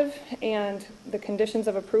disruptive and the conditions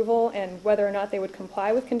of approval and whether or not they would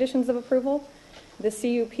comply with conditions of approval, the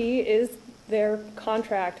CUP is their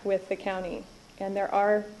contract with the county, and there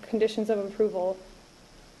are conditions of approval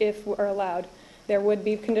if we're allowed. There would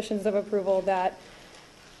be conditions of approval that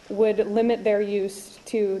would limit their use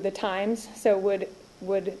to the times, so would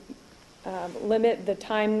limit the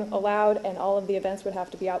time allowed, and all of the events would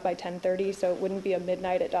have to be out by 10:30, so it wouldn't be a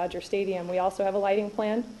midnight at Dodger Stadium. We also have a lighting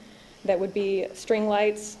plan that would be string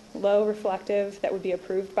lights, low reflective, that would be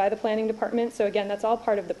approved by the planning department. So again, that's all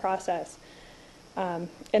part of the process.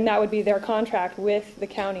 And that would be their contract with the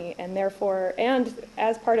county, and therefore, and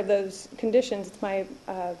as part of those conditions, it's my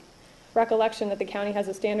recollection that the county has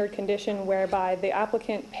a standard condition whereby the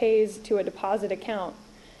applicant pays to a deposit account,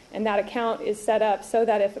 and that account is set up so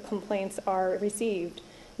that if complaints are received,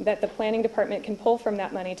 that the planning department can pull from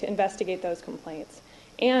that money to investigate those complaints.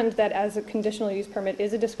 And that as a conditional use permit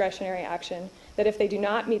is a discretionary action, that if they do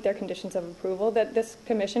not meet their conditions of approval, that this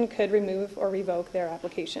commission could remove or revoke their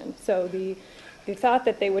application. So the thought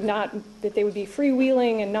that they would be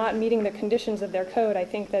freewheeling and not meeting the conditions of their code, I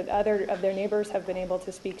think that other of their neighbors have been able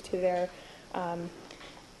to speak to their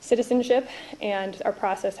citizenship, and our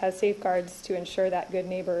process has safeguards to ensure that good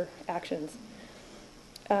neighbor actions.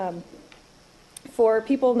 For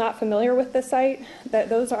people not familiar with the site,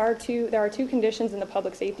 there are two conditions in the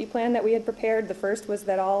public safety plan that we had prepared. The first was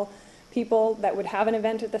that all people that would have an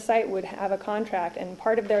event at the site would have a contract, and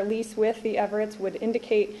part of their lease with the Everetts would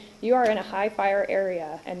indicate you are in a high fire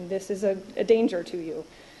area and this is a danger to you.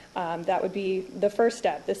 That would be the first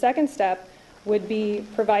step. The second step would be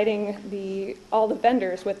providing all the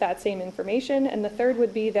vendors with that same information, and the third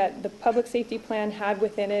would be that the public safety plan had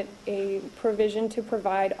within it a provision to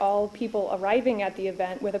provide all people arriving at the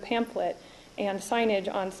event with a pamphlet and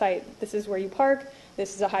signage on site. This is where you park,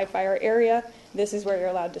 this is a high fire area, this is where you're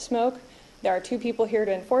allowed to smoke. There are 2 people here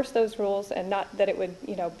to enforce those rules, and not that it would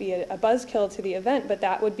be a buzzkill to the event, but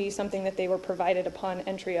that would be something that they were provided upon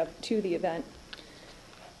entry up to the event.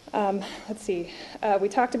 Let's see. We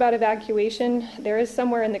talked about evacuation. There is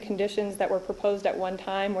somewhere in the conditions that were proposed at one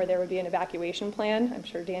time where there would be an evacuation plan. I'm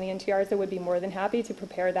sure Danny and Tiarza would be more than happy to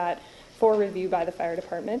prepare that for review by the fire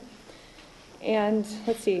department. And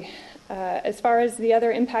let's see. As far as the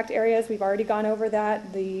other impact areas, we've already gone over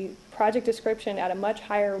that. The project description at a much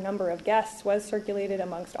higher number of guests was circulated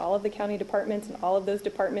amongst all of the county departments, and all of those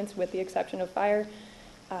departments, with the exception of fire,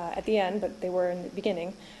 at the end, but they were in the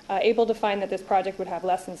beginning, able to find that this project would have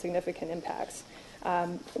less than significant impacts.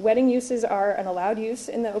 Wedding uses are an allowed use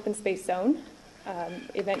in the open space zone.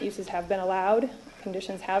 Event uses have been allowed.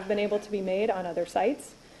 Conditions have been able to be made on other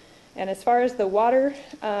sites. And as far as the water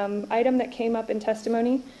item that came up in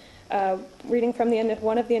testimony, reading from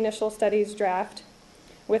one of the initial studies draft,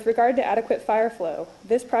 with regard to adequate fire flow,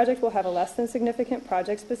 this project will have a less than significant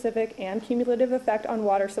project-specific and cumulative effect on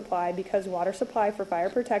water supply because water supply for fire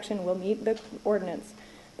protection will meet the ordinance.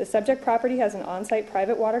 The subject property has an on-site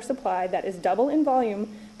private water supply that is double in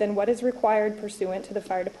volume than what is required pursuant to the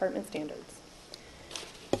fire department standards.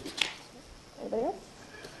 Anybody else?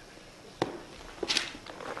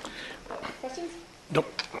 Questions?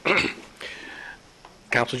 Nope.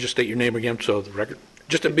 Council, just state your name again, so the record.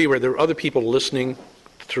 Just to be aware, there are other people listening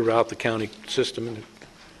throughout the county system.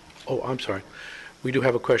 Oh, I'm sorry. We do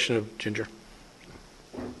have a question of Ginger.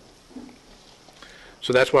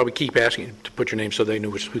 So that's why we keep asking you to put your name so they know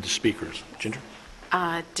who the speaker is. Ginger?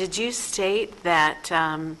 Did you state that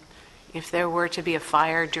if there were to be a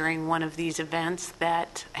fire during one of these events,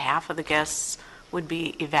 that half of the guests would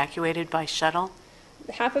be evacuated by shuttle?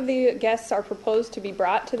 Half of the guests are proposed to be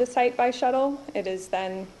brought to the site by shuttle. It is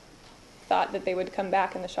then thought that they would come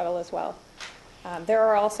back in the shuttle as well. There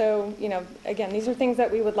are also, again, these are things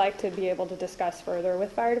that we would like to be able to discuss further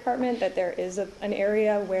with fire department, that there is an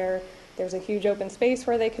area where there's a huge open space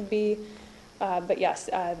where they could be. But yes,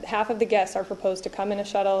 half of the guests are proposed to come in a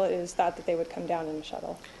shuttle. It is thought that they would come down in a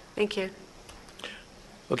shuttle. Thank you.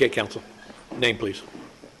 Okay, Council. Name, please.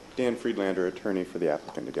 Dan Friedlander, attorney for the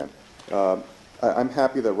applicant again. I'm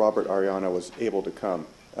happy that Robert Ariana was able to come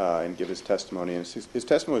and give his testimony. And his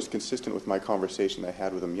testimony was consistent with my conversation I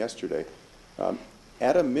had with him yesterday.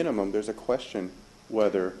 At a minimum, there's a question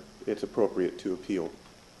whether it's appropriate to appeal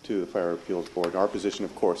to the Fire Appeals Board. Our position,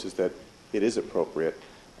 of course, is that it is appropriate.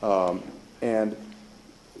 And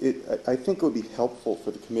I think it would be helpful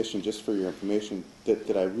for the Commission, just for your information,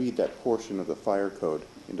 that I read that portion of the Fire Code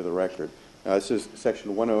into the record. This is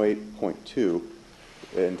Section 108.2,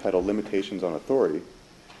 entitled Limitations on Authority.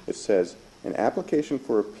 It says, an application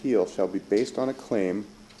for appeal shall be based on a claim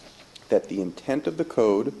that the intent of the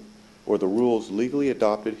code or the rules legally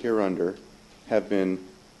adopted hereunder have been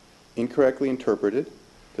incorrectly interpreted,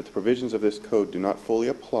 that the provisions of this code do not fully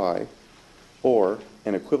apply, or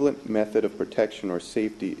an equivalent method of protection or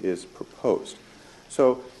safety is proposed.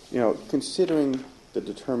 So, considering the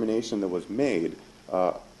determination that was made,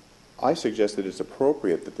 I suggest that it's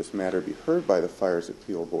appropriate that this matter be heard by the Fire's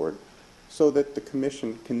Appeal Board so that the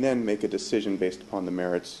Commission can then make a decision based upon the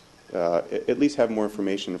merits, at least have more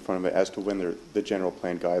information in front of it as to when the general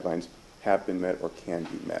plan guidelines have been met or can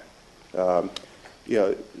be met.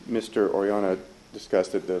 Mr. Oriana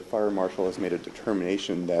discussed that the Fire Marshal has made a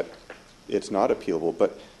determination that it's not appealable,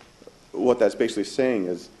 but what that's basically saying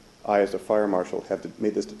is I, as a Fire Marshal, have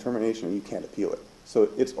made this determination and you can't appeal it. So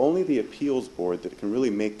it's only the Appeals Board that can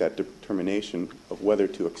really make that determination of whether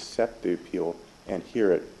to accept the appeal and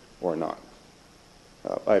hear it or not.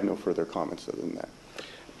 I have no further comments other than that.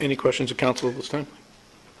 Any questions of council at this time?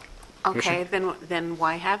 Okay, then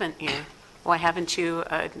why haven't you? Why haven't you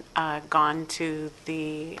gone to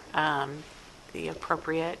the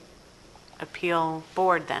appropriate appeal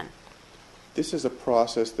board then? This is a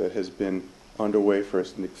process that has been underway for a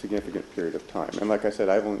significant period of time. And like I said,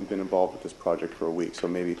 I've only been involved with this project for a week, so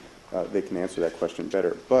maybe they can answer that question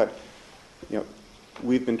better. But,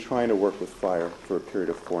 we've been trying to work with fire for a period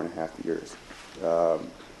of 4.5 years.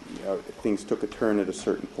 Things took a turn at a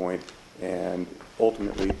certain point, and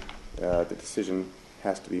ultimately the decision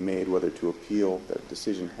has to be made whether to appeal. That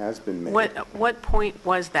decision has been made. What point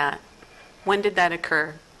was that? When did that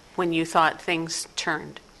occur? When you thought things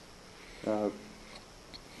turned? Hi,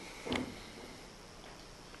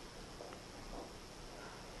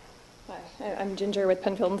 I'm Ginger with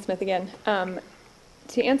Penfield and Smith again.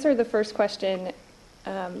 To answer the first question,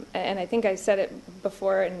 and I think I said it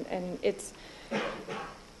before, and it's,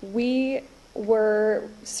 we were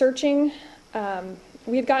searching.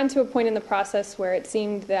 We had gotten to a point in the process where it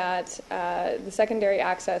seemed that the secondary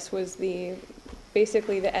access was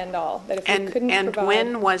basically the end all. That if we couldn't provide. And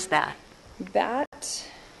when was that?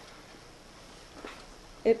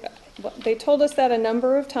 They told us that a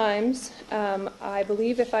number of times. I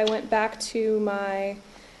believe if I went back to my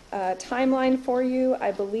timeline for you,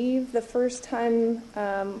 I believe the first time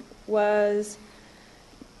was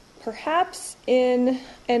perhaps and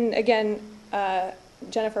again,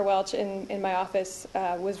 Jennifer Welch in my office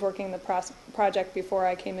was working the project before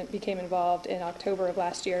I became involved in October of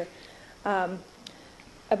last year.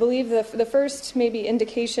 I believe the first maybe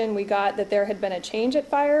indication we got that there had been a change at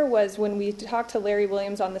fire was when we talked to Larry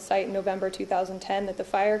Williams on the site in November 2010 that the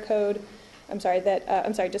fire code,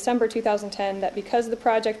 December 2010, that because the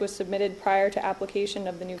project was submitted prior to application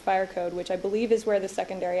of the new fire code, which I believe is where the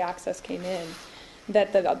secondary access came in,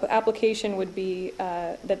 that the application would be,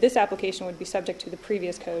 that this application would be subject to the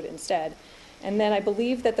previous code instead. And then I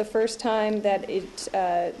believe that the first time that it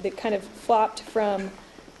kind of flopped from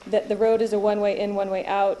that the road is a one-way in, one-way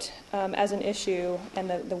out as an issue, and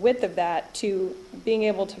the width of that, to being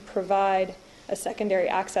able to provide a secondary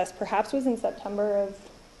access, perhaps was in September of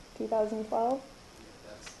 2012?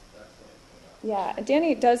 Yeah,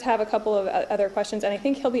 Danny does have a couple of other questions, and I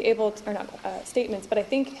think he'll be able to, or not statements, but I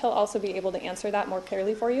think he'll also be able to answer that more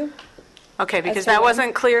clearly for you. Okay, because that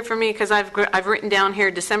wasn't clear for me, because I've written down here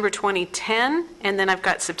December 2010, and then I've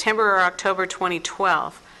got September or October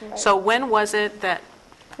 2012. Right. So when was it that...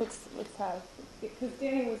 Let's have, because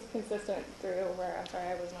Danny was consistent through where, I'm sorry,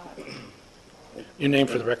 I was not. Your name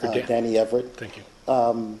for the record, Dan. Danny Everett. Thank you.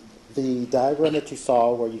 The diagram that you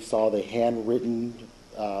saw, where you saw the handwritten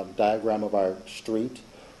diagram of our street,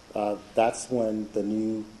 that's when the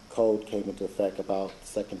new code came into effect about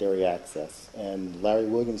secondary access. And Larry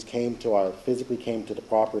Williams physically came to the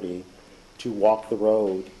property to walk the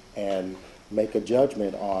road and make a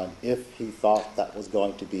judgment on if he thought that was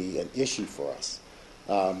going to be an issue for us.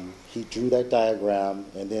 He drew that diagram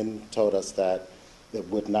and then told us that it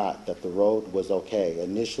would not, that the road was okay.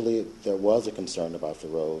 Initially, there was a concern about the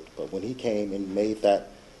road, but when he came and made that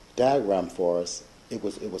diagram for us, it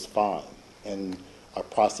was fine, and our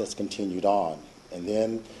process continued on. And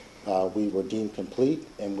then we were deemed complete,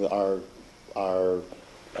 and our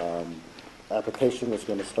application was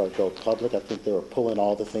going to go public. I think they were pulling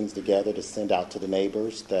all the things together to send out to the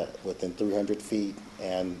neighbors that within 300 feet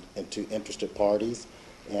and to interested parties.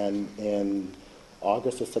 And in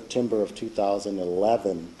August or September of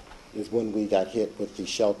 2011 is when we got hit with the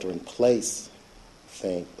shelter-in-place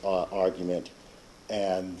argument,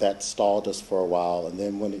 and that stalled us for a while. And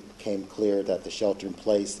then when it became clear that the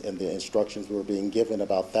shelter-in-place and the instructions we were being given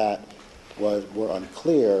about that were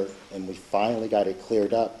unclear, and we finally got it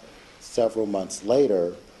cleared up several months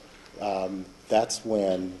later, that's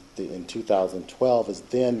when, in 2012, is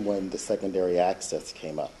then when the secondary access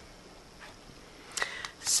came up.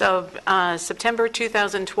 So September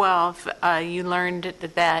 2012, you learned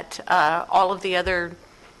that all of the other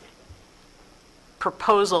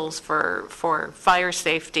proposals for fire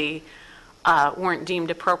safety weren't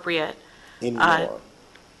deemed appropriate. Anymore.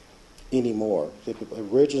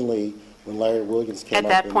 Originally, when Larry Williams came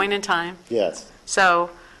up... At that point in time? Yes.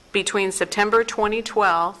 So between September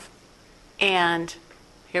 2012 and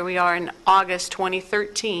here we are in August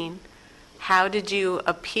 2013, how did you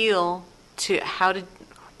appeal to...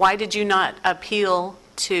 Why did you not appeal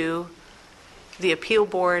to the appeal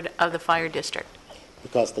board of the fire district?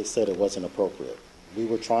 Because they said it wasn't appropriate. We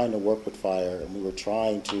were trying to work with fire, and we were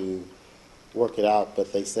trying to work it out,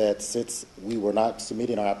 but they said since we were not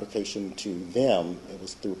submitting our application to them, it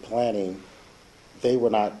was through planning, they were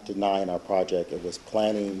not denying our project. It was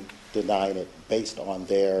planning denying it based on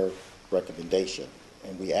their recommendation.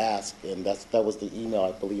 And we asked, and that was the email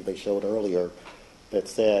I believe they showed earlier, that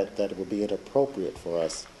said that it would be inappropriate for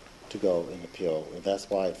us to go and appeal. And that's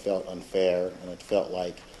why it felt unfair, and it felt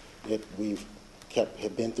like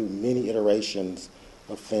had been through many iterations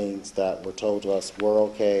of things that were told to us were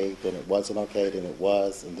okay, then it wasn't okay, then it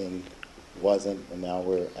was, and then it wasn't, and now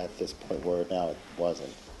we're at this point where now it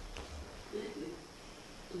wasn't.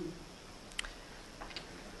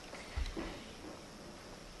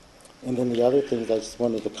 And then the other things, I just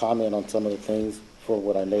wanted to comment on some of the things for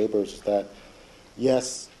what our neighbors, is that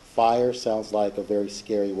yes, fire sounds like a very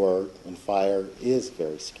scary word, and fire is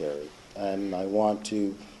very scary. And I want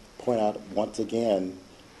to point out once again,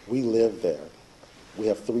 we live there. We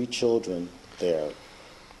have 3 children there.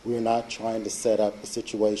 We're not trying to set up a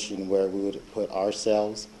situation where we would put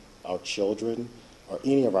ourselves, our children, or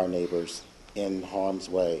any of our neighbors in harm's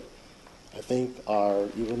way. I think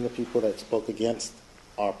even the people that spoke against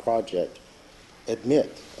our project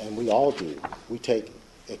admit, and we all do, we take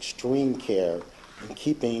extreme care in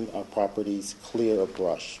keeping our properties clear of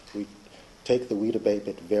brush. We take the weed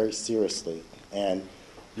abatement very seriously, and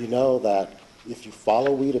you know that if you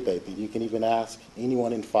follow weed abatement, you can even ask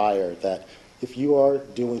anyone in fire that if you are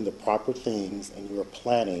doing the proper things and you are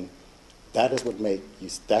planning, that is what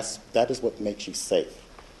makes you safe.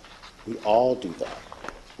 We all do that.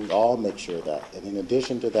 We all make sure that. And in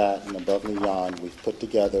addition to that, and above and beyond, we've put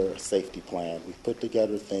together a safety plan. We've put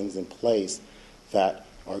together things in place that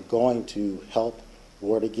are going to help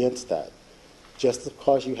ward against that. Just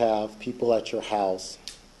because you have people at your house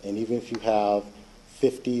And even if you have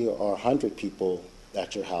 50 or 100 people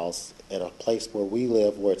at your house, at a place where we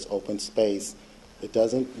live, where it's open space, it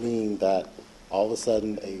doesn't mean that all of a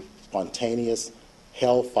sudden a spontaneous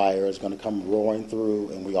hellfire is going to come roaring through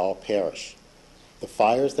and we all perish. The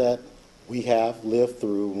fires that we have lived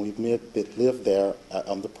through, and we've lived there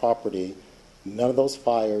on the property, none of those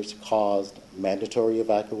fires caused mandatory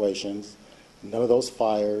evacuations. None of those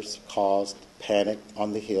fires caused panic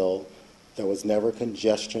on the hill. There was never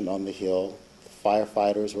congestion on the hill. The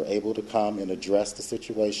firefighters were able to come and address the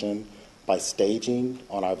situation by staging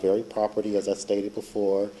on our very property, as I stated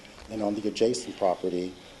before, and on the adjacent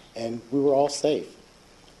property, and we were all safe.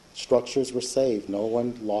 Structures were saved. No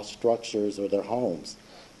one lost structures or their homes.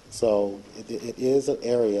 So it is an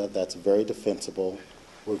area that's very defensible.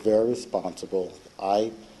 We're very responsible.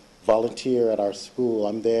 I volunteer at our school.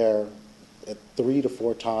 I'm there 3 to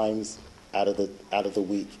 4 times out of the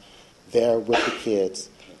week, there with the kids.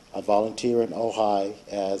 I volunteer in Ojai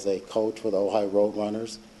as a coach for the Ojai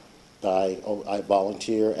Roadrunners. I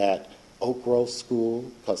volunteer at Oak Grove School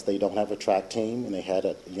because they don't have a track team, and they had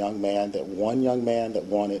one young man that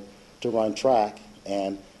wanted to run track,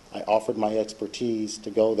 and I offered my expertise to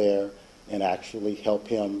go there and actually help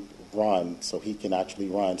him run so he can actually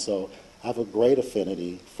run. So I have a great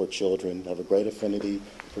affinity for children. I have a great affinity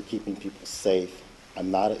for keeping people safe.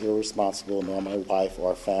 I'm not irresponsible, nor my wife or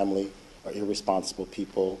our family are irresponsible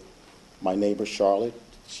people. My neighbor Charlotte,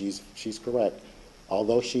 she's correct.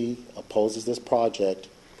 Although she opposes this project,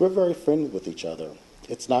 we're very friendly with each other.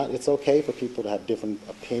 It's okay for people to have different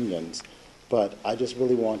opinions, but I just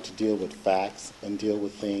really want to deal with facts and deal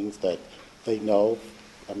with things that they know.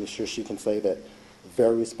 I'm sure she can say that.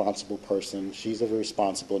 Very responsible person. She's a very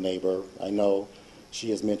responsible neighbor. I know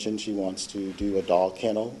she has mentioned she wants to do a dog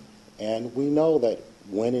kennel, and we know that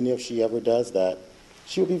when and if she ever does that,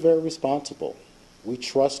 she'll be very responsible. We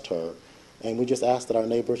trust her, and we just ask that our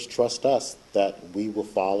neighbors trust us, that we will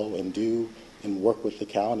follow and do and work with the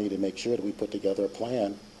county to make sure that we put together a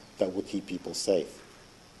plan that will keep people safe.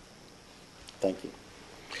 Thank you.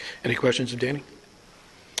 Any questions of Danny?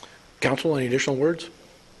 Council, any additional words?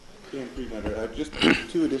 Dan Friedlander, just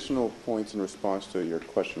 2 additional points in response to your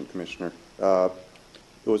question, Commissioner.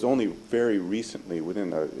 It was only very recently,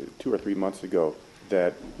 within 2 or 3 months ago,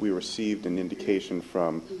 that we received an indication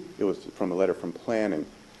from a letter from planning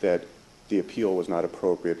that the appeal was not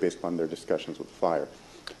appropriate based upon their discussions with fire.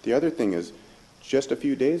 The other thing is, just a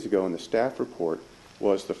few days ago in the staff report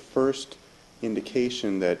was the first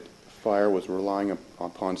indication that fire was relying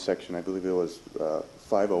upon section, I believe it was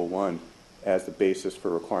 501, as the basis for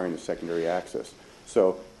requiring the secondary access.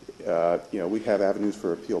 So, we have avenues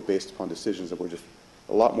for appeal based upon decisions that were just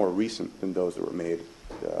a lot more recent than those that were made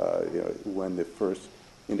when the first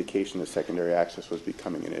indication of secondary access was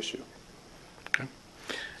becoming an issue. Okay.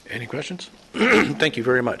 Any questions? Thank you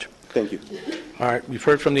very much. Thank you. All right, we've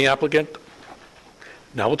heard from the applicant.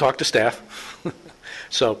 Now we'll talk to staff.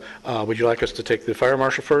 So, would you like us to take the fire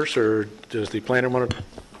marshal first, or does the planner want to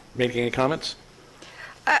make any comments?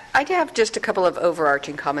 I have just a couple of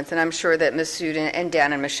overarching comments, and I'm sure that Ms. Sood and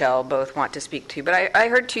Dan and Michelle both want to speak to. But I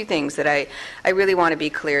heard 2 things that I really want to be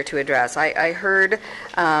clear to address. I heard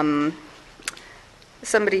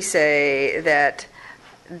somebody say that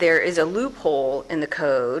there is a loophole in the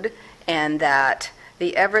code, and that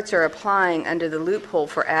the Everetts are applying under the loophole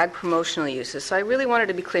for ag promotional uses. So I really wanted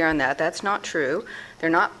to be clear on that. That's not true. They're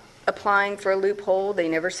not applying for a loophole. They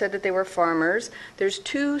never said that they were farmers. There's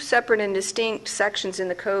 2 separate and distinct sections in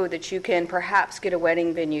the code that you can perhaps get a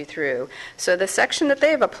wedding venue through. So the section that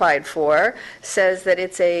they've applied for says that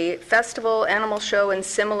it's a festival, animal show, and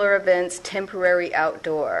similar events, temporary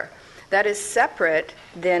outdoor. That is separate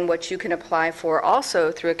than what you can apply for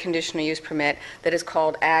also through a conditional use permit that is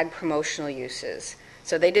called ag promotional uses.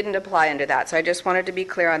 So they didn't apply under that. So I just wanted to be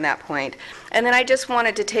clear on that point. And then I just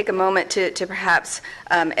wanted to take a moment to perhaps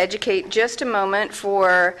educate just a moment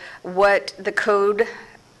for what the code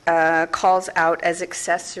calls out as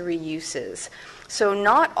accessory uses. So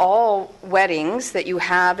not all weddings that you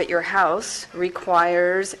have at your house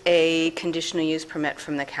requires a conditional use permit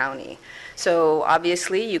from the county. So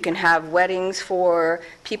obviously you can have weddings for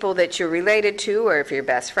people that you're related to, or if your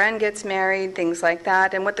best friend gets married, things like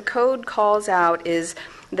that. And what the code calls out is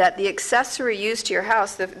that the accessory use to your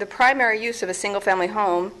house, the primary use of a single-family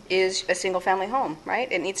home is a single-family home,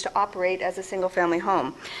 right? It needs to operate as a single-family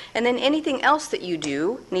home. And then anything else that you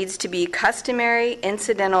do needs to be customary,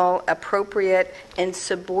 incidental, appropriate, and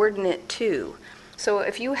subordinate to. So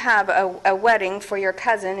if you have a wedding for your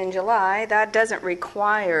cousin in July, that doesn't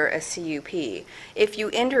require a CUP. If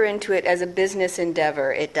you enter into it as a business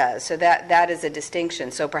endeavor, it does. So that is a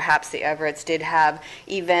distinction. So perhaps the Everetts did have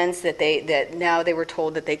events that now they were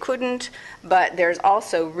told that they couldn't, but there's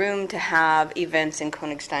also room to have events in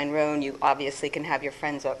Königstein Road. You obviously can have your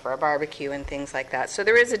friends up for a barbecue and things like that. So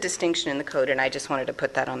there is a distinction in the code, and I just wanted to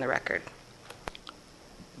put that on the record.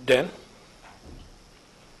 Dan?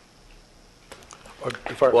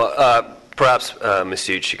 Well, perhaps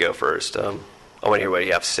Masood should go first. I want to hear what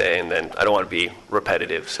you have to say, and then I don't want to be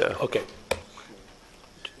repetitive. So okay.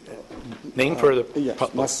 Name for the yes,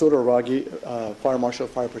 Masood Aragi, Fire Marshal,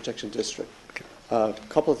 Fire Protection District. A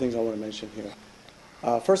couple of things I want to mention here.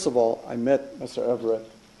 First of all, I met Mr. Everett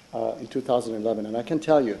in 2011, and I can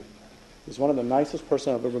tell you, he's one of the nicest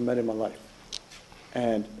person I've ever met in my life.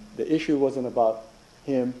 And the issue wasn't about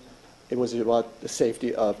him; it was about the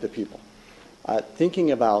safety of the people.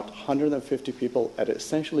 Thinking about 150 people at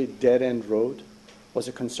essentially dead-end road was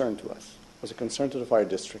a concern to us, was a concern to the fire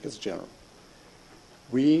district as general.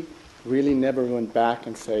 We really never went back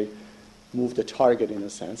and say, move the target in a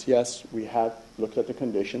sense. Yes, we had looked at the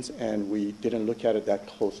conditions, and we didn't look at it that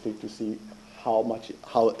closely to see how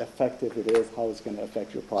effective it is, how it's going to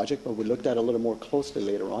affect your project, but we looked at it a little more closely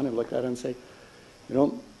later on and looked at it and say,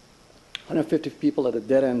 150 people at a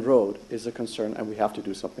dead-end road is a concern, and we have to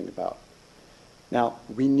do something about it. Now,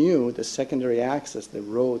 we knew the secondary access, the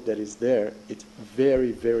road that is there, it's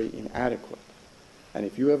very, very inadequate. And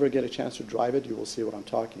if you ever get a chance to drive it, you will see what I'm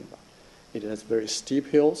talking about. It has very steep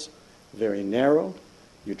hills, very narrow.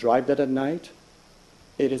 You drive that at night,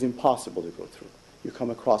 it is impossible to go through. You come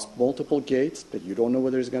across multiple gates that you don't know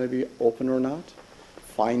whether it's going to be open or not.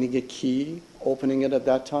 Finding a key, opening it at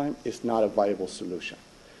that time is not a viable solution.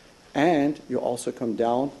 And you also come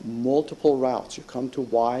down multiple routes. You come to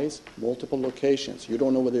Ys, multiple locations. You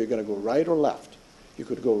don't know whether you're going to go right or left. You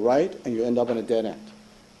could go right and you end up in a dead end.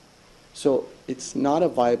 So it's not a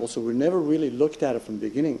viable, so we never really looked at it from the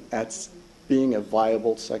beginning as being a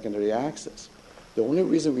viable secondary access. The only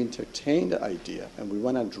reason we entertained the idea and we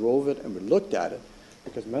went and drove it and we looked at it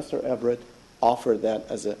because Mr. Everett offered that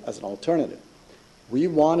as an alternative. We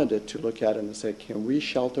wanted it to look at it and say, can we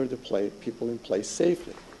shelter the people in place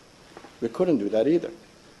safely? We couldn't do that either.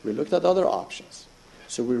 We looked at other options.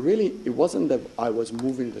 So it wasn't that I was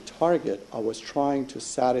moving the target, I was trying to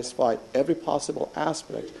satisfy every possible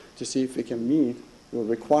aspect to see if we can meet the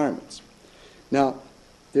requirements. Now,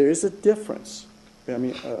 there is a difference. I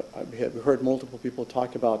mean, we have heard multiple people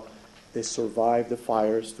talk about they survived the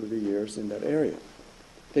fires through the years in that area.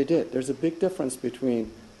 They did. There's a big difference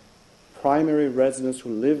between primary residents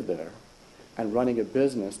who live there and running a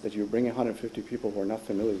business that you bring 150 people who are not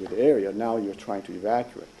familiar with the area, now you're trying to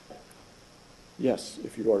evacuate. Yes,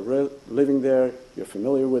 if you are living there, you're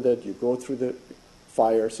familiar with it, you go through the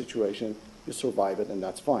fire situation, you survive it, and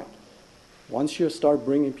that's fine. Once you start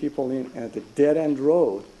bringing people in at the dead-end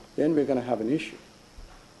road, then we're going to have an issue.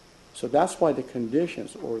 So that's why the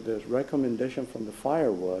conditions or the recommendation from the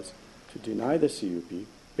fire was to deny the CUP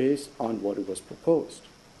based on what it was proposed.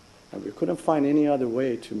 And we couldn't find any other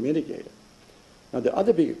way to mitigate it. Now, the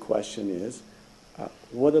other big question is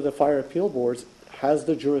whether the Fire Appeal Board has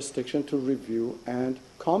the jurisdiction to review and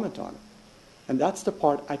comment on it. And that's the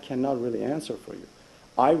part I cannot really answer for you.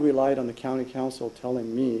 I relied on the county council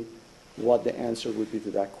telling me what the answer would be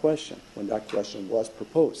to that question when that question was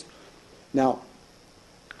proposed. Now,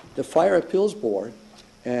 the Fire Appeals Board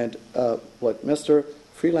and what Mr.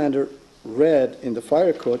 Freelander read in the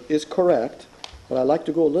fire code is correct, but I'd like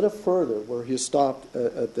to go a little further where he stopped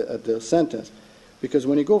at the sentence. Because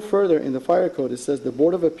when you go further in the fire code, it says the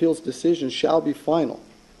Board of Appeals decision shall be final,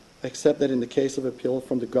 except that in the case of appeal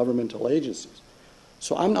from the governmental agencies.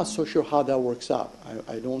 So I'm not so sure how that works out.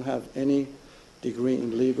 I don't have any degree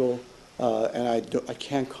in legal, and I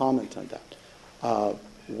can't comment on that.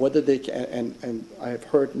 Whether they can, and I have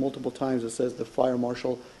heard multiple times it says the fire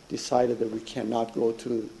marshal decided that we cannot go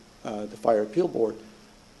to the Fire Appeal Board,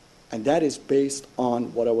 and that is based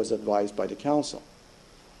on what I was advised by the council.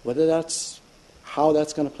 Whether that's how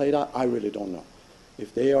that's going to play out, I really don't know.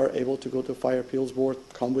 If they are able to go to the Fire Appeals Board,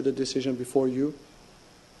 come with a decision before you,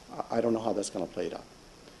 I don't know how that's going to play out.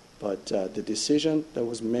 But the decision that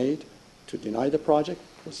was made to deny the project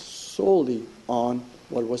was solely on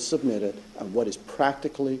what was submitted and what is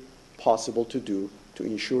practically possible to do to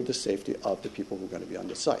ensure the safety of the people who are going to be on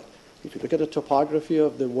the site. If you look at the topography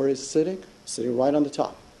of where it's sitting right on the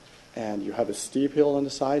top, and you have a steep hill on the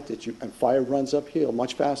side and fire runs uphill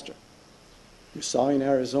much faster. You saw in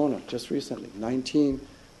Arizona just recently, 19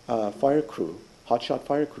 hotshot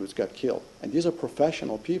fire crews got killed. And these are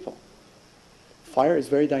professional people. Fire is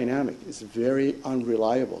very dynamic. It's very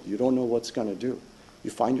unreliable. You don't know what's going to do.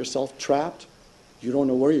 You find yourself trapped. You don't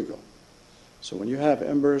know where you go. So when you have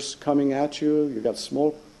embers coming at you, you got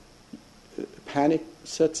smoke, panic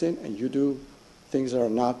sets in, and you do things that are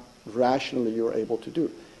not rationally you're able to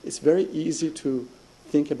do. It's very easy to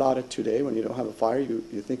think about it today when you don't have a fire. You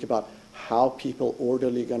think about how people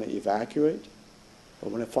orderly going to evacuate.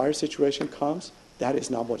 But when a fire situation comes, that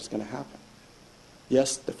is not what's going to happen.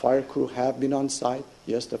 Yes, the fire crew have been on site.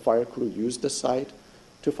 Yes, the fire crew used the site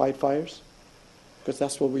to fight fires, because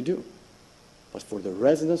that's what we do. But for the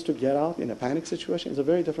residents to get out in a panic situation is a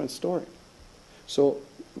very different story. So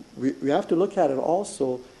we have to look at it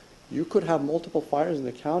also. You could have multiple fires in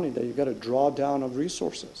the county that you've got to draw down of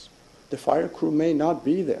resources. The fire crew may not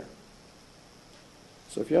be there.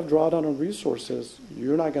 So if you have drawdown on resources,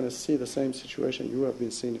 you're not going to see the same situation you have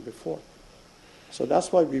been seeing before. So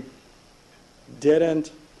that's why we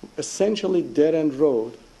essentially dead-end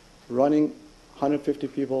road, running 150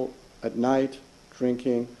 people at night,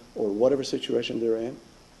 drinking, or whatever situation they're in,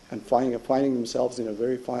 and finding themselves in a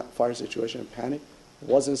very fire situation and panic,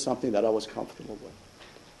 wasn't something that I was comfortable with.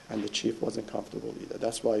 And the chief wasn't comfortable either.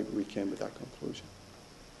 That's why we came to that conclusion.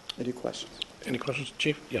 Any questions? Any questions,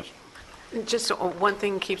 Chief? Yes. Just one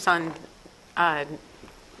thing keeps on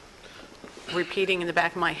repeating in the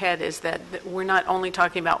back of my head is that we're not only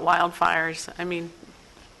talking about wildfires. I mean,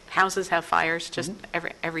 houses have fires just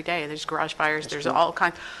every day. There's garage fires. There's all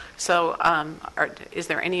kinds. So is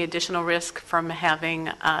there any additional risk from having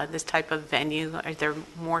this type of venue? Are there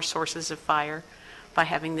more sources of fire by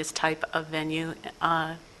having this type of venue?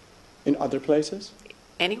 In other places?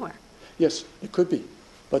 Anywhere. Yes, it could be.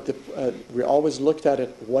 But we always looked at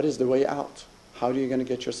it, what is the way out? How are you going to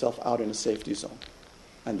get yourself out in a safety zone?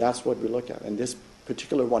 And that's what we look at. And this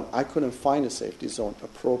particular one, I couldn't find a safety zone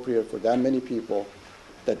appropriate for that many people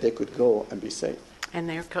that they could go and be safe. And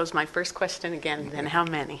there goes my first question again, then how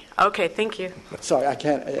many? Okay, thank you. Sorry, I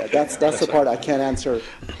can't, that's the part I can't answer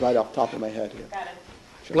right off the top of my head here. Got it.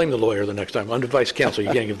 Sure. Blame the lawyer the next time. Under vice counsel,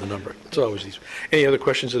 you can't give the number. It's always these. Any other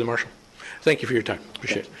questions of the marshal? Thank you for your time.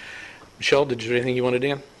 Appreciate it. Michelle, did you do anything you wanted to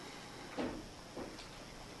add?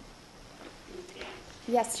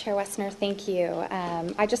 Yes, Chair Westner, thank you.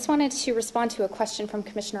 I just wanted to respond to a question from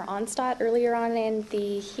Commissioner Onstadt earlier on in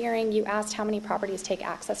the hearing. You asked how many properties take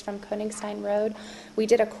access from Königstein Road. We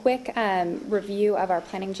did a quick review of our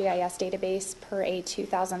planning GIS database per a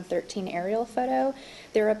 2013 aerial photo.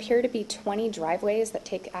 There appear to be 20 driveways that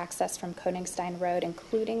take access from Königstein Road,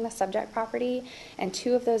 including the subject property, and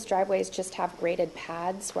 2 of those driveways just have graded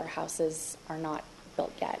pads where houses are not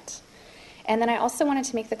built yet. And then I also wanted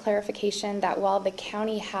to make the clarification that while the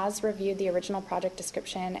county has reviewed the original project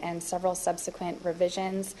description and several subsequent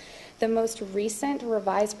revisions, the most recent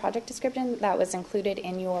revised project description that was included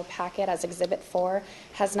in your packet as Exhibit 4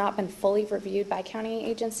 has not been fully reviewed by county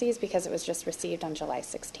agencies because it was just received on July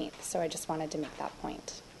 16th. So I just wanted to make that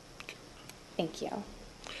point. Thank you.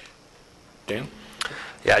 Dan?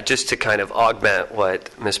 Yeah, just to kind of augment what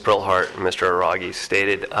Ms. Brillhart and Mr. Aragi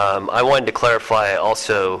stated, I wanted to clarify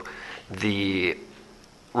also the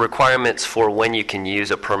requirements for when you can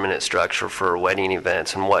use a permanent structure for wedding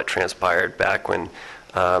events and what transpired back when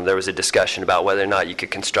there was a discussion about whether or not you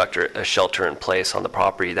could construct a shelter in place on the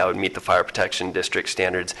property that would meet the fire protection district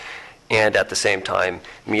standards and at the same time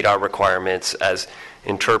meet our requirements as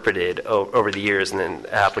interpreted over the years and then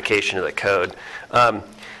application of the code.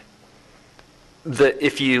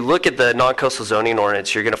 If you look at the non-coastal zoning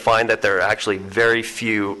ordinance, you're going to find that there are actually very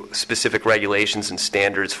few specific regulations and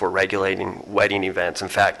standards for regulating wedding events. In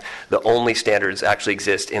fact, the only standards actually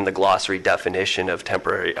exist in the glossary definition of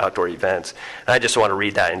temporary outdoor events. And I just want to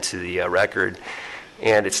read that into the record.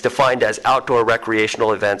 And it's defined as outdoor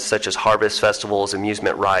recreational events such as harvest festivals,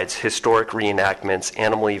 amusement rides, historic reenactments,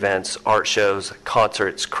 animal events, art shows,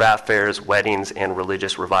 concerts, craft fairs, weddings, and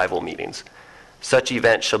religious revival meetings. Such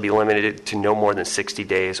events shall be limited to no more than 60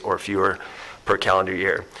 days or fewer per calendar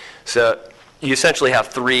year. So you essentially have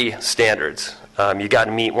 3 standards. You got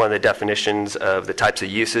to meet one of the definitions of the types of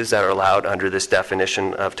uses that are allowed under this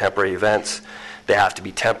definition of temporary events. They have to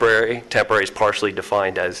be temporary. Temporary is partially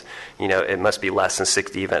defined as, it must be less than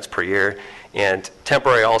 60 events per year. And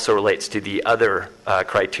temporary also relates to the other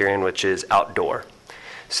criterion, which is outdoor.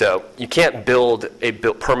 So you can't build a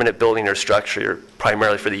permanent building or structure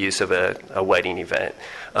primarily for the use of a wedding event.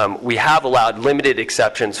 We have allowed limited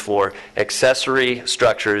exceptions for accessory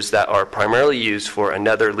structures that are primarily used for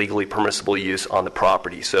another legally permissible use on the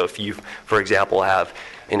property. So if you, for example, have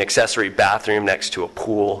an accessory bathroom next to a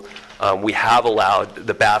pool, We have allowed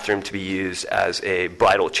the bathroom to be used as a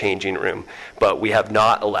bridal changing room, but we have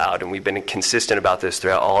not allowed, and we've been consistent about this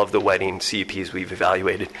throughout all of the wedding CUPs we've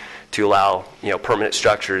evaluated, to allow permanent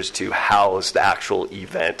structures to house the actual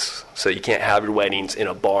events. So you can't have your weddings in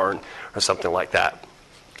a barn or something like that.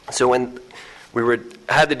 So when we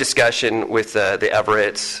had the discussion with the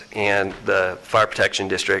Everetts and the Fire Protection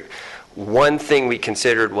District, one thing we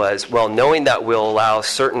considered was, well, knowing that we'll allow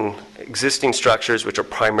certain existing structures which are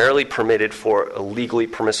primarily permitted for a legally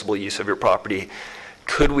permissible use of your property,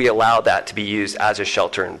 could we allow that to be used as a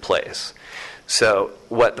shelter in place? So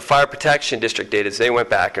what the Fire Protection District did is they went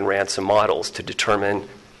back and ran some models to determine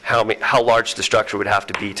how large the structure would have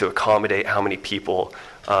to be to accommodate how many people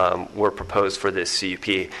were proposed for this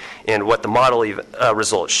CUP. And what the model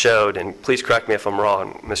results showed, and please correct me if I'm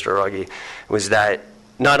wrong, Mr. Aragi, was that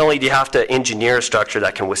not only do you have to engineer a structure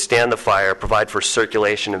that can withstand the fire, provide for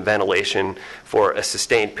circulation and ventilation for a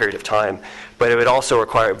sustained period of time, but it would also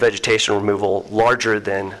require vegetation removal larger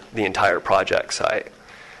than the entire project site.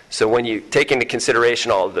 So when you take into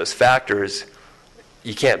consideration all of those factors,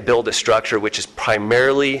 you can't build a structure which is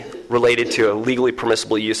primarily related to a legally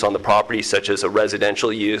permissible use on the property, such as a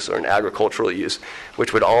residential use or an agricultural use,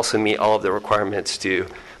 which would also meet all of the requirements to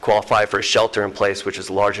qualify for a shelter in place, which is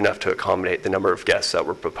large enough to accommodate the number of guests that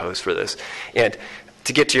were proposed for this. And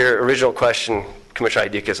to get to your original question, Commissioner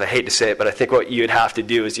Idukas, I hate to say it, but I think what you'd have to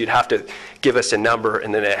do is you'd have to give us a number,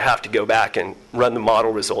 and then I'd have to go back and run the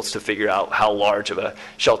model results to figure out how large of a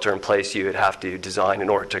shelter in place you would have to design in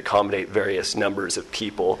order to accommodate various numbers of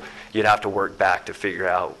people. You'd have to work back to figure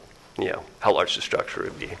out, how large the structure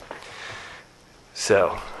would be.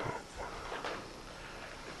 So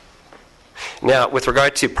now, with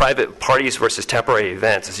regard to private parties versus temporary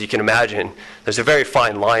events, as you can imagine, there's a very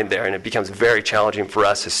fine line there, and it becomes very challenging for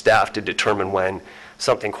us as staff to determine when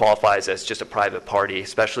something qualifies as just a private party,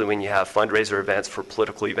 especially when you have fundraiser events for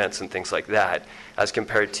political events and things like that, as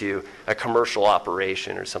compared to a commercial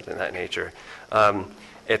operation or something of that nature.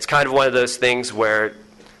 It's kind of one of those things where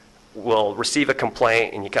we'll receive a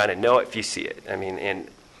complaint, and you kind of know it if you see it. I mean, and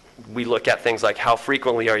we look at things like, how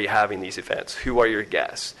frequently are you having these events? Who are your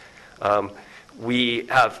guests? We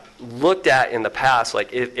have looked at in the past,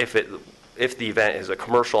 like if the event is a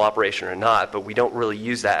commercial operation or not, but we don't really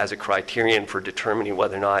use that as a criterion for determining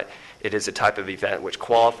whether or not it is a type of event which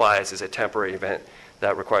qualifies as a temporary event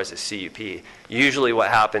that requires a CUP. Usually what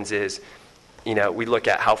happens is, we look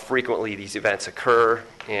at how frequently these events occur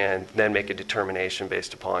and then make a determination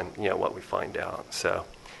based upon, what we find out. So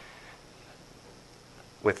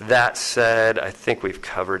with that said, I think we've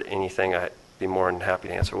covered anything. I'd be more than happy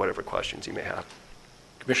to answer whatever questions you may have.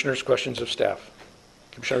 Commissioners, questions of staff?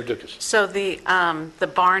 Commissioner Dukas. So the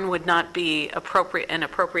barn would not be an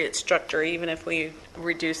appropriate structure, even if we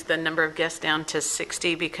reduce the number of guests down to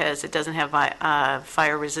 60, because it doesn't have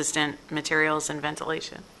fire-resistant materials and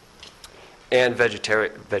ventilation? And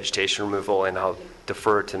vegetation removal, and I'll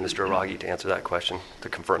defer to Mr. Aragi to answer that question, to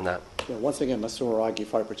confirm that. Yeah, once again, Mr. Aragi,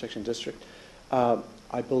 Fire Protection District.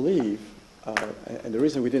 I believe, and the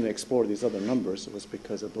reason we didn't explore these other numbers was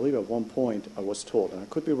because I believe at one point I was told, and I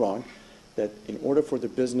could be wrong, that in order for the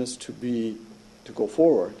business to go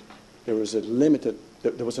forward, there was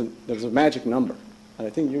a magic number, and I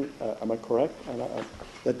think you am I correct?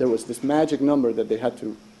 That there was this magic number that they had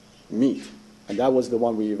to meet, and that was the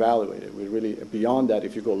one we evaluated. We really, beyond that,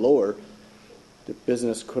 if you go lower, the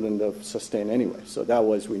business couldn't have sustained anyway. So that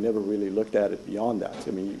was, we never really looked at it beyond that.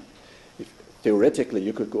 I mean, theoretically,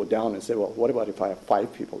 you could go down and say, well, what about if I have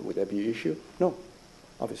 5 people? Would that be an issue? No,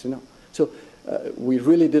 obviously not. So we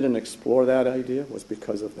really didn't explore that idea, was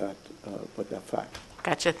because of that, that fact.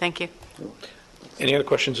 Gotcha, thank you. Any other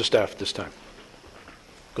questions of staff at this time?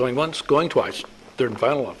 Going once, going twice, third and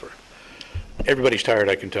final offer. Everybody's tired,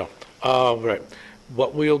 I can tell. Right.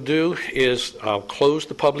 What we'll do is I'll close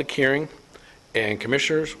the public hearing, and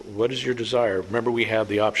commissioners, what is your desire? Remember, we have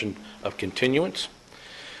the option of continuance,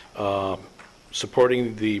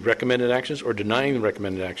 supporting the recommended actions or denying the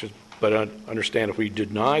recommended actions, but understand if we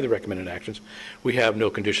deny the recommended actions, we have no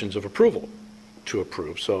conditions of approval to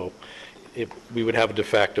approve. So we would have a de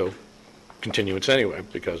facto continuance anyway,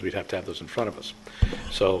 because we'd have to have those in front of us.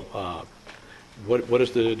 So what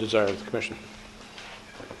is the desire of the commission?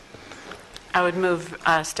 I would move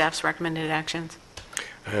staff's recommended actions.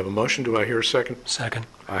 I have a motion. Do I hear a second? Second.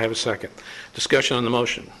 I have a second. Discussion on the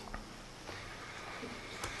motion.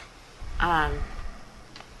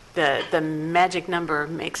 The magic number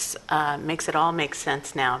makes it all make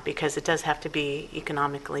sense now, because it does have to be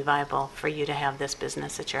economically viable for you to have this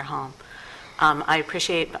business at your home. I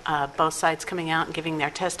appreciate both sides coming out and giving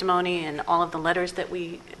their testimony and all of the letters that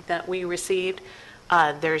we received.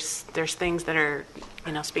 there's things that are,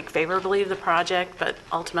 speak favorably of the project, but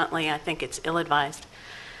ultimately I think it's ill-advised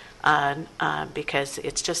because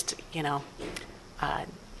it's just,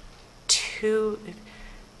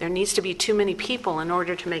 there needs to be too many people in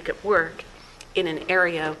order to make it work in an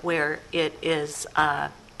area where it is a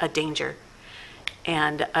danger.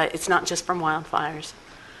 And it's not just from wildfires.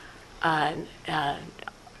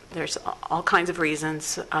 There's all kinds of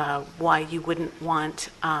reasons why you wouldn't want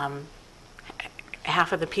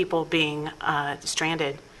half of the people being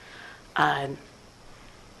stranded, at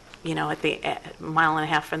the mile and a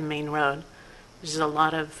half from the main road. There's a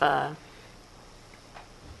lot of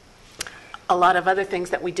other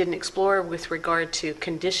things that we didn't explore with regard to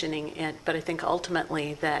conditioning it, but I think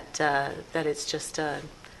ultimately that it's just the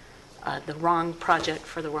wrong project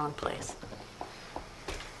for the wrong place.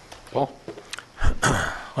 Well,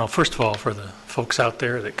 first of all, for the folks out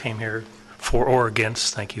there that came here for or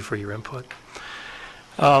against, thank you for your input.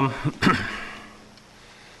 Our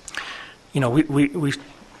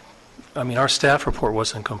staff report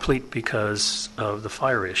wasn't complete because of the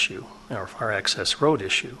fire issue, or fire access road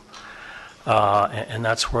issue. And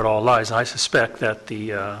that's where it all lies. And I suspect that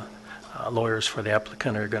the lawyers for the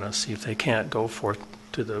applicant are going to see if they can't go forth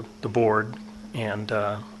to the board and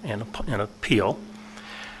appeal.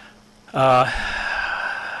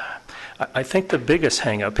 I think the biggest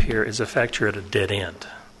hang-up here is the fact you're at a dead end.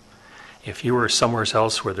 If you were somewhere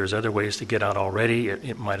else where there's other ways to get out already,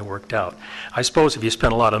 it might have worked out. I suppose if you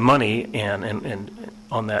spent a lot of money and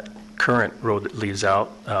on that current road that leads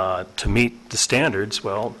out to meet the standards,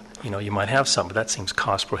 well, you might have some, but that seems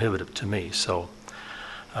cost prohibitive to me. So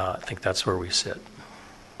I think that's where we sit.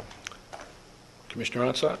 Commissioner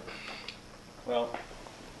Onsott? Well,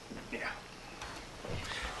 yeah.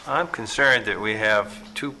 I'm concerned that we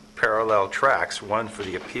have two parallel tracks, one for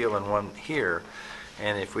the appeal and one here.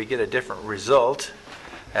 And if we get a different result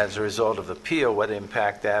as a result of the appeal, what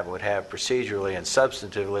impact that would have procedurally and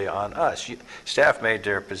substantively on us. Staff made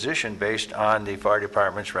their position based on the fire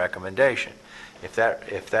department's recommendation. If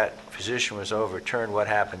that position was overturned, what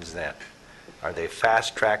happens then? Are they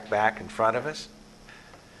fast-tracked back in front of us?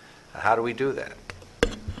 How do we do that?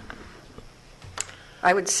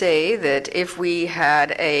 I would say that if we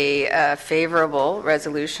had a favorable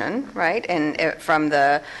resolution, right, and from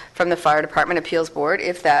the Fire Department Appeals Board,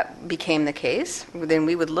 if that became the case, then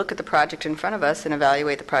we would look at the project in front of us and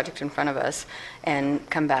evaluate the project in front of us and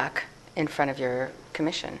come back in front of your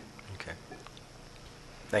commission. Okay.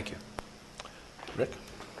 Thank you. Rick?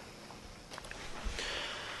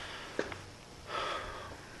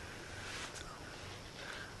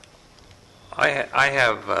 I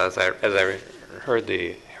have, as I heard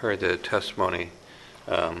the testimony,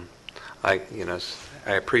 I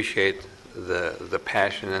appreciate the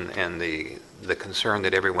passion and the concern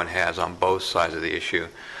that everyone has on both sides of the issue.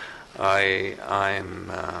 I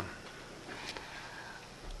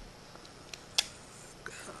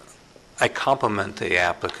compliment the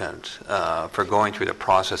applicant for going through the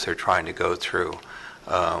process they're trying to go through.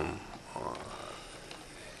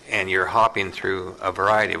 And you're hopping through a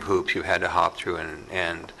variety of hoops you had to hop through,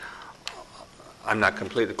 and I'm not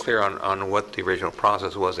completely clear on what the original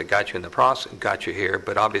process was that got you in the process, got you here,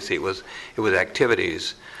 but obviously it was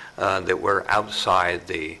activities that were outside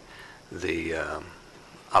the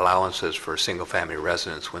allowances for single-family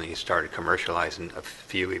residents when he started commercializing a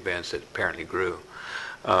few events that apparently grew.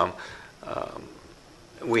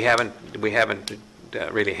 We haven't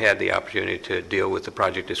really had the opportunity to deal with the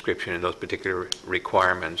project description and those particular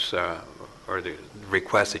requirements or the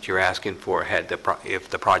request that you're asking for if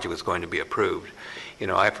the project was going to be approved.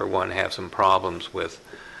 I, for one, have some problems with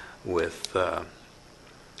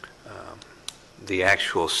the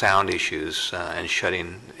actual sound issues and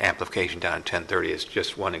shutting amplification down at 10:30 is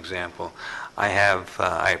just one example.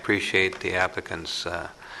 I appreciate the applicant's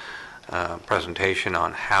presentation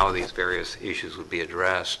on how these various issues would be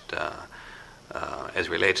addressed as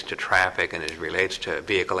relates to traffic and as relates to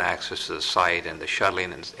vehicle access to the site and the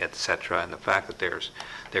shuttling, et cetera, and the fact that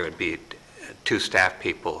there would be two staff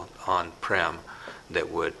people on prem that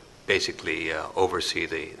would basically oversee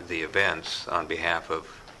the events on behalf of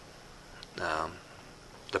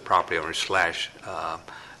the property owner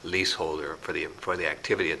 / leaseholder for the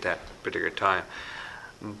activity at that particular time.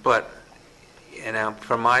 But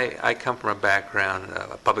I come from a background,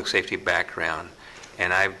 a public safety background,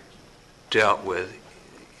 and I've dealt with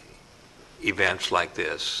events like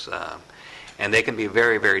this, and they can be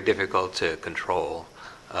very, very difficult to control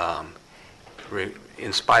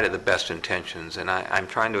in spite of the best intentions. And I'm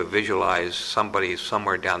trying to visualize somebody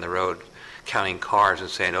somewhere down the road counting cars and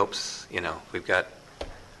saying, oops,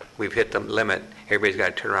 we've hit the limit, everybody's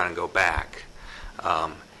got to turn around and go back.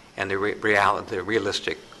 and the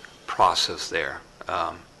realistic process there.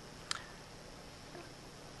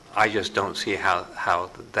 I just don't see how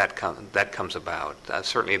that comes about.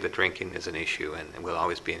 Certainly the drinking is an issue and will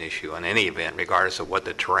always be an issue on any event, regardless of what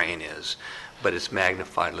the terrain is, but it's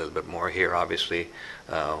magnified a little bit more here, obviously.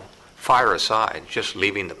 Fire aside, just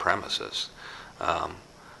leaving the premises.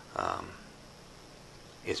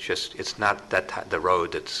 It's not the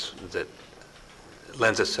road that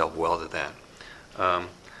lends itself well to that.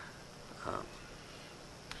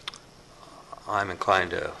 I'm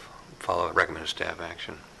inclined to follow recommended staff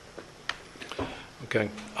action. Okay.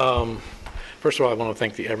 First of all, I want to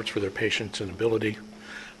thank the Everetts for their patience and ability.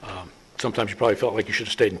 Sometimes you probably felt like you should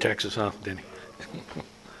have stayed in Texas, huh, Denny?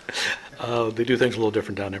 They do things a little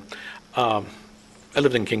different down there. I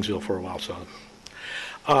lived in Kingsville for a while, so.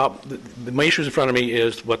 My issues in front of me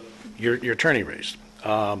is what your attorney raised.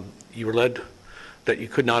 You were led that you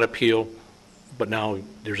could not appeal, but now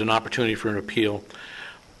there's an opportunity for an appeal.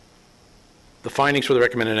 The findings for the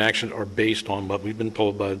recommended action are based on what we've been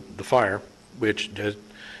told by the fire, which,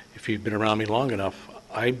 if you've been around me long enough,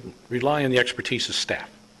 I rely on the expertise of staff,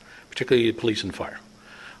 particularly the police and fire,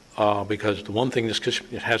 because the one thing this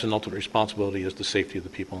has an ultimate responsibility is the safety of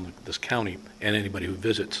the people in this county and anybody who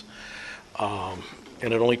visits.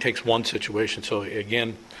 And it only takes one situation. So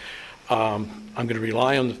again, I'm going to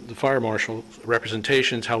rely on the fire marshal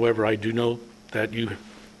representations. However, I do know that you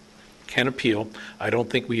can appeal. I don't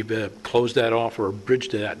think we've closed that off or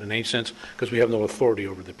bridged that in any sense because we have no authority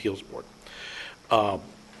over the appeals board.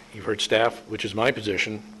 You've heard staff, which is my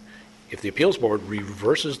position. If the appeals board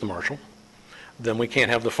reverses the marshal, then we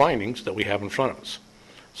can't have the findings that we have in front of us,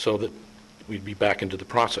 so that we'd be back into the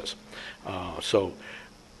process. So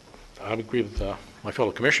I would agree with my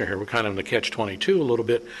fellow commissioner here. We're kind of in the catch-22 a little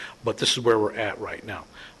bit, but this is where we're at right now.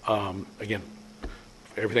 Again,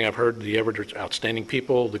 everything I've heard, the Everetts are outstanding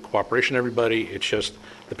people, the cooperation of everybody. It's just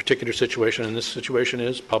the particular situation in this situation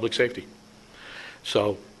is public safety.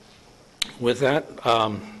 So with that,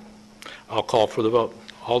 I'll call for the vote.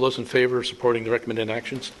 All those in favor of supporting the recommended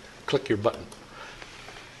actions, click your button.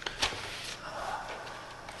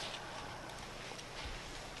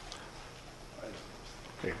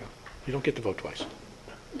 There you go. You don't get to vote twice.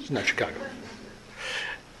 It's not Chicago.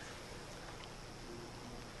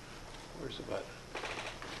 Where's the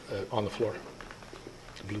button? On the floor.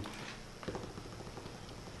 It's blue.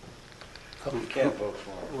 Oh, you can't vote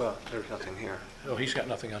for him. Well, there's nothing here. Oh, he's got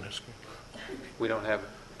nothing on his screen. We don't have it.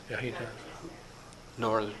 Yeah, he does.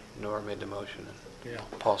 Nor made the motion. Yeah.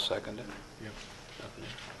 Paul seconded. Yeah.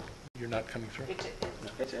 You're not coming through?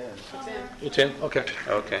 It's in. It's in? Okay.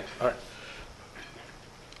 Okay. All right.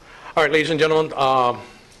 All right, ladies and gentlemen,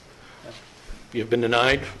 you've been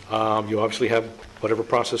denied. You obviously have whatever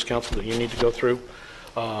process counsel that you need to go through.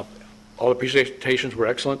 All the presentations were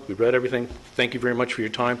excellent. We read everything. Thank you very much for your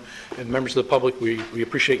time. And members of the public, we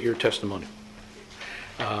appreciate your testimony.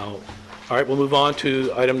 All right, we'll move on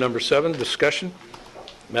to item number 7, discussion.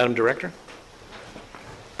 Madam Director.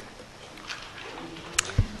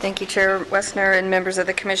 Thank you, Chair Westner and members of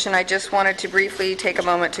the Commission. I just wanted to briefly take a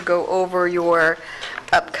moment to go over your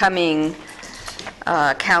upcoming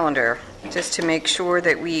calendar, just to make sure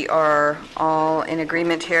that we are all in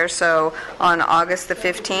agreement here. So on August the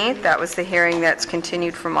 15th, that was the hearing that's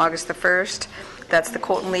continued from August the 1st. That's the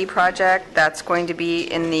Colton Lee project. That's going to be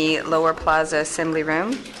in the Lower Plaza Assembly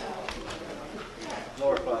Room.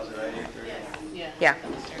 Lower Plaza, right? Yeah.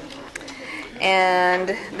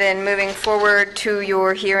 And then moving forward to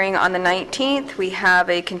your hearing on the 19th, we have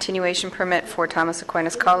a continuation permit for Thomas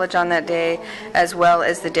Aquinas College on that day, as well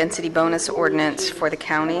as the density bonus ordinance for the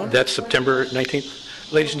county. That's September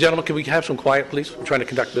 19th. Ladies and gentlemen, can we have some quiet, please? We're trying to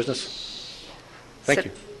conduct business. Thank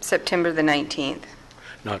you. September the 19th.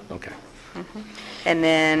 Not, okay. Mm-hmm. And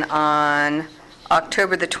then on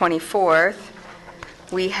October the 24th,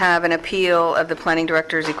 we have an appeal of the planning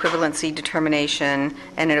director's equivalency determination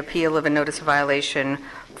and an appeal of a notice of violation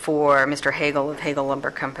for Mr. Hagel of Hagel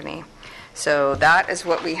Lumber Company. So that is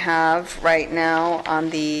what we have right now on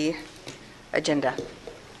the agenda.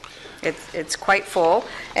 It's quite full.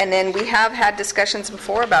 And then we have had discussions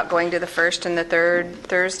before about going to the first and the third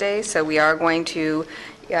Thursday, so we are going to,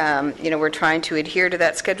 we're trying to adhere to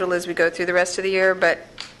that schedule as we go through the rest of the year, but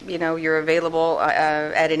you're available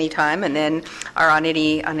at any time, and then are on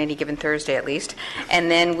any given Thursday at least, and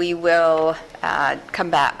then we will come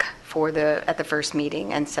back at the first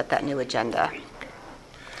meeting and set that new agenda.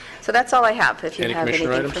 So that's all I have. If you have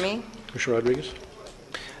anything for me, Commissioner Rodriguez.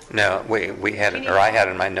 No, we had, or I had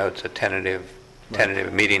in my notes a tentative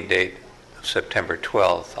meeting date of September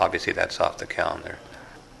 12th. Obviously, that's off the calendar.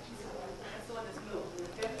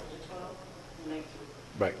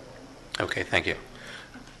 Okay, thank you.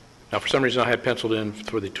 Now, for some reason, I had penciled in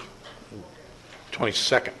for the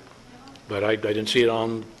 22nd, but I didn't see it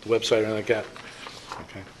on the website or anything like that.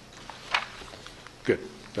 Okay. Good.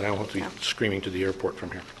 Then I won't be screaming to the airport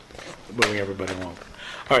from here, moving everybody along.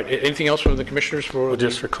 All right, anything else from the commissioners for? Well,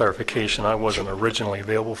 just for clarification, I wasn't originally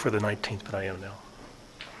available for the 19th, but I am now.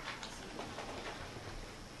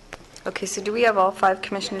 Okay, so do we have all 5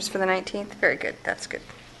 commissioners for the 19th? Very good, that's good.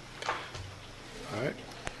 All right.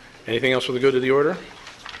 Anything else for the good of the order?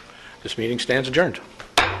 This meeting stands adjourned.